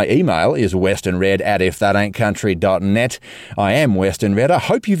touch, my email is westernred@ifthataintcountry.net. I am Western Red. I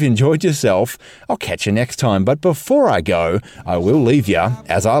hope you've enjoyed yourself. I'll catch you next time, but before I go, I will leave you,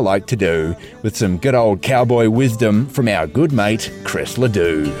 as I like to do, with some good old cowboy wisdom from our good mate, Chris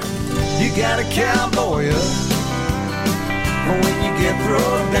Ledoux. You got a cowboy up when you get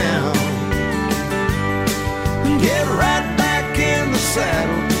thrown down. Get right back in the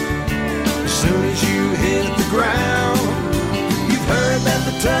saddle as soon as you hit the ground. You've heard that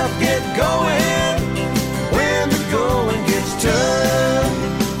the tough get going when the going gets tough.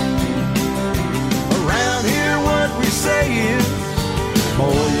 Around here what we say is,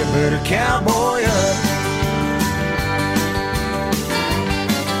 boy, you better cowboy up.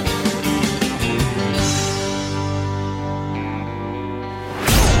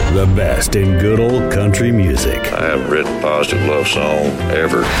 The best in good old country music. I haven't written a positive love song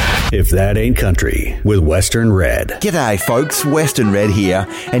ever. If That Ain't Country with Western Red. G'day folks, Western Red here,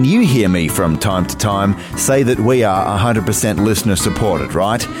 and you hear me from time to time say that we are 100% listener supported,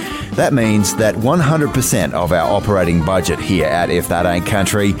 right? That means that 100% of our operating budget here at If That Ain't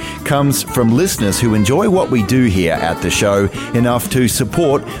Country comes from listeners who enjoy what we do here at the show enough to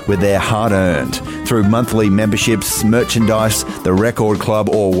support with their hard-earned through monthly memberships, merchandise, the record club,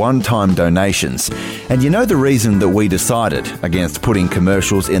 or one-time donations. And you know the reason that we decided against putting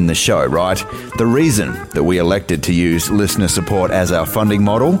commercials in the show, right? The reason that we elected to use listener support as our funding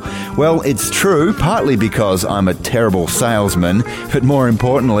model? Well, it's true, partly because I'm a terrible salesman, but more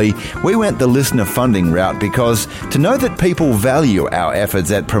importantly, we went the listener funding route because to know that people value our efforts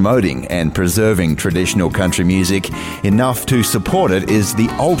at promoting and preserving traditional country music enough to support it is the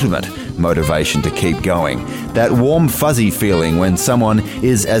ultimate motivation to keep going. That warm, fuzzy feeling when someone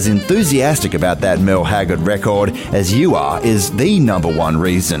is as enthusiastic about that Merle Haggard record as you are is the number one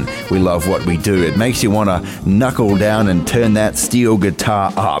reason we love what we do. It makes you want to knuckle down and turn that steel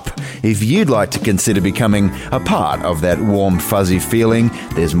guitar up. If you'd like to consider becoming a part of that warm, fuzzy feeling,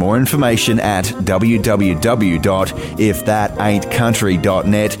 there's more information at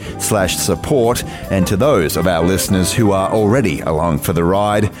www.ifthataintcountry.net/support. And to those of our listeners who are already along for the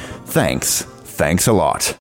ride, thanks a lot.